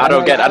 I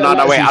don't get the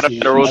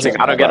raw thing.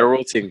 I don't get the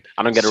raw thing.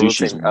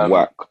 Sushi's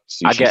whack.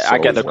 I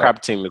get the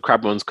crab thing. The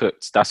crab one's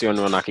cooked. That's the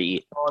only one I can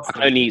eat. I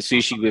can only eat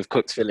sushi with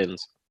cooked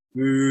fillings.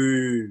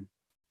 Boo.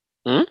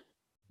 Boo.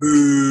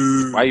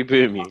 Why are you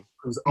booing me?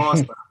 Because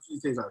arse, man. She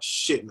tastes like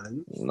shit,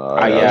 man. No,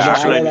 I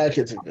don't like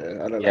it.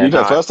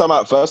 First time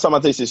I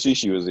tasted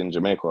sushi was in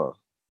Jamaica.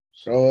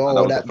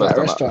 Oh, that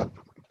restaurant.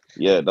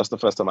 Yeah, that's the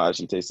first time I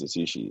actually tasted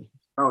sushi.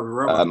 That was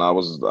rubber.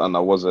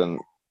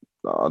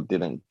 I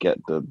didn't get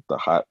the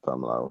hype.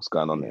 I'm like, what's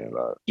going on here?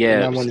 Like,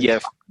 yeah.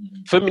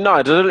 For me,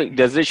 no,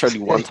 there's literally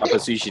one type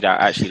of sushi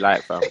that I actually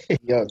like, fam.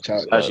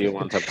 Actually,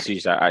 one type of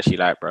sushi that I actually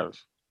like, bro.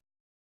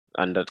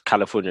 And the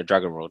California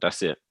Dragon Roll,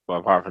 that's it. But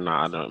apart from that,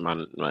 I don't,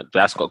 man.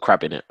 That's got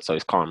crab in it, so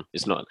it's calm.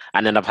 It's not.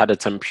 And then I've had a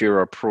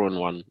tempura prawn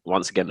one.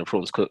 Once again, the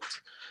prawn's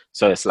cooked,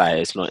 so it's like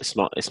it's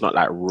not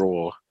like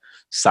raw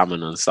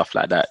salmon and stuff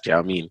like that. Do you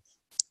know what I mean?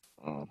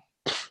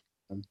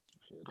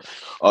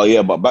 Oh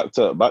yeah, but back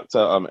to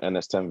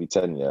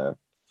NS10v10, yeah.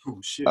 Oh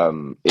shit.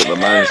 It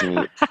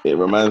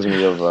reminds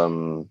me of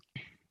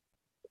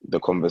the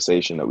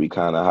conversation that we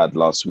kind of had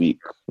last week.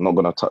 I'm not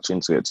gonna touch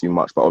into it too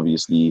much, but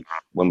obviously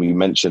when we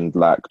mentioned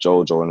like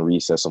Jojo and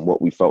Recess and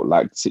what we felt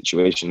like the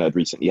situation that had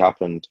recently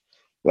happened,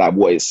 like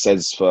what it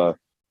says for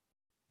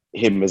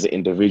him as an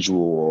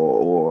individual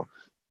or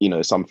you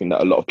know, something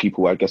that a lot of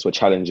people, I guess, were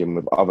challenging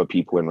with other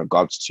people in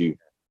regards to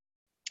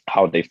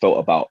how they felt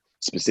about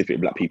specific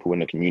Black people in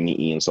the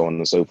community and so on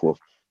and so forth.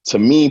 To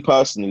me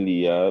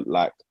personally,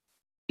 like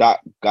that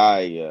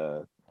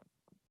guy,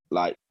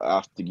 like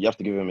you have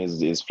to give him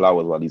his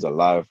flowers while he's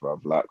alive,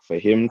 bruv. Like for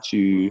him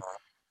to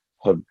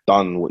have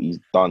done what he's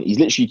done, he's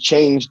literally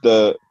changed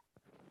the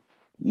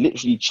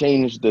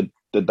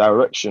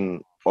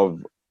direction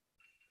of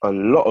a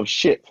lot of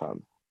shit,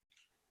 fam.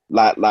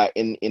 Like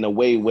in a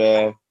way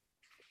where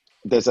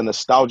there's a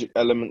nostalgic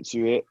element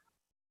to it.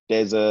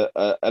 There's a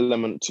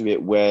element to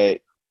it where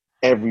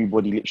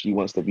everybody literally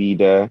wants to be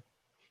there.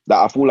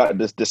 That I feel like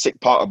the sick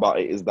part about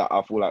it is that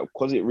I feel like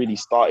because it really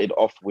started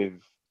off with,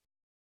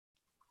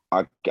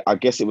 I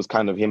guess it was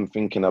kind of him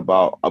thinking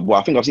about, well,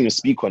 I think I've seen him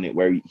speak on it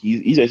where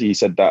he's actually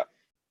said that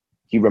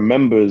he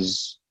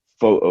remembers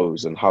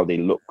photos and how they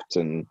looked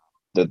and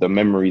the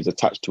memories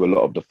attached to a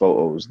lot of the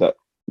photos that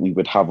we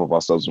would have of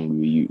ourselves when we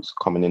were youth.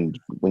 Coming in,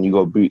 when you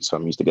go Boots,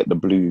 fam, used to get the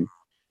blue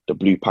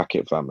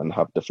packet, fam, and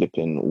have the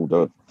flipping all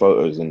the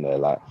photos in there.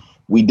 Like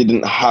we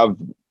didn't have,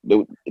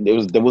 there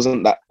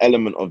wasn't that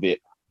element of it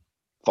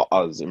for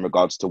us in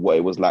regards to what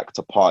it was like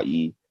to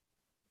party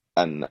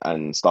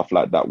and stuff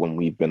like that when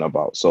we've been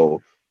about.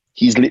 So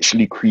he's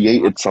literally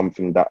created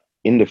something that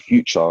in the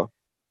future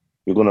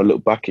you're gonna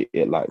look back at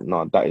it like,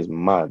 nah, that is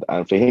mad.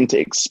 And for him to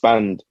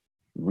expand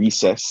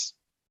Recess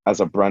as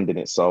a brand in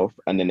itself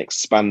and then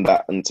expand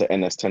that into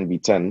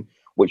NS10v10,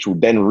 which will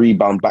then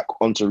rebound back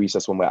onto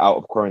Recess when we're out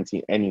of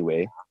quarantine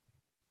anyway,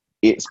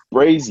 it's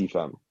brazy,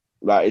 fam.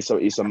 Like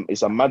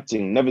it's a mad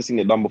thing. Never seen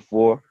it done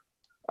before.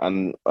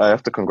 And I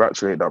have to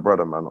congratulate that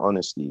brother, man.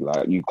 Honestly,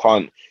 like you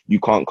can't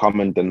come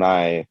and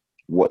deny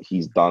what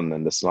he's done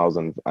and the smiles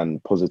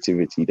and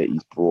positivity that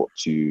he's brought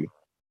to,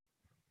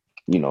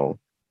 you know,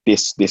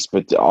 this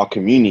our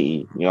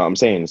community. You know what I'm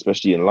saying?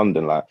 Especially in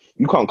London, like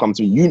you can't come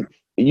to me.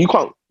 You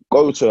can't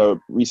go to a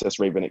Recess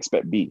rave and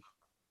expect beef.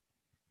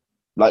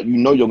 Like you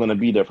know you're gonna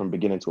be there from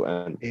beginning to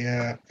end.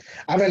 Yeah,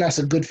 I think that's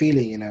a good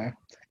feeling, you know,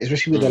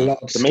 especially with a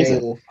large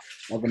scale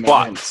of an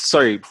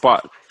event.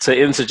 But to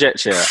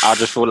interject here, I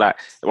just feel like,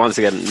 once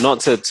again, not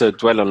to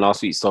dwell on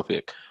last week's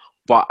topic,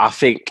 but I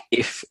think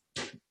if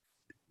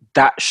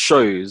that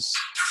shows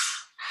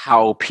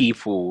how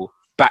people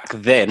back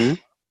then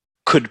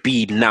could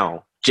be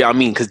now. Do you know what I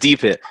mean? Because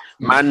deep it,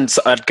 man's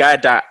a guy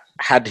that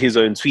had his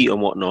own tweet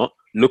and whatnot.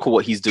 Look at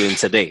what he's doing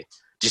today.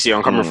 Do you see where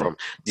I'm coming from?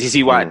 Do you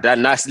see why?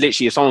 That's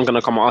literally, if someone's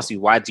gonna come and ask you,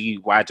 why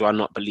do I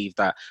not believe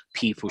that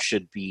people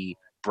should be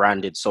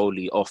branded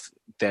solely off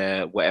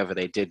their whatever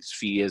they did a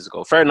few years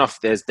ago? Fair enough,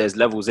 there's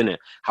levels in it.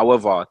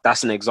 However,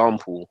 that's an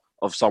example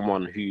of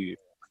someone who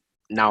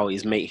now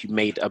is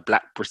made a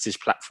Black British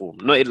platform.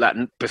 Not like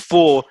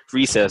before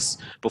Recess,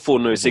 before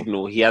No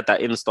Signal, he had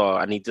that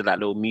Insta and he did that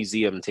little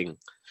museum thing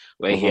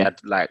where he had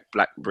like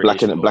Black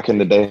in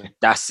the day.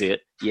 That's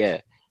it,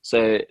 yeah.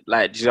 So,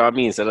 like, do you know what I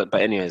mean? So,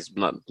 but anyways,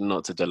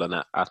 not to dwell on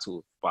that at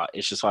all. But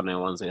it's just one of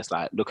the ones where it's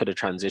like, look at the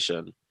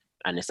transition,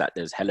 and it's like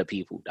there's hella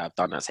people that have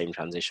done that same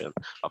transition,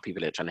 but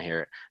people are trying to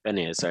hear it. But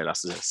anyways, sorry, that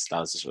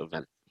was just an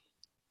event.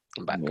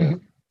 I'm back.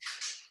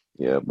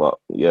 Yeah, but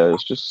yeah,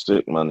 it's just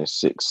sick, man.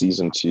 It's sick.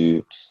 Season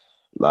 2,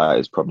 like,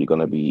 it's probably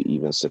gonna be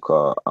even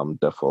sicker. I'm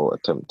definitely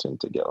attempting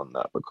to get on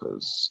that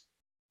because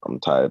I'm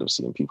tired of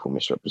seeing people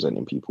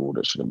misrepresenting people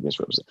that shouldn't be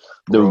misrepresented.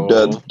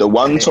 The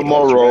one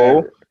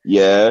tomorrow,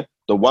 yeah.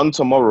 The one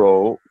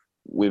tomorrow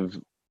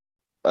with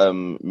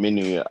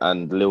Minu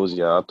and Lils,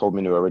 yeah, I told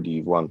Minu already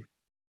you've won.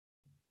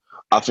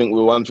 I think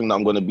the one thing that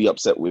I'm going to be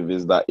upset with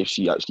is that if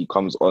she actually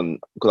comes on,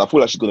 because I feel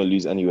like she's going to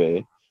lose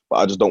anyway, but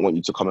I just don't want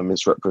you to come and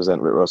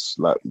misrepresent Rick Ross.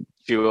 Like,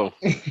 she will.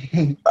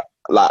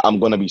 Like, I'm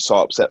going to be so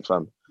upset,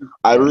 fam.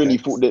 I really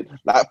thought this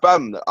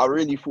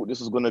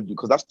was going to be,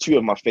 because that's 2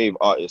 of my fave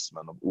artists,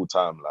 man, of all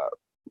time, like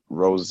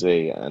Rose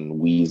and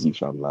Wheezy,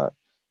 fam. Like,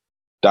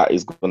 that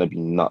is going to be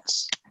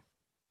nuts.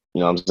 You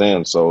know what I'm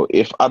saying? So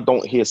if I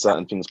don't hear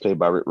certain things played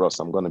by Rick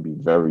Ross, I'm going to be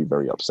very,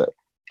 very upset.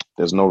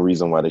 There's no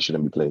reason why they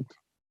shouldn't be played.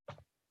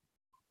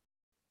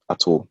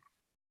 At all.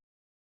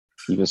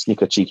 You can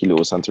sneak a cheeky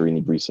little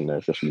Santorini Breeze in there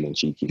if you're feeling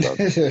cheeky, bro.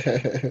 You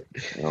know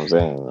what I'm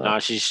saying? Nah,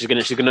 she's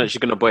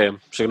gonna boy him.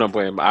 She's gonna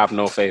boy him. I have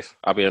no faith,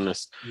 I'll be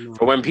honest.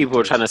 But when people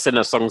were trying to send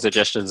her song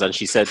suggestions and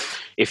she said,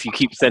 if you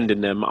keep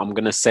sending them, I'm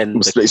gonna send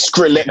the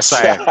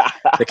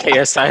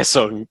KSI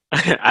song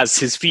as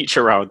his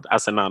feature round. I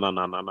said, no.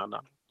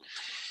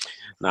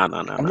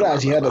 I'm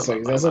glad you heard that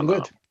song. That's so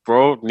good.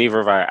 Bro, neither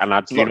have I. And I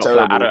don't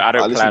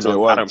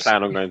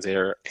plan on going to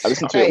hear it. I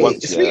listened to it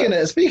once.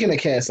 Speaking of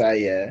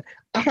KSI, yeah,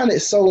 I find it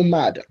so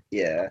mad,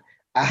 yeah,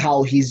 at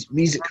how his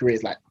music career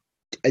is like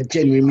a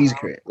genuine music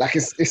career. Like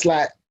it's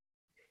like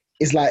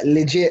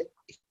legit.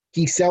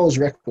 He sells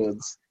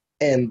records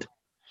and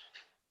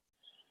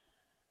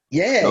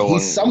yeah,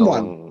 he's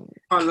someone.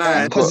 Can't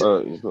lie.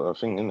 He's got a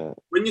thing in it.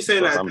 When you say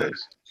like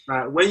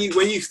when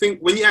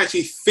you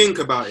actually think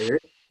about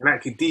it and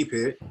actually deep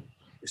it,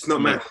 it's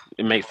not mad.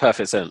 It makes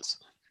perfect sense.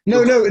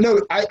 No.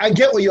 I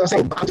get what you're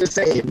saying, but I'm just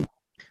saying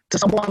to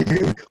someone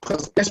who,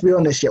 because let's be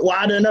honest, well,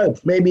 I don't know.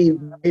 Maybe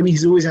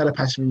he's always had a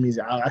passion for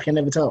music. I can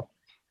never tell.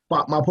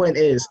 But my point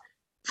is,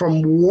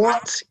 from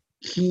what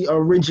he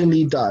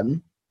originally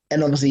done,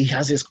 and obviously he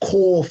has his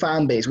core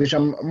fan base, which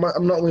I'm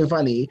not being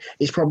funny,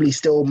 is probably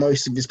still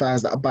most of his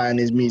fans that are buying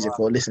his music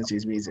or listening to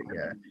his music.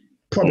 Yeah,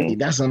 probably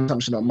that's an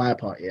assumption on my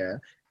part. Yeah,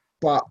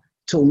 but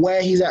to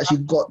where he's actually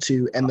got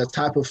to and the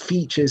type of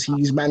features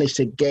he's managed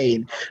to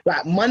gain,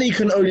 like money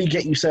can only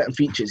get you certain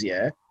features.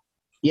 Yeah,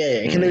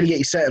 it can only get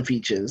you certain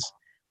features,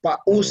 but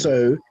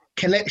also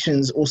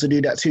connections also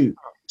do that too.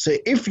 So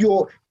if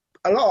you're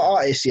a lot of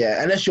artists,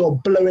 unless you're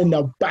blowing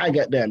the bag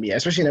at them,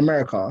 especially in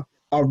America,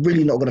 are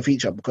really not going to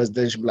feature because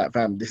they're just like,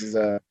 fam, this is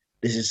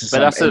just. But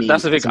that's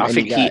the thing. I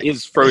think he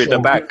is throwing the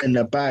bag. In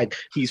the bag,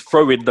 he's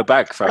throwing the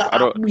bag, fam.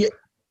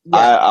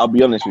 I'll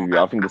be honest with you.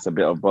 I think it's a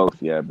bit of both,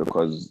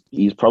 because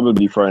he's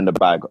probably throwing the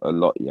bag a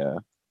lot,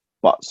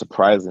 but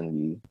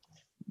surprisingly,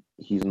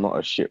 he's not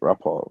a shit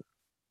rapper.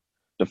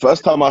 The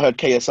first time I heard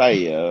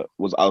KSI,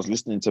 was I was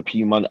listening to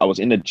P Money. I was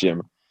in the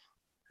gym.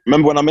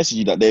 Remember when I messaged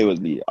you that day,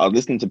 Wesley? I was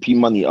listening to P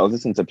Money. I was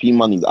listening to P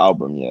Money's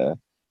album,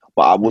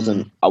 but I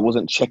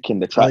wasn't checking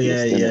the track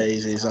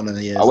list. He's on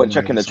the. I wasn't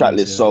checking the track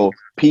list. So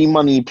P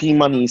Money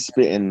is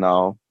spitting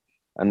now,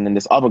 and then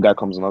this other guy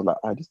comes and I was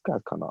like, this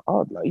guy's kind of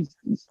hard. Like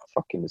he's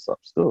fucking this up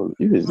still.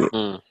 Who is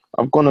it?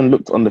 I've gone and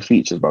looked on the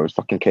features, bro. It's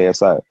fucking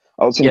KSI.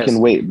 I was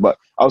thinking, but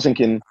I was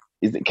thinking,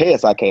 is it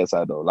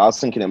KSI though? Like, I was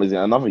thinking it was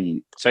another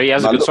yeet. So he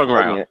has a good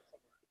songwriter.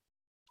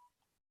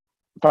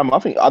 Fam,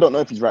 I don't know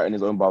if he's writing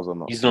his own bars or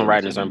not. He's not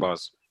writing his own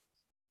bars.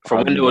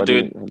 From when they were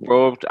doing,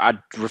 bro, I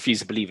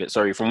refuse to believe it.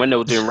 Sorry, from when they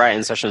were doing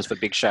writing sessions for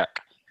Big Shaq,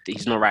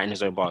 he's not writing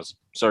his own bars.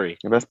 Sorry.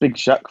 Yeah, that's Big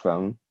Shaq,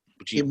 fam.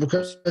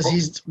 Because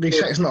Big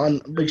Shaq's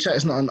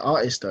not an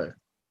artist though.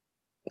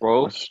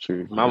 Bro, that's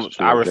true.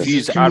 I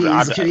refuse. He's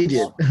a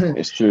Canadian.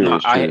 It's true.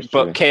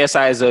 But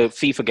KSI is a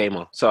FIFA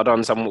gamer, so I don't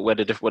understand what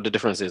the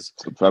difference is.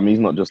 Fam, he's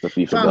not just a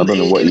FIFA. I don't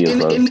know what he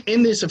is.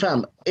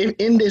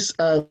 In this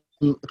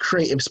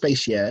creative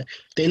space, they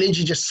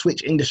literally just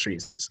switch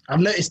industries.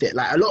 I've noticed it.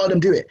 Like a lot of them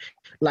do it.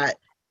 Like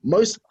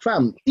it's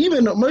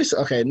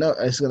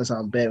gonna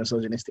sound bare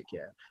misogynistic.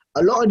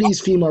 A lot of these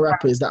female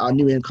rappers that are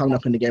new and coming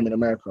up in the game in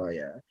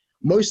America,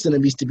 most of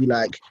them used to be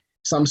like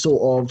some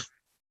sort of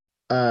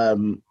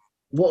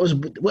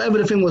whatever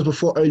the thing was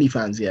before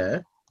OnlyFans.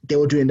 They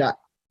were doing that.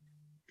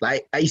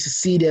 Like I used to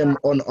see them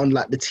on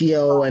like the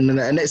TL, and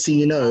next thing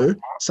you know,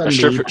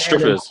 suddenly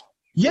strippers.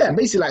 Yeah,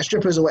 basically like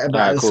strippers or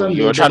whatever. Cool. And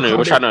you were trying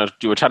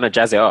to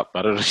jazz it up.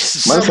 I don't know.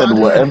 Man said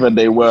whatever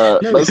they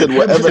were. Man said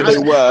whatever they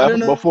were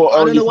before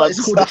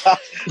OnlyFans.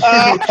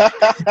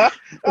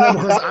 No,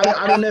 because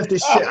I don't know if they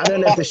strip. I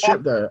don't know if they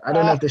strip though. I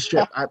don't know if they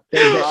strip. To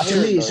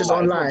me, it's just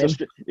online.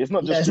 It's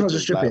not just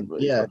stripping.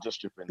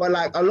 But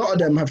like a lot of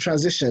them have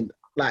transitioned.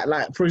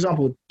 Like for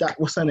example, that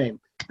what's her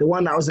name? The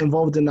one that was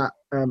involved in that.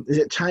 Is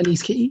it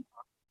Chinese Kitty?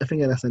 I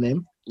think that's her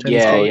name.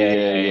 Yeah.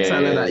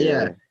 Something like that.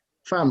 Yeah,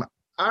 fam.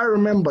 I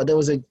remember there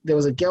was a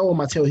girl on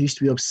my tail who used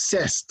to be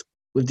obsessed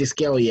with this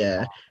girl,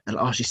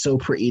 and she's so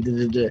pretty.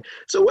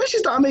 So when she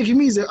started making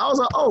music, I was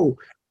like,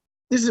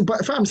 this is.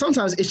 But fam,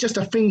 sometimes it's just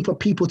a thing for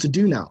people to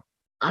do now.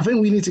 I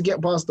think we need to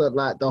get past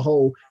the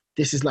whole.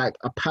 This is like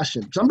a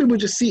passion. Some people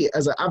just see it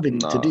as an avenue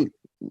to do.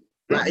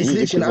 Like it's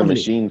literally a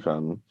machine,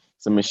 fam.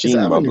 It's a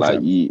machine, but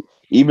like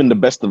even the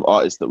best of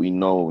artists that we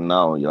know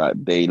now, like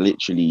they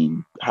literally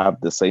have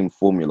the same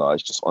formula.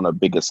 It's just on a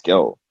bigger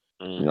scale.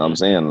 You know what I'm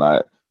saying?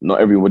 Like. Not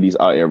everybody's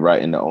out here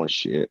writing their own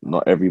shit.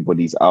 Not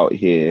everybody's out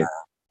here.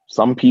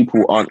 Some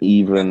people aren't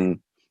even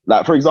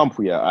like, for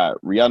example,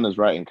 Rihanna's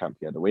writing camp.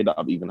 The way that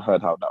I've even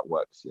heard how that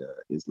works,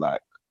 is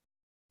like,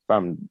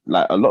 fam,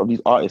 like a lot of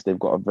these artists, they've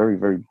got a very,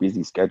 very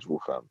busy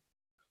schedule, fam.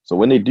 So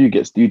when they do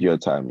get studio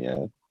time,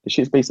 the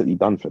shit's basically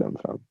done for them,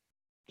 fam.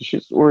 The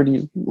shit's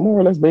already more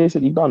or less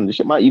basically done. The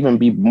shit might even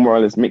be more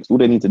or less mixed. All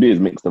they need to do is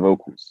mix the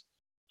vocals.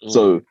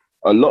 So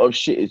a lot of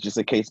shit is just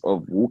a case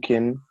of walk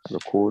in,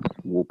 record,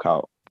 walk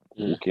out.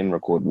 Walk in,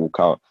 record, walk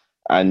out,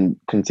 and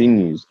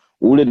continues.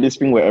 All of this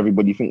thing where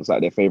everybody thinks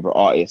like their favorite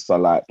artists are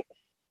like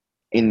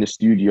in the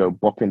studio,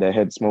 bopping their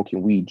head,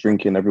 smoking weed,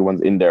 drinking.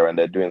 Everyone's in there and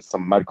they're doing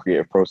some mad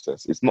creative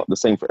process. It's not the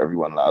same for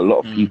everyone. Like a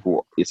lot of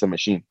people, it's a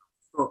machine.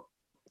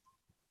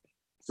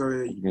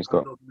 Sorry, I'm not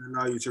going to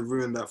allow you to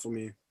ruin that for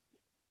me.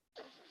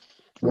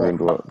 Ruined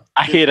what?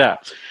 I hear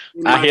that.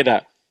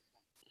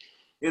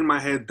 In my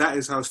head, that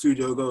is how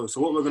studio goes.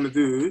 So what we're going to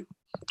do.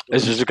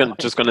 It's just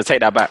gonna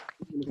take that back.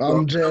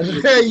 I'm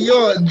just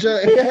you're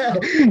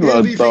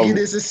thinking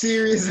this is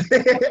serious.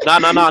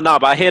 No.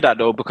 But I hear that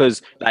though,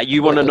 because like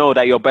you want to know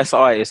that your best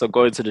artists are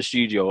going to the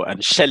studio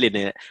and shelling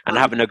it and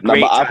having a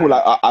great. I feel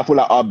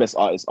like our best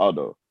artists are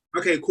though.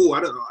 Okay, cool.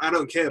 I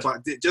don't care,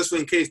 but just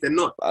in case they're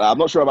not. I'm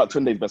not sure about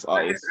Tunde's best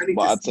artists,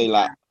 but I'd say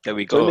like there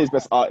we go. Tunde's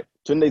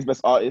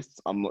best artists.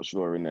 I'm not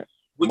sure in it.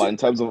 But in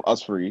terms of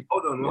us three,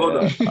 hold on.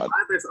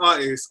 My best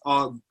artists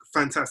are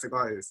fantastic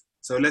artists.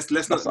 So let's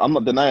not. I'm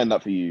not denying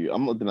that for you.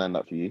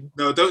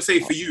 No, don't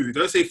say for you.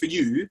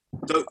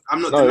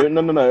 I'm not.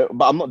 No.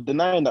 But I'm not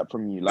denying that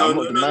from you. Like, I'm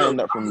not denying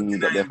that from you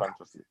that they're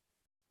fantastic.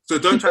 So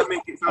don't try to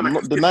make it sound I'm like not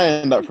it's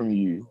denying different. that from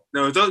you.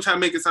 No, don't try to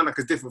make it sound like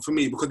it's different for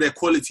me because they're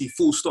quality,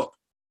 full stop.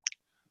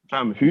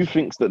 Fam, who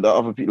thinks that the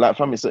other people, like,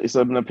 fam, it's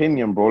an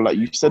opinion, bro. Like,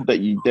 you said that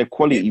they're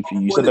quality for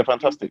you. You said they're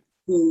fantastic.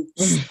 Full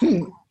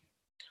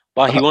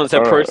But he wants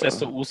their process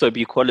to Alright. also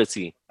be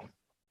quality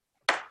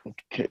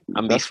Okay,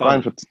 and be that's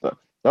fun. fine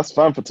that's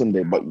fine for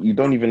Tunde, but you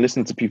don't even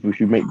listen to people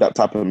who make that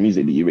type of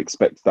music that you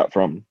expect that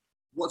from.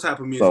 What type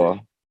of music?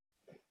 So,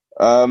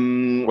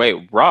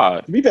 Wait,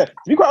 rah. to be fair, to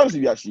be quite honest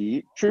with you,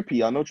 actually,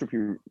 Trippy, I know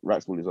Trippy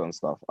writes all his own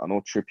stuff. I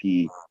know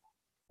Trippy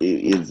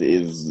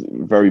is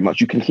very much,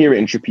 you can hear it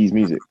in Trippy's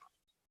music.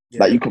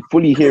 Yeah. Like, you can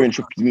fully hear in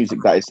Trippy's music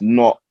that it's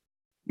not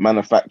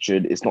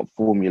manufactured, it's not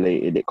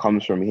formulated, it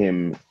comes from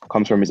him,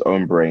 comes from his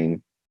own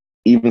brain.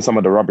 Even some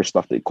of the rubbish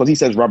stuff, because he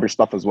says rubbish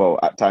stuff as well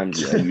at times,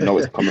 yeah, you know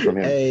it's coming from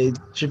him. Hey,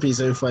 Trippy's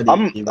so funny.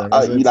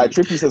 Like,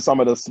 Trippy says some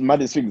of the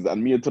maddest things,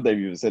 and me and Today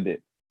even said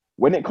it.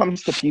 When it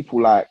comes to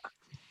people like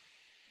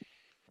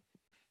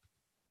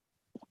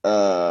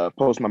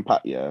Postman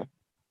Pat, yeah.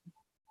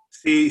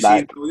 See,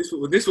 Like-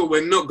 this what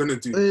we're not gonna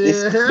do.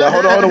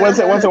 Hold on, one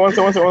second. What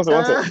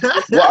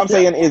I'm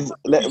saying is,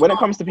 when it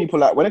comes to people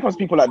like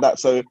that,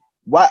 so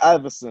White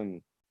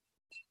Iverson,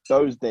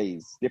 those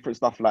days, different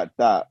stuff like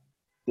that.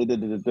 I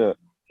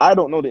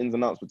don't know the ins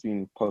and outs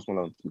between Post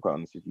Malone, to be quite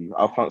honest with you.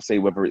 I can't say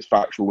whether it's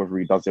factual, whether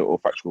he does it, or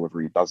factual,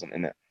 whether he doesn't,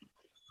 in it.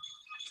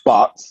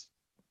 But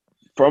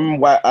from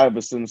White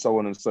Iverson, so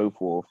on and so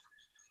forth,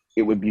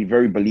 it would be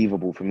very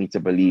believable for me to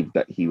believe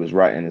that he was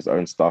writing his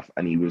own stuff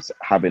and he was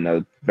having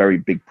a very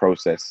big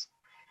process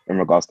in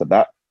regards to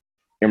that.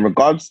 In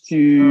regards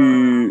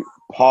to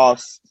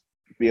past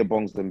beer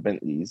bongs and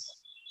Bentleys,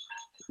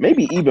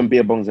 maybe even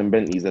beer bongs and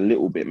Bentleys a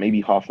little bit,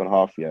 maybe half and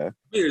half, yeah.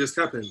 You're just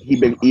capping. He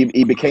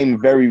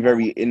became very,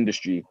 very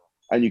industry,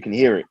 and you can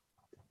hear it.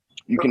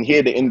 You can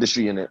hear the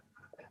industry in it.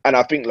 And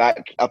I think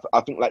like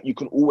you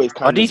can always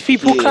kind Are of these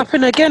people hear,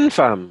 clapping again,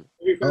 fam?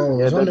 Oh,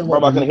 yeah, I was wondering what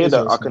bro, I can the hear noise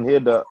that. was. I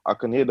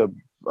can hear the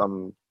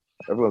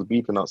everyone's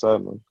beeping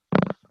outside, man.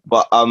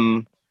 But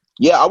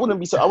yeah, I wouldn't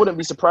be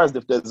surprised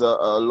if there's a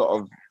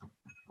lot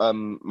of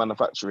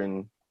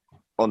manufacturing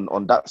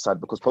on that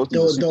side, because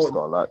Posty's a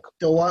superstar. Like,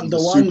 The one, he's a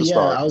yeah.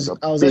 superstar. I He's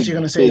was a actually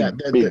going to say that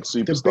big the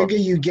superstar. bigger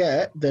you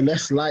get, the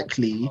less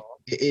likely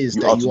it is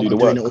You that are you to are do the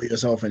doing it work. all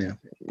yourself, innit?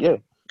 Yeah.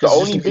 The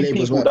only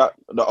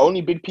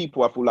big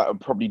people I feel like are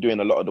probably doing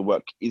a lot of the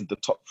work is the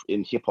top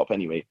in hip hop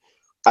anyway.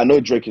 I know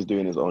Drake is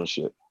doing his own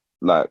shit.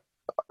 Like,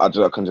 I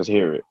can just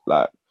hear it.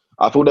 Like,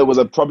 I thought there was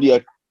probably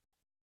a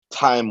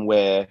time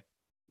where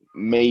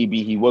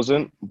maybe he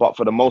wasn't, but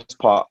for the most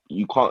part,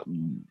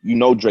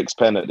 Drake's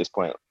pen at this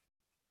point.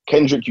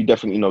 Kendrick, you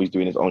definitely know he's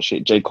doing his own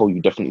shit. J. Cole, you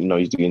definitely know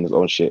he's doing his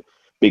own shit.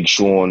 Big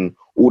Sean,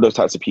 all those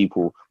types of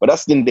people. But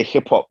that's in the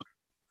hip hop.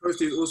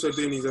 Posty's also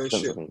doing his own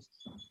shit.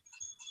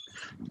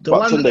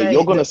 But Tunde,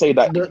 you're gonna say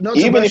that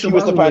even if you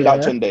was to find out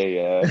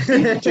Tunde,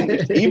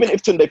 even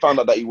if Tunde found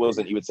out that he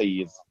wasn't, he would say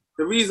he is.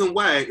 The reason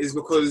why is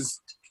because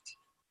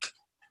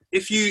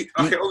if you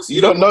obviously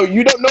you don't know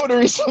the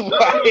reason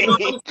why.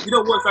 You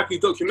don't watch like his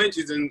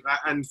documentaries and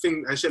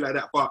things and shit like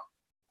that. But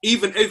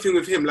even everything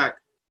with him, like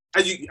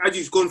as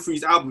you've gone through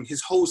his album,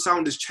 his whole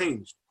sound has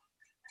changed.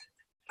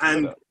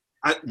 And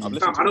I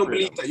don't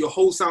believe that your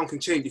whole sound can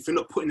change if you're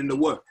not putting in the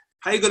work.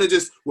 How are you gonna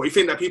you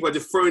think that people are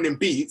just throwing in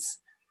beats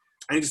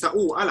and you're just like,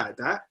 oh, I like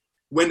that,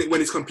 when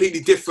it's completely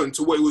different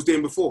to what he was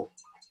doing before?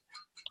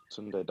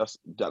 Sunday, that's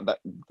that.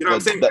 You know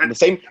what I'm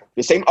saying?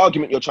 The same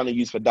argument you're trying to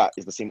use for that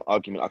is the same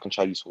argument I can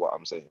try to use for what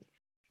I'm saying.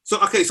 So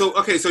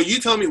you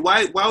tell me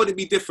why would it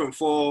be different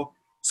for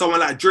someone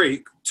like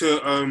Drake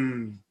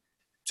to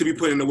be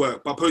putting in the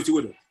work, but Posty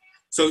wouldn't?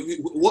 So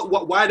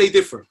why are they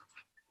different?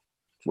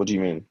 What do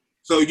you mean?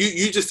 So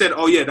you just said,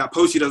 oh yeah, that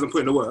Posty doesn't put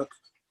in the work.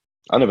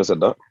 I never said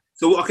that.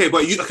 So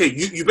but you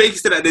basically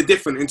said that they're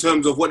different in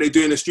terms of what they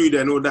do in the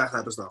studio and all that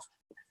type of stuff.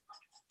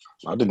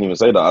 I didn't even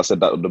say that. I said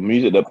that the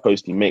music that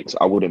Posty makes,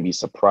 I wouldn't be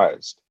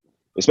surprised.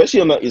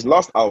 Especially on his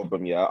last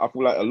album, yeah. I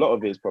feel like a lot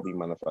of it is probably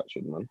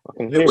manufactured, man. I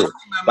can hear it.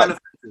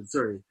 Manufactured,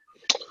 sorry.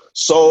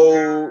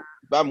 So,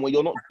 man, when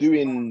you're not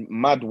doing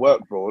mad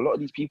work, bro, a lot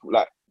of these people,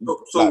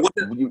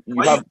 you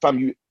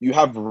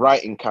have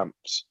writing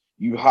camps.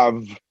 You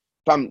have,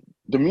 fam,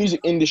 the music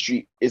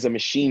industry is a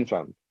machine,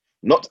 fam.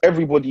 Not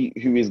everybody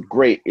who is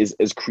great is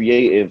as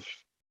creative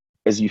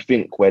as you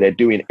think, where they're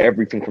doing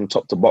everything from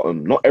top to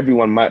bottom. Not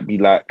everyone might be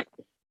like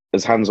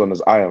as hands-on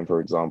as I am, for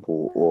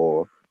example,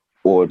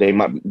 or they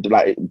might be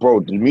like, bro,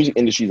 the music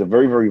industry is a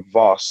very, very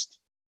vast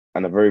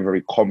and a very,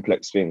 very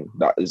complex thing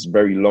that is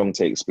very long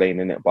to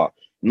explain in it. But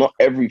not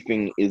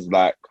everything is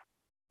like,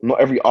 not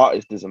every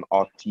artist is an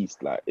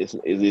artiste. Like, it's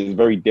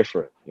very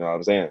different. You know what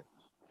I'm saying?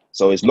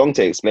 So it's long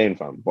to explain,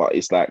 fam. But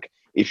it's like,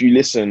 if you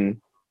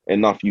listen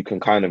enough, you can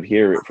kind of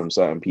hear it from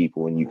certain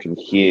people, and you can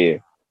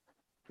hear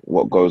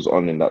what goes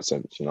on in that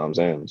sense. You know what I'm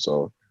saying?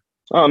 So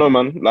I don't know,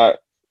 man. Like,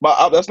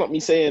 but that's not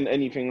me saying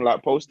anything.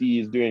 Like, Posty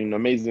is doing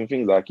amazing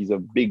things. Like, he's a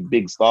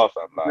big star,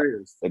 fam. Like,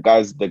 the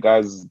guys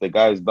does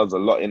a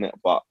lot in it.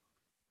 But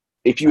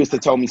if you was to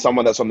tell me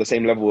someone that's on the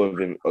same level of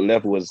him, or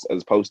level as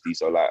Posty,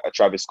 so like a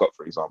Travis Scott,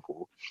 for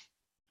example,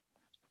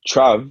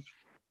 Trav,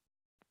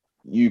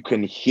 you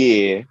can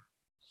hear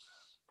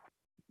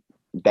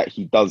that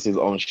he does his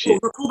own shit.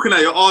 You're talking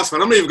at your arse,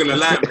 man. I'm not even gonna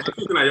lie, man. You're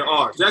talking at your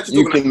arse.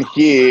 You can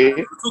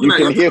hear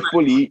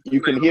fully.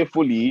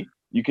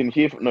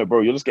 No, bro,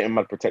 you're just getting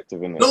mad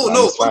protective in it. No,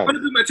 it's fine.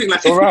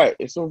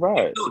 It's all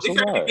right. If you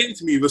came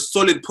to me with a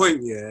solid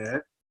point, yeah,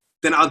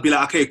 then I'd be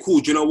like, okay, cool.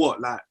 Do you know what?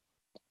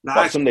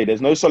 But Sunday,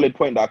 there's no solid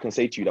point that I can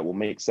say to you that will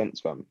make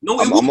sense, fam. No,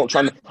 I'm not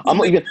trying to. I'm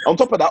not even on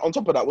top of that.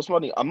 What's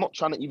funny? I'm not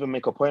trying to even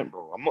make a point,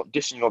 bro. I'm not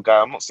dissing your guy.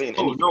 I'm not saying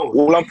anything. No.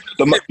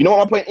 You know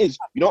what my point is?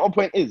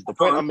 The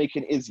point I'm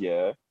making is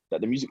that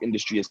the music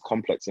industry is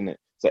complex, innit?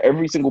 So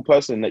every single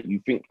person that you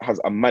think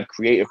has a mad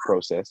creative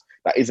process,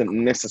 that isn't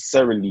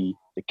necessarily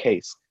the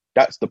case.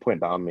 That's the point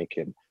that I'm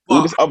making.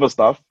 All this other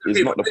stuff is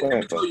not the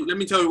point. Let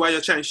me tell you why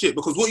you're chatting shit.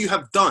 Because what you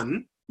have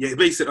done. Yeah,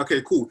 they said,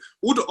 okay, cool.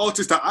 All the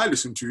artists that I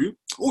listen to,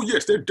 oh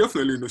yes, they're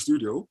definitely in the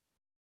studio.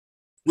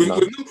 With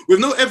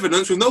no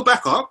evidence, with no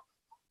backup.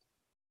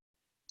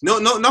 No,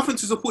 nothing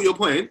to support your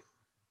point.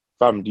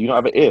 Fam, do you not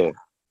have an ear?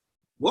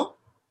 What?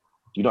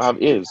 Do you not have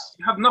ears?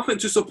 You have nothing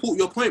to support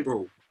your point,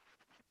 bro.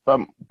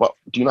 Fam, but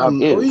do you not have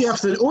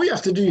ears? All you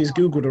have to do is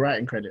Google the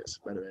writing credits,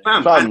 by the way.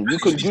 Fam, you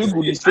can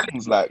Google these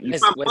things like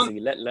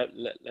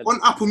on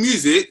Apple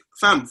Music,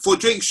 fam, for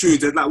Drake's shoes,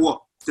 there's like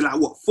what?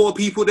 4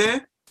 people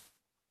there?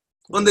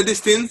 On the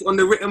listings, on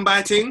the written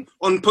by thing,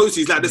 on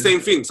Posties, like the same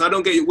thing. So I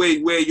don't get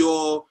where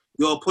your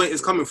point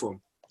is coming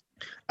from.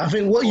 I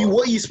think what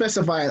you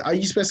specifying? Are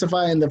you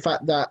specifying the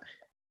fact that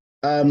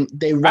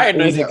they Ryan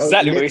knows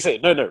exactly what he's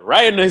saying. No,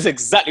 Ryan knows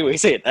exactly what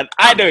he's saying, and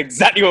I know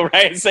exactly what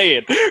Ryan's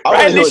saying.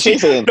 Ryan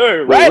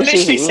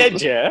literally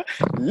said, "Yeah,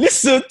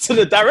 listen to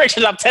the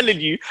direction I'm telling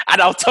you, and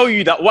I'll tell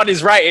you that one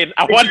is writing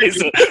and one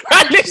isn't."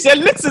 Ryan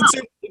literally listen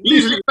to.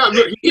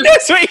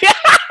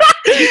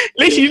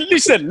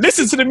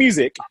 Listen to the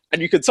music,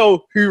 and you can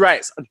tell who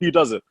writes and who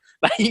doesn't.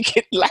 You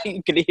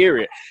can hear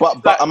it.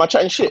 But am I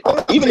chatting shit?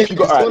 Even if you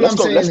got let's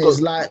go.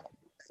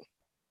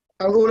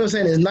 All I'm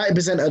saying is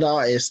 90% of the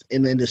artists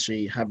in the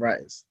industry have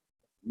writers,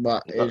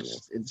 but I don't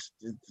think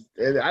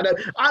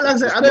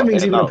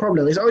it's even a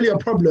problem. It's only a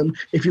problem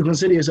if you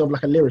consider yourself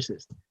like a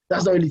lyricist.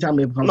 That's the only time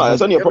it becomes. No,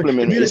 it's only a problem.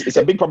 It's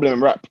a big problem in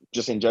rap,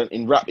 just in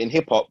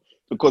hip hop,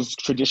 because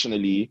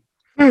traditionally.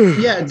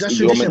 Yeah, that's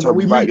tradition. You're meant to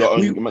write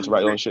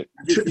your own shit.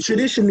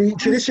 Tradition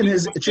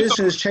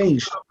has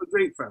changed.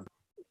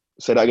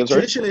 Say that again,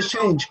 sorry? Tradition has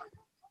changed.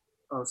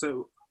 Oh,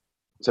 so...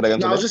 Say that again,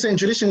 no, I was just saying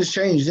tradition has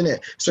changed, isn't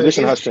it? So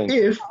tradition has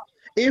changed.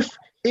 If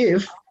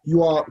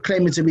you are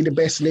claiming to be the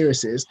best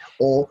lyricist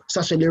or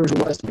such a lyrical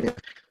wordsmith,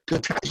 the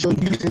tracks you're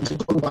using to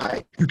go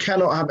by, you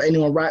cannot have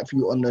anyone write for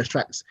you on those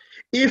tracks.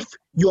 If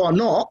you are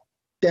not,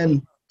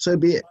 then so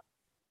be it.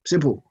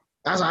 Simple.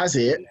 That's how I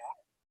see it.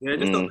 Yeah,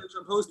 just don't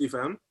mention Posty,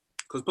 fam.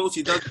 Because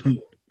Posty does.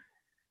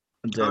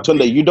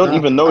 Tunde, you don't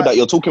even know that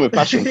you're talking with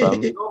passion, fam.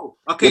 No.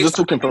 Okay, you're just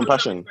talking from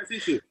passion.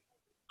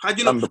 How do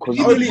you know? Because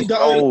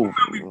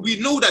we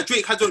know that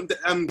Drake hasn't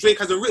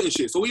written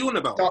shit. So what are you on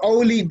about? The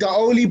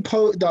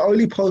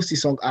only Posty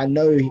song I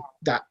know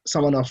that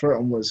someone else wrote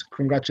on was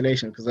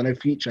 "Congratulations," because I know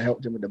Future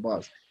helped him with the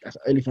bars. That's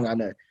the only thing I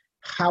know.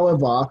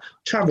 However,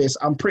 Travis,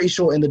 I'm pretty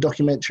sure in the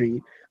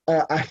documentary,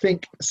 I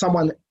think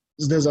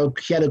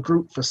he had a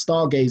group for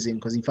stargazing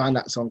because he found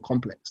that song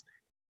complex.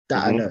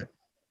 That I know.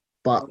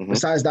 But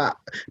besides that,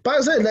 but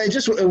I said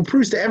it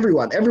proves to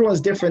everyone.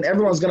 Everyone's different.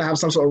 Everyone's gonna have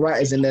some sort of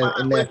writers in their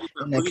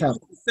camp.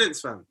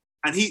 Sense, fam.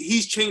 And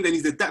he's changed and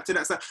he's adapted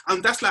that stuff.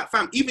 And that's like,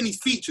 fam. Even his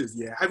features,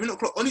 yeah. Have you not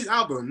clocked on his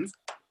albums?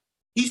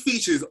 His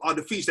features are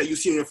the features that you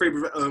see on your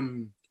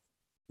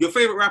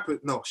favorite rapper.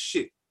 No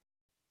shit.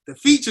 The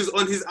features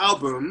on his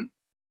album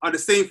are the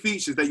same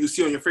features that you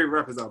see on your favorite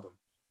rapper's album.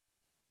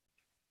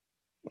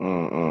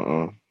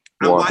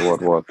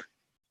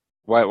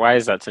 What? Why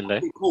is that,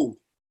 Tunde? Cold.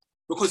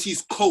 Because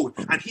he's cold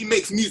and he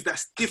makes music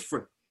that's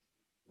different,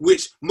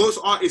 which most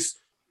artists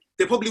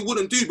they probably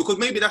wouldn't do because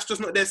maybe that's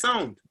just not their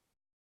sound.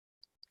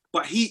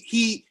 But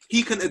he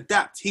can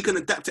adapt. He can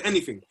adapt to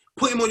anything.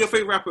 Put him on your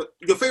favorite rapper.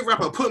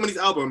 Put him on his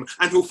album,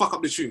 and he'll fuck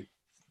up the tune.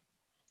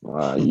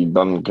 You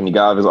done? Can you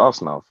get out of his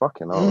ass now?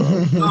 Fucking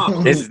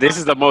hell. This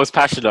is the most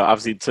passionate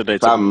I've seen Tunde.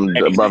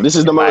 Bro, this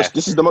is the most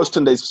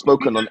Tunde's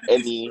spoken on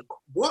any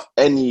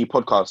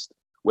podcast.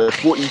 We're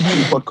 42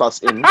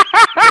 podcasts in,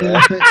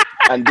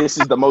 and this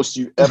is the most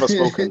you've ever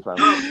spoken, fam.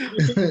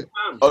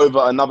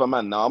 Over another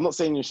man. Now, I'm not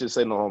saying you should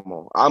say no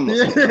homo. I'm not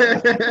saying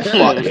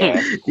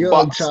that.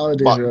 You're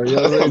childish, bro.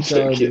 You're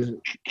childish.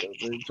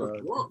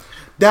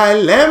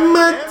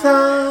 Dilemma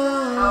time.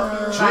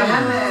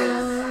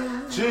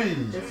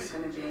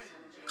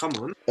 Come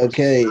on.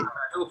 Okay.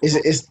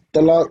 It's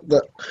the last.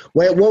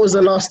 What was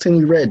the last thing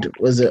we read?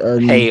 Was it?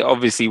 Hey,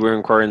 obviously we're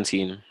in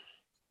quarantine.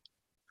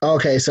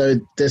 Okay, so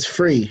there's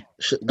 3.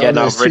 I've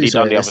already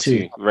done the other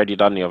 2. Already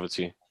done the other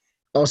 2.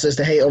 Oh, so it's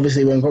the hate,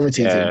 obviously, when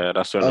quarantine. Yeah,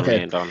 that's what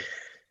I'm done.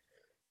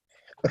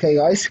 Okay,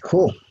 guys,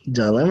 cool.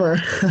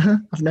 Dilemma.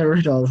 I've never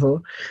read that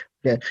before.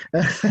 Okay.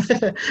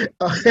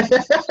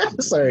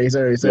 Sorry.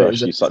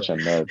 She's such a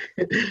nerd.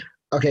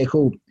 Okay,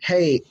 cool.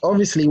 Hey,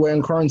 obviously we're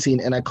in quarantine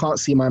and I can't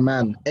see my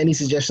man. Any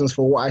suggestions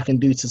for what I can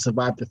do to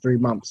survive the 3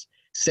 months?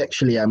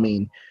 Sexually, I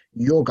mean.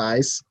 Your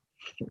guys.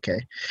 Okay.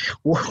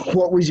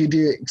 What would you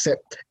do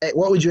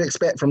what would you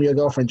expect from your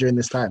girlfriend during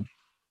this time?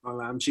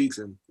 I'm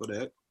cheating. What the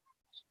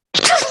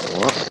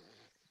heck?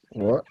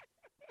 What?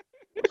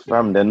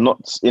 Fam, they're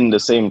not in the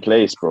same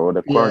place, bro.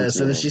 They're Yeah,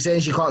 so quarantining. she's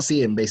saying she can't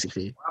see him,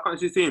 basically. Why can't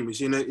she see him? Is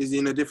he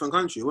in a different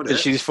country? What the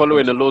Because heck? she's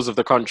following the laws of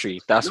the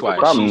country. That's No, why.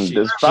 but Fam, She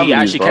there's families,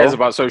 actually bro. cares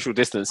about social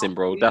distancing,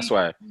 bro. That's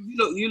why.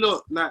 You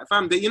look like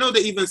fam. They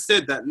even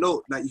said that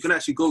like you can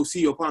actually go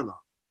see your partner.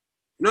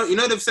 You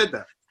know they've said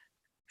that.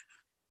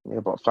 Yeah,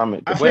 but fam,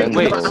 it I depends,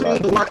 think, wait. I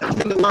bro.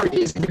 think the worry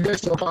is if you go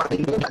to your partner,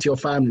 you go back to your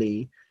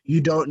family,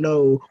 you don't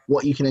know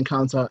what you can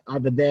encounter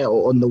either there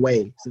or on the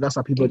way. So that's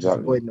why people are just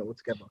Exactly. avoiding it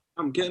altogether.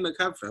 I'm getting a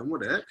cab, fam.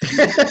 What the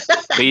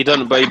heck? But you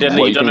don't. But then What,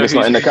 you you don't think know it's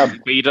not in the who's. cab?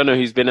 But you don't know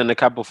who's been in the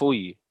cab before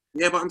you.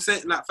 Yeah, but I'm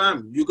saying like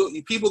fam,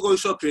 people go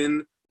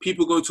shopping,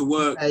 people go to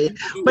work.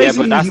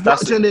 Basically, that's- what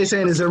that's- Tunde is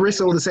saying is a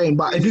risk all the same,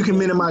 but if you can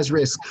minimize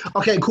risk.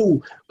 Okay,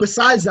 cool.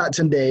 Besides that,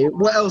 Tunde,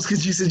 what else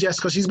could you suggest?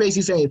 Because she's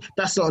basically saying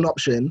that's not an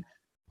option.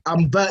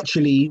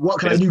 Virtually, what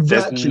can I do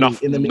virtually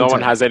in the meantime? No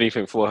one has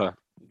anything for her.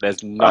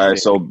 There's nothing. Alright,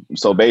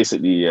 so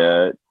basically,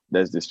 yeah,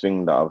 there's this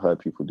thing that I've heard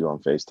people do on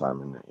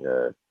FaceTime,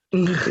 and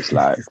it's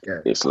like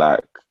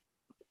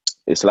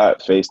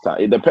FaceTime.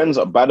 It depends.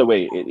 By the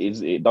way,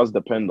 it does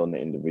depend on the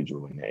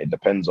individual, and it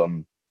depends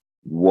on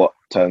what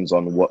turns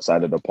on what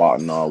side of the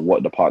partner,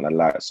 what the partner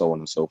likes, so on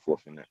and so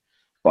forth. In it,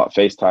 but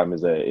FaceTime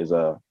is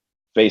a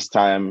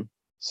FaceTime,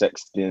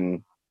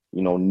 sexting,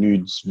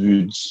 nudes,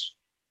 vudes,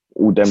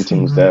 all them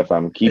things there,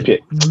 fam. Keep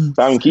it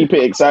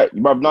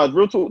exciting, bro. No,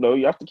 real talk though.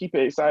 You have to keep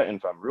it exciting,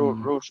 fam.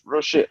 Real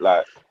shit.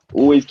 Like,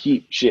 always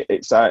keep shit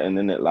exciting,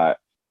 innit? Like,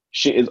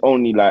 shit is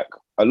only like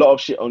a lot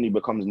of shit only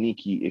becomes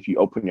neaky if you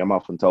open your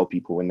mouth and tell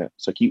people, innit?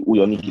 So keep all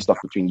your neaky stuff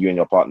between you and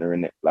your partner,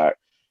 innit? Like,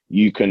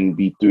 you can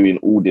be doing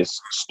all this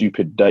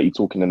stupid, dirty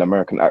talking in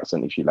American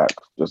accent if you like.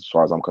 Just as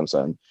far as I'm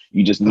concerned,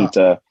 you just need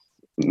to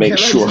make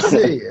sure,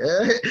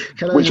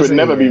 which would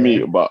never be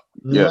me, but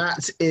yeah.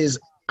 That is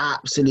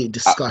absolutely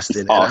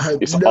disgusting, and us. I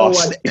hope It's no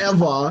us. one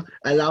ever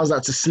allows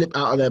that to slip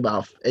out of their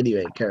mouth.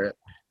 Anyway, Carrot.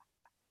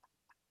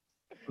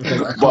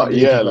 Because I can't But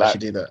believe yeah, people actually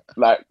do that.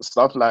 like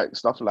stuff like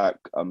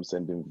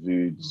sending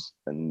nudes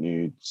and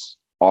nudes,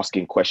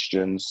 asking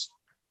questions,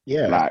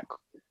 Yeah. like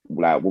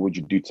what would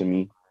you do to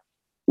me?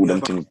 All Yeah, them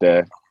but- things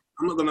there.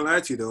 I'm not gonna lie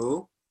to you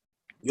though.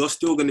 You're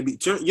still gonna be.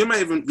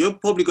 You're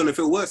probably gonna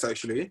feel worse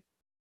actually.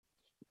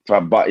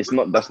 But it's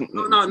not. That's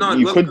No.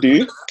 You could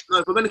do. No,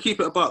 if we're gonna keep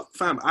it about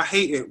fam. I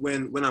hate it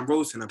when I'm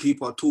roasting and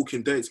people are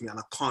talking dirty to me and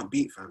I can't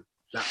beat fam.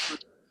 Like,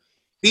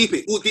 keep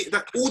it.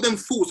 All them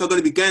thoughts are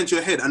gonna be going to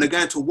your head and they're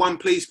going to one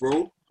place,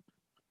 bro.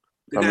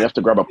 You have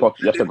to grab a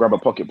pocket. You have to grab a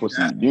pocket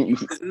pussy. Didn't you?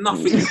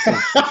 Nothing. Didn't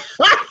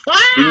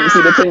you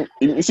see the thing?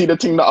 Didn't you see the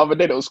thing the other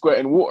day that was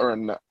squirting water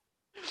and that?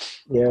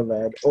 Yeah,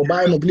 man. Or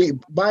buy him a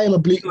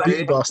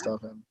beauty blaster,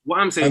 man. What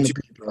I'm saying to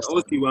you,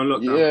 obviously we're on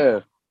lockdown. Yeah.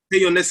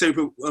 Take your necessary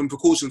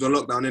precautions on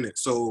lockdown, innit?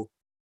 So,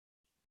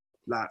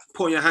 like,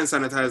 put on your hand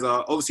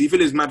sanitizer. Obviously, if he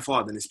lives mad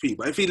far, then it's peak.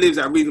 But if he lives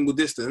at a reasonable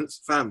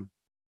distance, fam,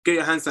 get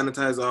your hand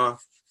sanitizer.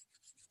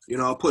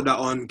 Put that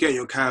on. Get in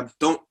your cab.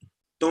 Don't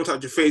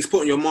touch your face.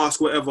 Put on your mask,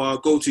 whatever.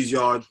 Go to his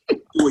yard. Do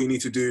what you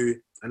need to do,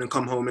 and then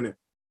come home, innit?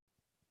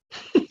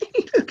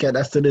 Okay,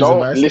 that's today's Don't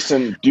advice.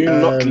 listen. Do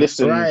not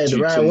listen.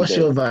 Ryan, what's Tunde.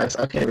 your advice?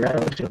 Okay, Ryan,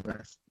 what's your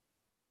advice?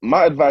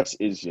 My advice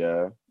is,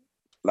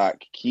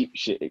 like, keep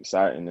shit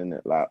exciting,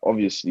 innit? Like,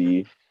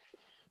 obviously,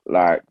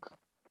 like,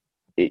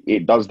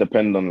 it does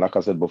depend on, like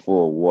I said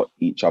before, what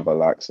each other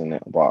likes in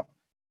it. But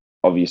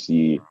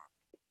obviously,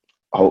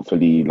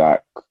 hopefully,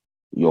 like,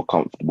 you're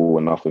comfortable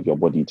enough with your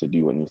body to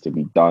do what needs to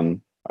be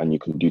done, and you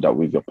can do that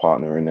with your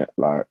partner in it.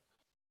 Like,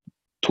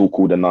 talk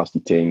all the nasty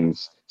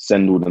things,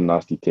 send all the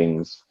nasty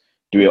things,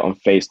 do it on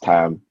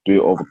FaceTime, do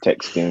it over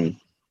texting.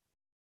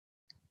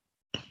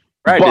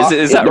 Right? But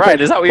Is it that right?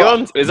 depends- Is that what you're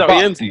on? Is that what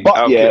you're into? But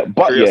Out of yeah,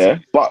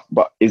 curiosity.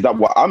 but is that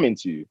what I'm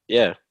into?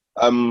 Yeah.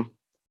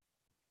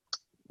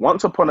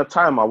 Once upon a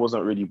time, I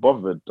wasn't really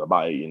bothered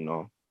about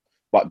it,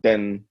 But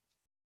then,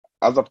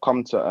 as I've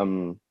come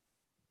to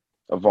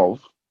evolve,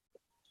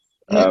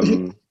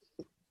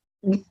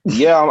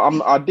 yeah,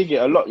 I dig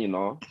it a lot.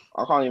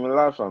 I can't even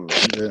lie, fam.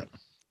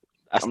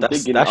 That's I'm your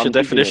digging it.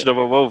 definition of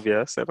evolve,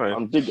 yeah. So,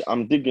 I'm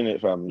digging it,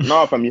 fam.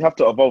 No, fam, you have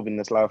to evolve in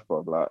this life,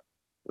 bro. Like,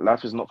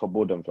 life is not for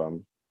boredom,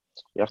 fam.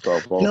 You have to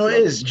evolve. Do you know what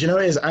fam. it is? Do you know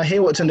what it is? I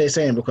hear what Tunde is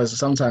saying because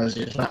sometimes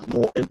it's like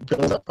more, it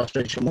builds up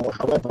frustration more.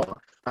 However,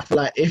 I feel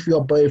like if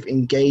you're both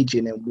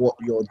engaging in what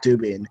you're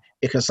doing,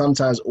 it can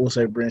sometimes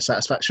also bring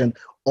satisfaction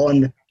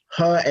on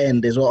her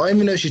end as well.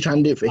 Even though she's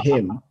trying to do it for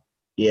him,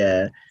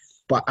 yeah.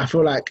 But I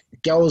feel like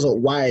girls are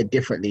wired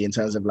differently in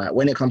terms of like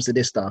when it comes to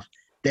this stuff,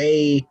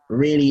 they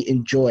really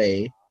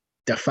enjoy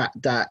the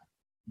fact that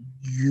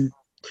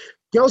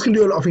girls can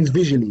do a lot of things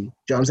visually. Do you know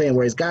what I'm saying?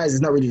 Whereas guys,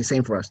 it's not really the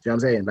same for us. Do you know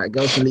what I'm saying? Like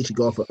girls can literally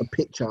go off a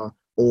picture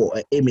or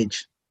an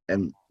image,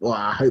 and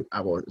I hope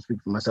I will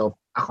speak for myself.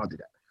 I can't do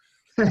that.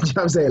 You know what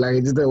I'm saying? Like,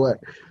 it just don't work.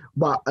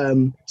 But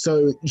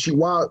so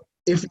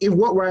if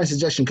what Ryan's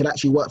suggestion could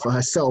actually work for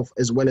herself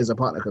as well as a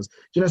partner, because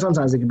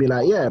sometimes it can be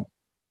like, yeah,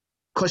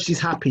 because she's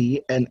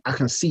happy and I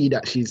can see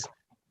that she's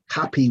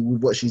happy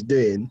with what she's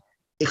doing,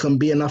 it can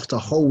be enough to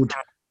hold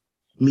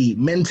me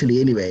mentally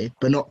anyway,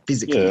 but not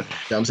physically. Yeah, you know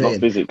what I'm saying?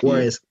 not physically.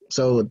 Whereas,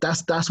 so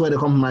that's where the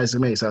compromise is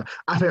made. So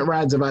I think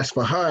Ryan's advice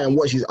for her and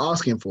what she's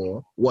asking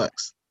for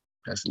works.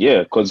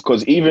 Yeah,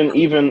 because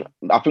even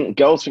I think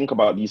girls think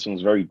about these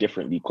things very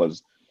differently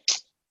because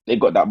they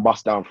got that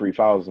bust down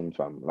 3000,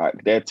 fam.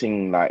 Like their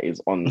thing like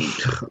is on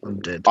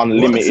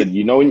unlimited.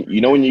 You know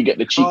when you get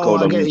the cheat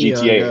code on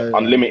GTA,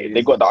 unlimited.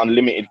 They got the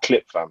unlimited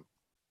clip, fam.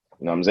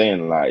 You know what I'm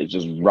saying? Like it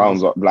just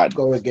rounds up. Like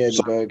go again.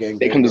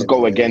 They can just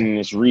go again and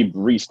it's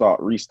restart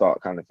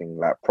kind of thing.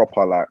 Like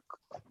proper like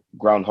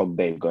Groundhog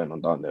Day going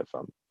on down there,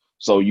 fam.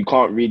 So you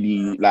can't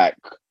really like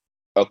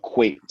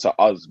equate to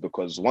us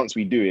because once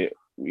we do it,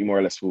 we more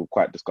or less feel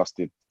quite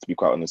disgusted, to be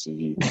quite honest with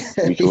you.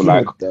 We feel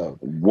like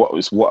what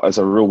is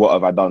a real what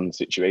have I done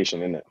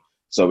situation, innit?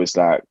 So it's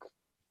like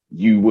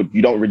you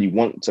don't really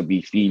want to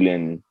be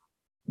feeling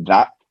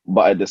that,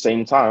 but at the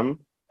same time,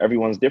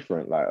 everyone's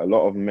different. Like a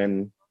lot of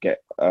men get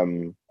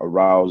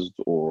aroused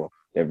or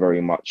they're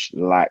very much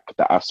like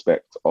the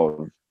aspect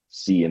of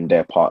seeing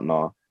their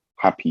partner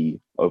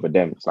happy over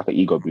them. It's like an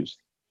ego boost.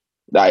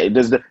 Like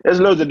there's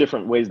loads of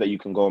different ways that you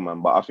can go,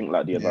 man. But I think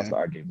like the advice that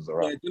I gave is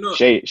alright.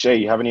 Yeah, Shay,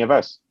 you have any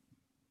advice?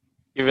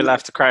 Give your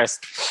life to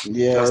Christ.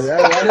 Yeah,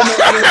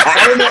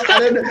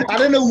 I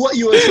don't know what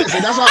you were saying.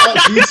 That's why I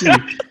asked you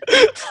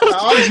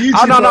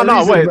to.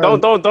 No. Wait,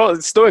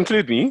 don't. Still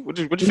include me. What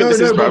do you think this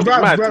is, bro?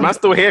 Man,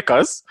 still here,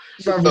 cuz.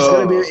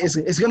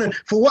 It's gonna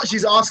for what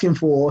she's asking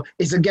for.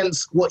 It's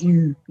against what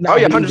you. Oh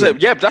yeah,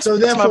 100%. Yeah, that's my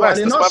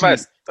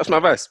advice. That's my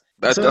advice.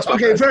 That's my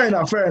okay, fair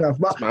enough.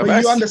 But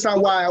you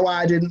understand why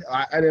I didn't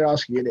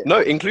ask you, innit? No,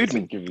 include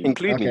me.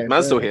 Include me.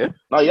 Man's still here.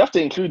 No, you have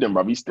to include him,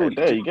 bro. He's still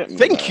there. You get me?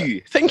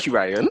 Thank you,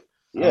 Ryan.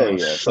 Yeah.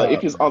 So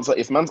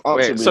if man's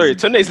answer, sorry,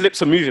 Tunde's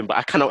lips are moving, but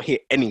I cannot hear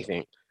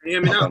anything. You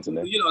hear me now?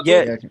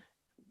 Yeah.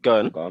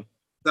 Go on.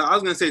 So I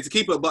was gonna say to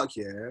keep it a buck,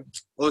 yeah.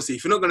 Obviously,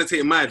 if you're not gonna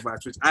take my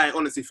advice, which I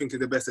honestly think is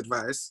the best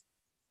advice,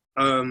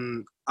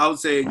 I would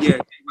say take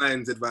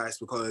Ryan's advice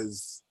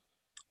because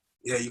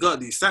you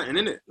gotta do something,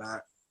 innit?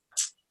 Like.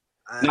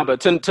 No, but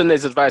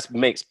Tunde's advice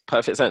makes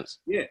perfect sense.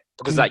 Yeah.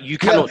 Because like you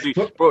cannot do,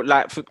 bro.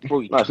 Like,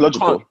 bro, it's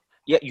logical.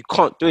 You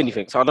can't do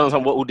anything. So I don't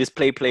understand what all this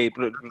play.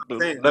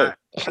 No.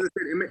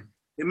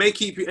 It may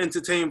keep you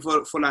entertained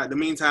for like the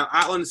meantime.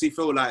 I honestly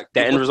feel like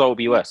the end result will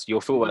be worse.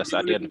 You'll feel worse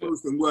at the end of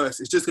it. Worse.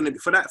 It's just gonna be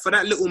for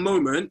that little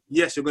moment.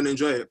 Yes, you're gonna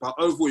enjoy it, but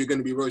overall you're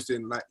gonna be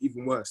roasting like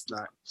even worse.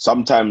 Like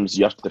sometimes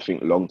you have to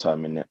think long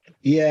term in it.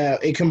 Yeah,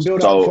 it can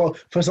build up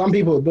for some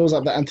people. It builds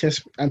up the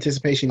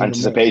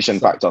anticipation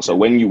factor. So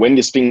when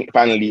this thing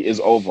finally is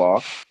over,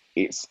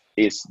 it's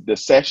the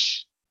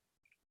sesh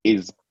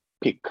is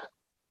pick.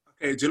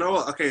 Okay, do you know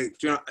what?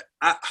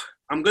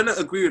 I'm gonna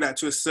agree with that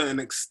to a certain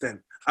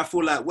extent. I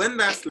feel like when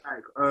that's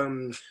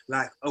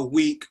like a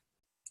week,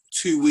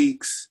 2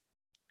 weeks,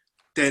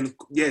 then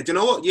do you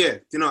know what? Yeah,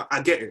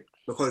 I get it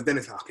because then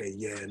it's like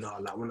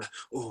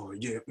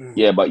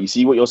Yeah, but you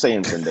see what you're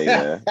saying, Tunde.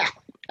 Yeah,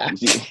 you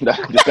see,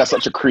 this guy's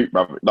such a creep,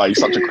 bro. No, he's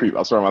such a creep.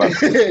 I swear on my life.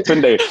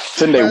 Tunde,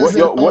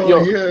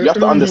 you have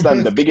to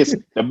understand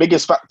the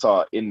biggest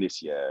factor in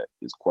this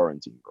is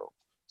quarantine, bro.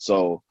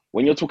 So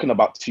when you're talking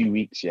about 2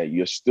 weeks,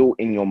 you're still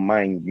in your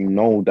mind. You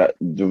know that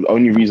the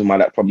only reason why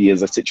that probably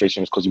is a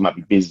situation is because you might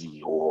be busy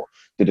or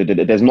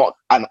there's not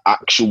an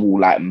actual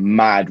like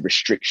mad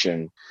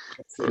restriction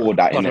for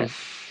that in it.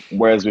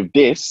 Whereas with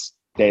this,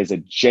 there's a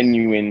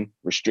genuine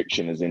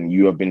restriction, as in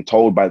you have been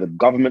told by the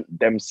government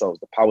themselves,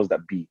 the powers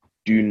that be,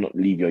 do not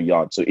leave your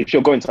yard. So if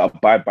you're going to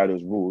abide by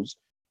those rules,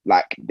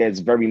 like there's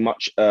very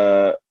much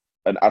an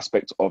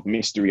aspect of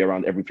mystery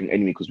around everything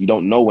anyway, because we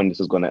don't know when this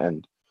is going to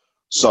end.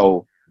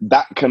 So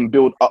that can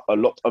build up a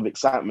lot of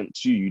excitement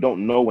too. You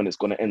don't know when it's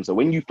going to end. So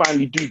when you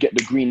finally do get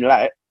the green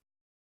light,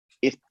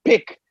 it's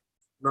pick.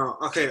 No,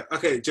 okay.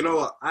 Do you know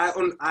what?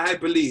 I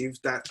believe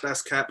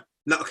that's cap.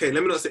 No, okay,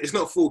 let me not say it's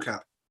not full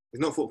cap.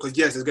 It's not full because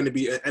yes, there's going to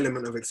be an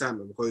element of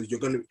excitement because you're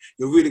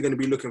really going to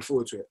be looking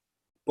forward to it.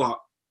 But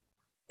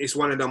it's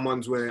one of them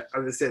ones where,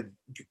 as I said,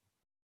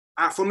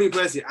 for me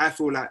personally, I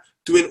feel like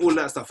doing all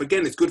that stuff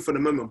again, it's good for the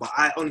moment. But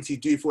I honestly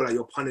do feel like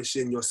you're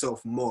punishing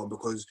yourself more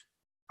because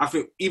I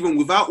think even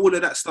without all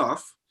of that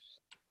stuff,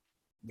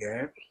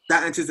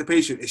 that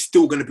anticipation is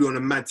still going to be on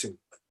a mad thing.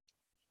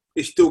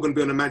 It's still going to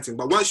be on a mad thing.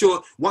 But once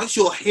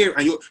you're here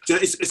and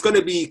it's going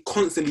to be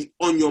constantly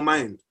on your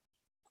mind.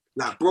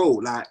 Like, bro,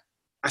 like,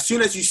 as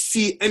soon as you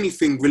see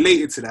anything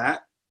related to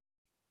that,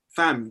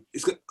 fam,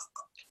 it's good.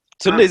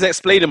 Tunde's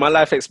explaining my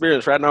life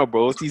experience right now,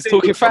 bro. He's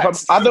talking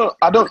facts. I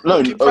don't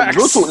know.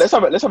 Real talk. Let's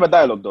have a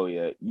dialogue though.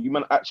 Yeah, you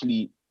man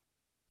actually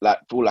like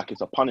feel like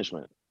it's a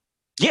punishment.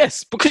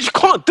 Yes, because you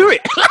can't do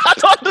it. I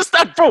don't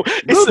understand, bro.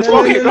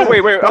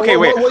 Wait. Okay,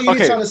 wait. What you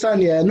need to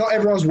understand, not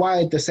everyone's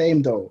wired the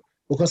same though,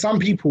 because some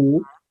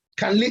people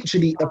can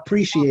literally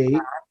appreciate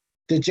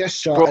the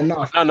gesture Bro,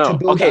 enough no, to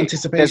build okay.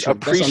 anticipation. There's That's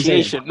what I'm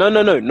saying.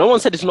 appreciation. No one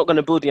said it's not going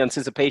to build the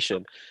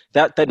anticipation.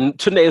 That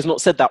Tunde has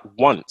not said that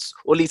once.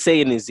 All he's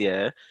saying is,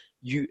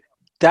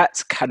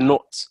 that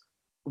cannot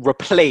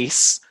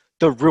replace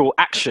the real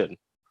action.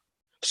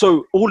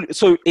 So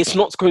it's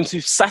not going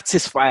to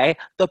satisfy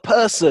the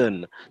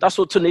person. That's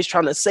what Tunde is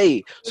trying to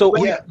say. So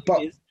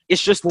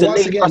it's just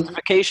delayed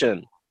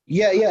gratification.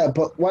 Yeah,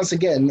 but once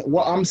again,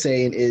 what I'm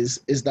saying is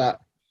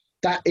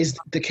that is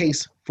the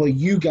case for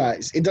you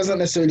guys. It doesn't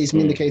necessarily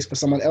mean the case for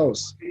someone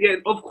else. Yeah,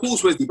 of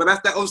course, Wesley. But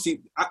that's that.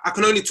 Obviously, I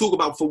can only talk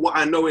about for what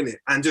I know in it,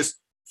 and just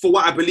for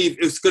what I believe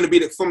it's going to be.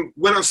 From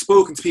when I've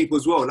spoken to people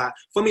as well. Like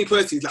for me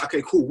personally, it's like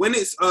okay, cool. When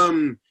it's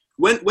when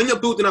you're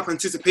building up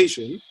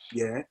anticipation,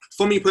 yeah.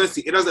 For me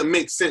personally, it doesn't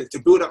make sense to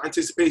build up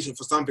anticipation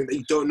for something that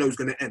you don't know is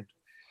going to end.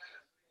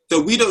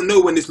 So we don't know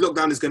when this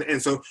lockdown is going to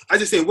end. So I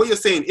just saying what you're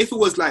saying. If it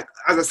was like,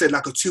 as I said,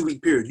 like a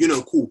 2-week period,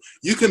 cool.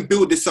 You can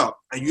build this up,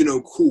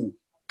 and cool.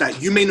 That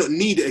you may not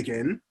need it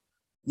again.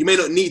 You may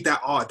not need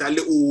that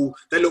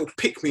little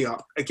pick me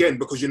up again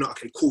because you're not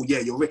okay. Cool, yeah,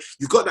 you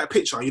got that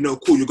picture.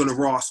 Cool. You're gonna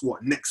RAS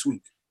what next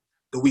week,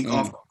 the week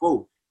after.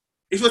 Oh,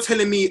 if you're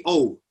telling me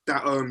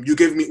that you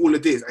gave me all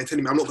of this and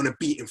telling me I'm not gonna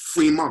beat in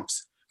 3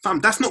 months, fam,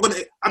 that's not gonna.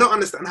 I don't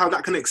understand how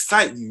that can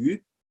excite you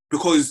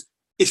because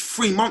it's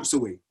 3 months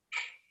away.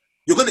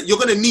 You're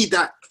gonna need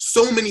that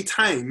so many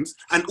times,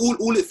 and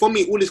all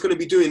it's gonna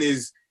be doing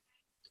is.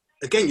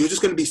 Again, you're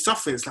just going to be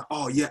suffering. It's like,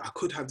 oh yeah, I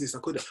could have this,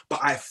 but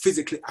I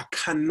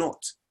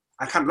cannot.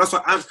 That's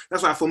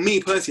why for me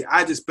personally,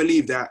 I just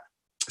believe that,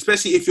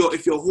 especially if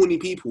you're horny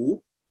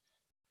people,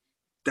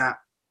 that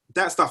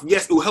stuff,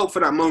 yes, it will help for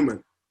that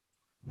moment.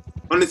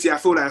 Honestly, I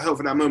feel like it'll help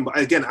for that moment. But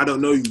again, I don't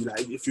know you.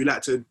 Like, if you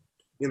like to,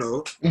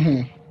 No,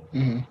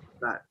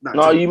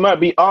 you might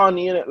be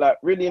Arnie in it. Like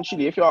really and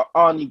truly, if you're an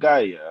Arnie guy,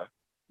 yeah,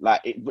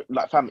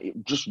 fam,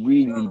 it just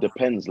really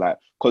depends. Like,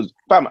 cause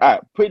fam,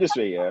 put it this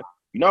way, yeah.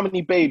 You know how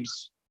many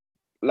babes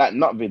like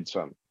nut vids,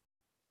 fam?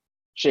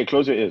 Shay,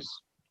 close your ears.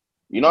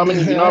 You know how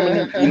many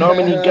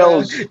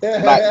girls like No.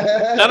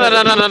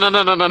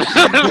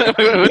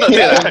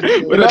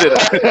 We're not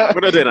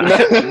doing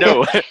that.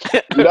 No.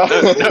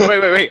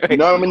 No, wait. You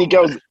know how many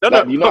girls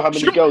you know how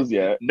many girls,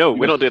 yeah? No,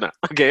 we're not doing that.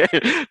 Okay.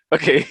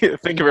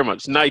 Thank you very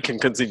much. Now you can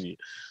continue.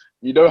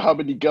 You know how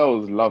many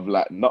girls love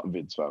like nut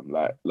vids, fam?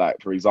 Like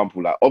for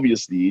example, like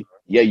obviously,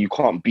 yeah, you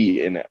can't beat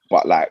it in it,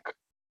 but like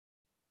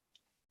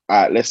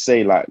let's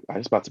say like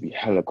it's about to be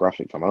hella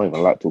graphic, fam. I don't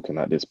even like talking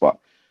like this, but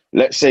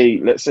let's say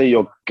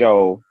your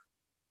girl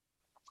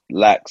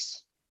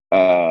lacks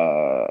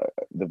the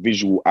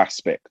visual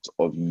aspect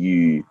of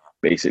you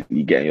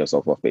basically getting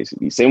yourself off,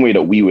 basically. Same way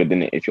that we would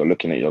in it if you're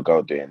looking at your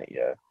girl doing it,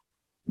 yeah.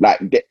 Like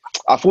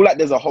I feel like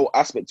there's a whole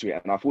aspect to it,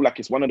 and I feel like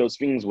it's one of those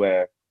things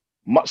where,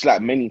 much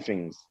like many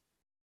things,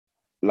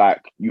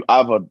 like you're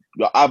either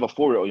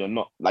for it or you're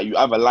not. Like you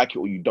either like it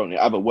or you don't. It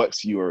either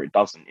works for you or it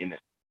doesn't, innit?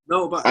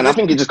 No, but I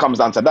think it just comes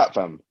down to that,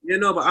 fam. Yeah,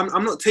 no, but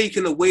I'm not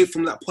taking away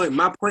from that point.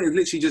 My point is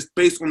literally just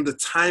based on the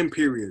time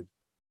period.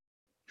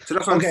 So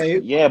that's what I'm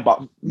saying. Yeah,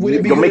 but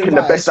you're making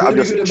the best out of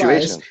your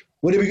situation.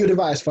 Would it be good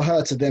advice for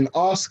her to then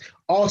ask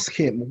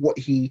him what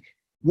he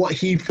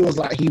feels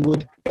like he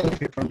would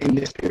benefit from in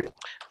this period?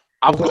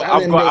 I've got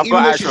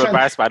actual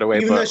advice, by the way.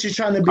 Even though she's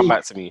trying to come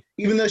back to me.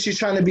 Even though she's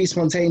trying to be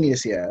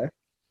spontaneous, yeah.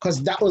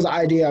 Because that was the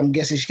idea, I'm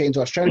guessing she came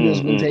to us, trying to be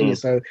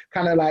spontaneous. So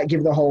kind of like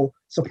give the whole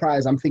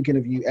surprise, I'm thinking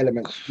of you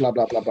element, blah,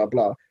 blah, blah, blah,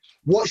 blah.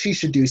 What she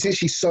should do, since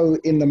she's so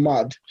in the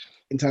mud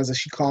in terms of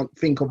she can't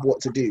think of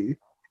what to do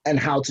and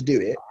how to do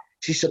it,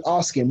 she should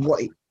ask him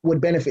what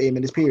would benefit him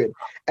in this period.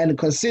 And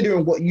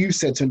considering what you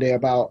said today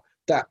about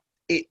that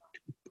it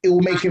will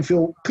make him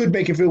could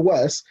make him feel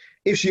worse,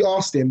 if she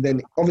asked him,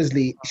 then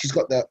obviously she's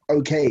got the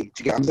okay. Do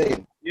you get what I'm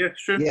saying? Yeah,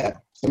 sure. Yeah.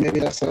 So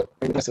maybe that's a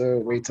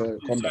way to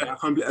combat.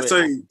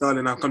 Sorry,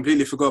 darling, I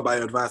completely forgot about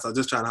your advice. I was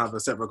just trying to have a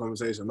separate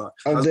conversation. But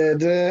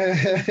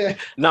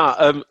No,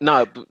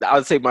 I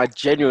would say my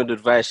genuine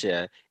advice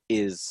here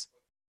is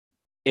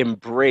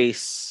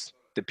embrace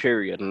the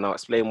period, and I'll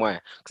explain why.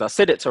 Because I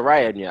said it to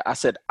Ryan, yeah. I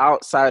said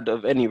outside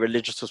of any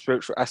religious or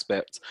spiritual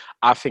aspect,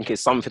 I think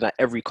it's something that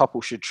every couple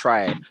should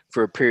try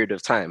for a period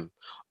of time.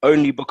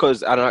 Only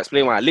because, and I'll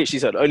explain why. I literally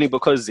said only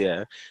because,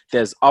 yeah,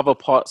 there's other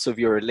parts of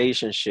your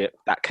relationship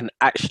that can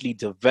actually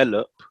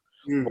develop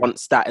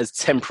once that is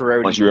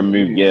temporarily. Once you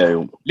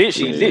remove,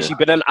 literally.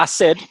 But then I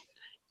said,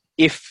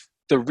 if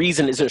the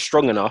reason isn't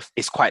strong enough,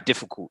 it's quite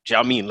difficult. Do you know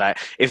what I mean? Like,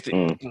 if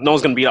no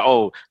one's gonna be like,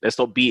 oh, let's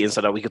stop beating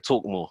so that we can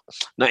talk more.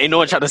 No, ain't no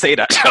one trying to say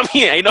that. Do you know what I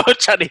mean? Ain't no one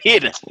trying to hear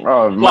that.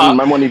 Oh, man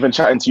wasn't even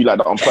chatting to you like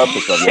that on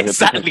purpose.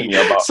 Exactly.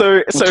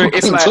 So it's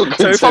like,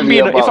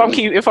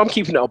 if I'm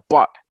keeping it a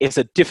buck, it's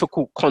a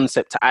difficult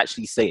concept to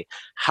actually say.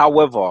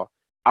 However,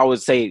 I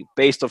would say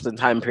based off the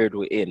time period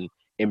we're in,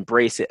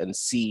 embrace it and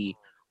see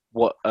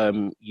what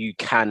you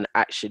can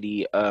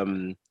actually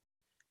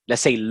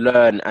let's say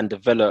learn and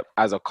develop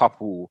as a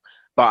couple.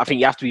 But I think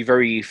you have to be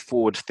very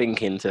forward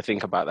thinking to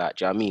think about that.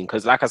 Do you know what I mean?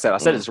 Because like I said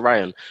it to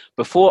Ryan,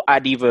 before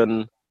I'd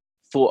even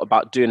thought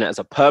about doing it as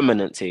a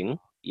permanent thing,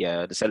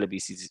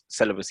 the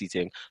celibacy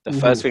thing. The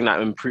first thing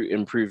that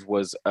improved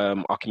was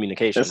our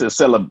communication. That's a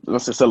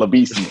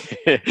celibacy.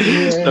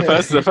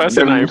 The first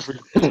thing that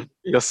improved.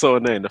 You're so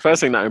annoying. The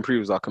first thing that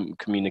improves our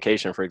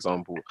communication, for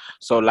example.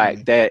 So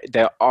like there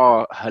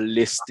are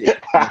holistic. Do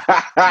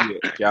you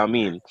know what I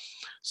mean?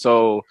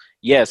 So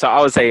yeah, so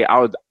I would say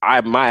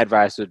my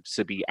advice would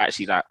to be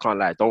actually like, can't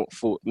lie, don't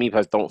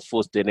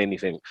force doing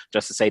anything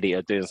just to say that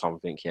you're doing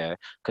something, yeah,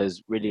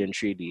 because really and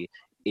truly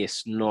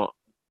it's not.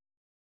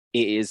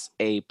 It is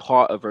a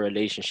part of a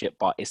relationship,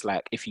 but it's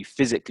like if you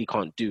physically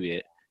can't do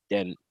it,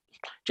 then do you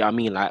know what I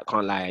mean? Like,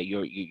 can't lie,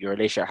 your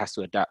relationship has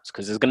to adapt,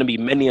 because there's gonna be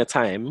many a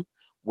time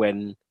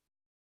when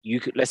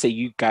let's say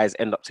you guys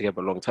end up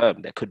together long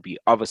term, there could be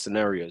other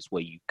scenarios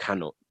where you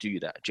cannot do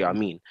that. Do you know what I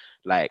mean?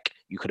 Like,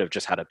 you could have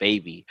just had a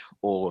baby,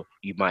 or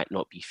you might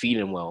not be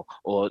feeling well,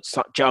 or do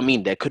you know what I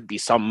mean? There could be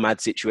some mad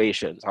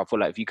situations. I feel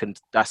like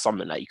that's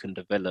something that you can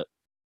develop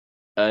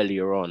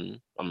earlier on.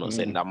 I'm not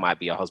saying that might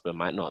be a husband,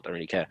 might not, don't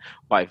really care.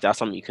 But if that's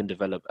something you can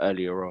develop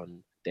earlier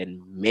on,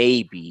 then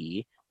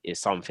maybe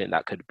it's something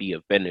that could be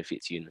of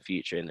benefit to you in the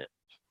future, innit?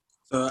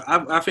 So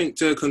I think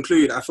to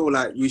conclude, I feel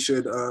like we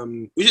should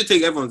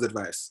take everyone's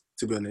advice,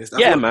 to be honest.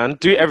 Man,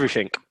 do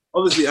everything.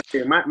 Obviously,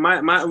 okay,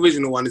 my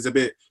original one is a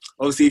bit,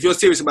 obviously, if you're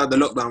serious about the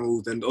lockdown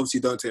rules, then obviously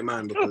don't take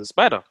mine, because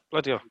Spider,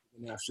 bloody hell.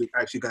 You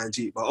actually go and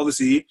cheat. But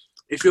obviously,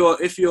 if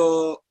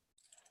you're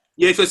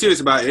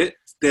serious about it,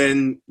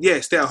 then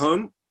stay at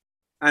home.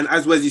 And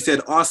as Wesley said,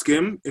 ask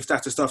him if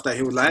that's the stuff that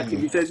he would like. If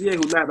he says he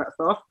would like that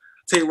stuff,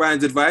 take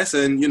Ryan's advice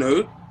and,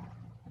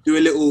 do a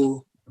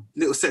little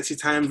sexy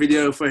time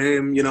video for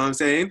him, you know what I'm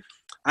saying?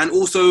 And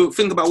also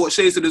think about what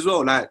Shay said as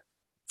well. Like,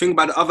 think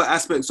about the other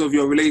aspects of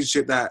your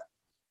relationship that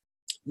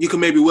you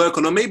can maybe work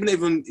on, or maybe not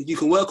even you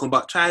can work on,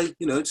 but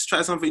just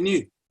try something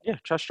new. Yeah,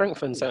 try to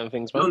strengthen certain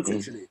things, man.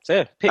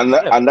 So,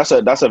 and that's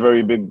a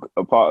very big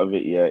part of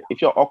it, yeah.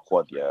 If you're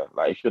awkward, yeah,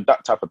 like if you're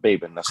that type of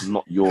babe and that's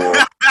not your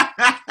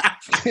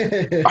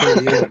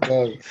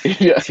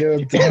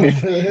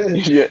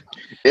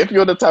if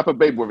you're the type of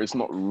babe where it's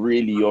not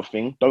really your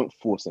thing, don't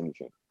force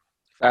anything.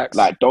 Facts.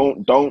 Like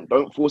don't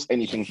force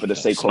anything for the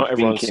sake of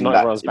thinking it's not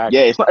everyone's bag.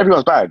 Yeah, it's not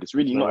everyone's bag. It's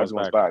really not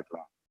everyone's bag.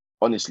 Like,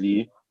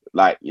 honestly,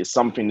 like it's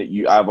something that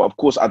you either, of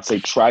course, I'd say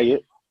try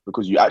it,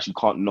 because you actually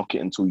can't knock it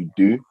until you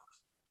do.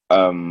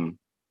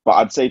 But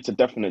I'd say to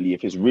definitely,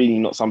 if it's really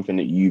not something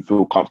that you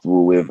feel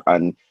comfortable with,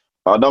 and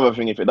another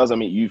thing, if it doesn't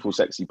make you feel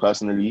sexy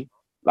personally,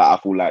 like I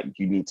feel like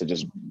you need to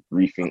just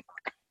rethink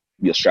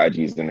your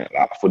strategies in it.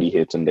 Like, I fully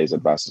hear Tunde's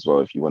advice as well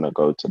if you want to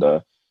go to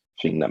the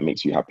thing that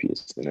makes you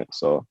happiest in it.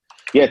 So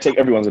yeah, take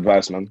everyone's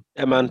advice, man.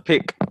 Yeah, man,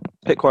 pick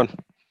one.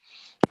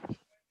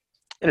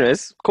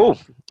 Anyways, cool.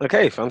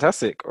 Okay,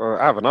 fantastic.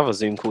 I have another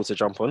Zoom call to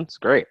jump on. It's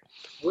great.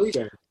 Where are you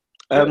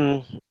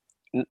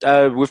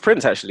going? With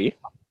Prince, actually.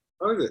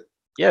 Oh, is it?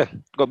 Yeah,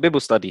 got Bible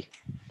study.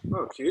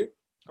 Oh, cute.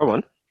 Come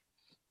on.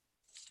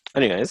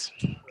 Anyways,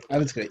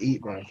 I'm just gonna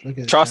eat, bro.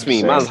 Trust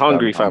me, man's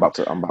hungry, fam.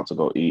 I'm about to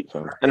go eat,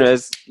 fam.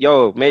 Anyways,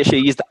 make sure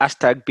you use the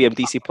hashtag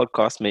BMDC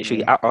podcast. Make sure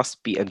you at us,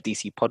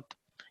 BMDC pod.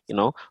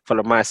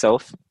 Follow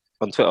myself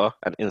on Twitter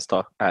and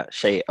Insta at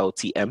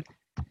ShayLTM.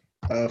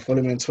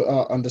 Follow me on Twitter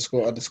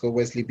 __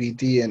 Wesley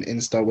BD and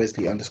Insta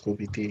Wesley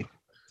 _BD.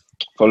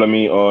 Follow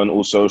me on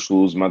all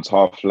socials, Mads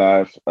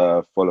Half-Life.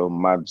 Follow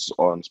Mads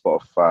on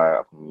Spotify,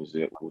 Apple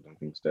Music, all them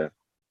things there.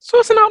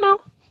 Sourcing out now.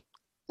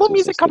 What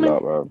music coming?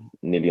 Out,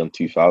 nearly on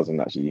 2,000,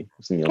 actually.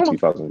 It's nearly on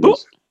 2,000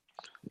 views.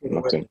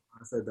 Nothing.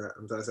 I said that.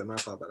 I'm sorry, I said my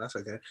part, but that's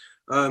okay.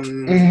 Follow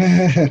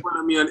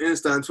me on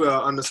Insta and Twitter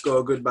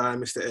 _goodbye,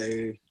 Mr.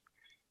 A.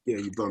 Yeah,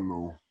 you don't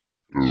know.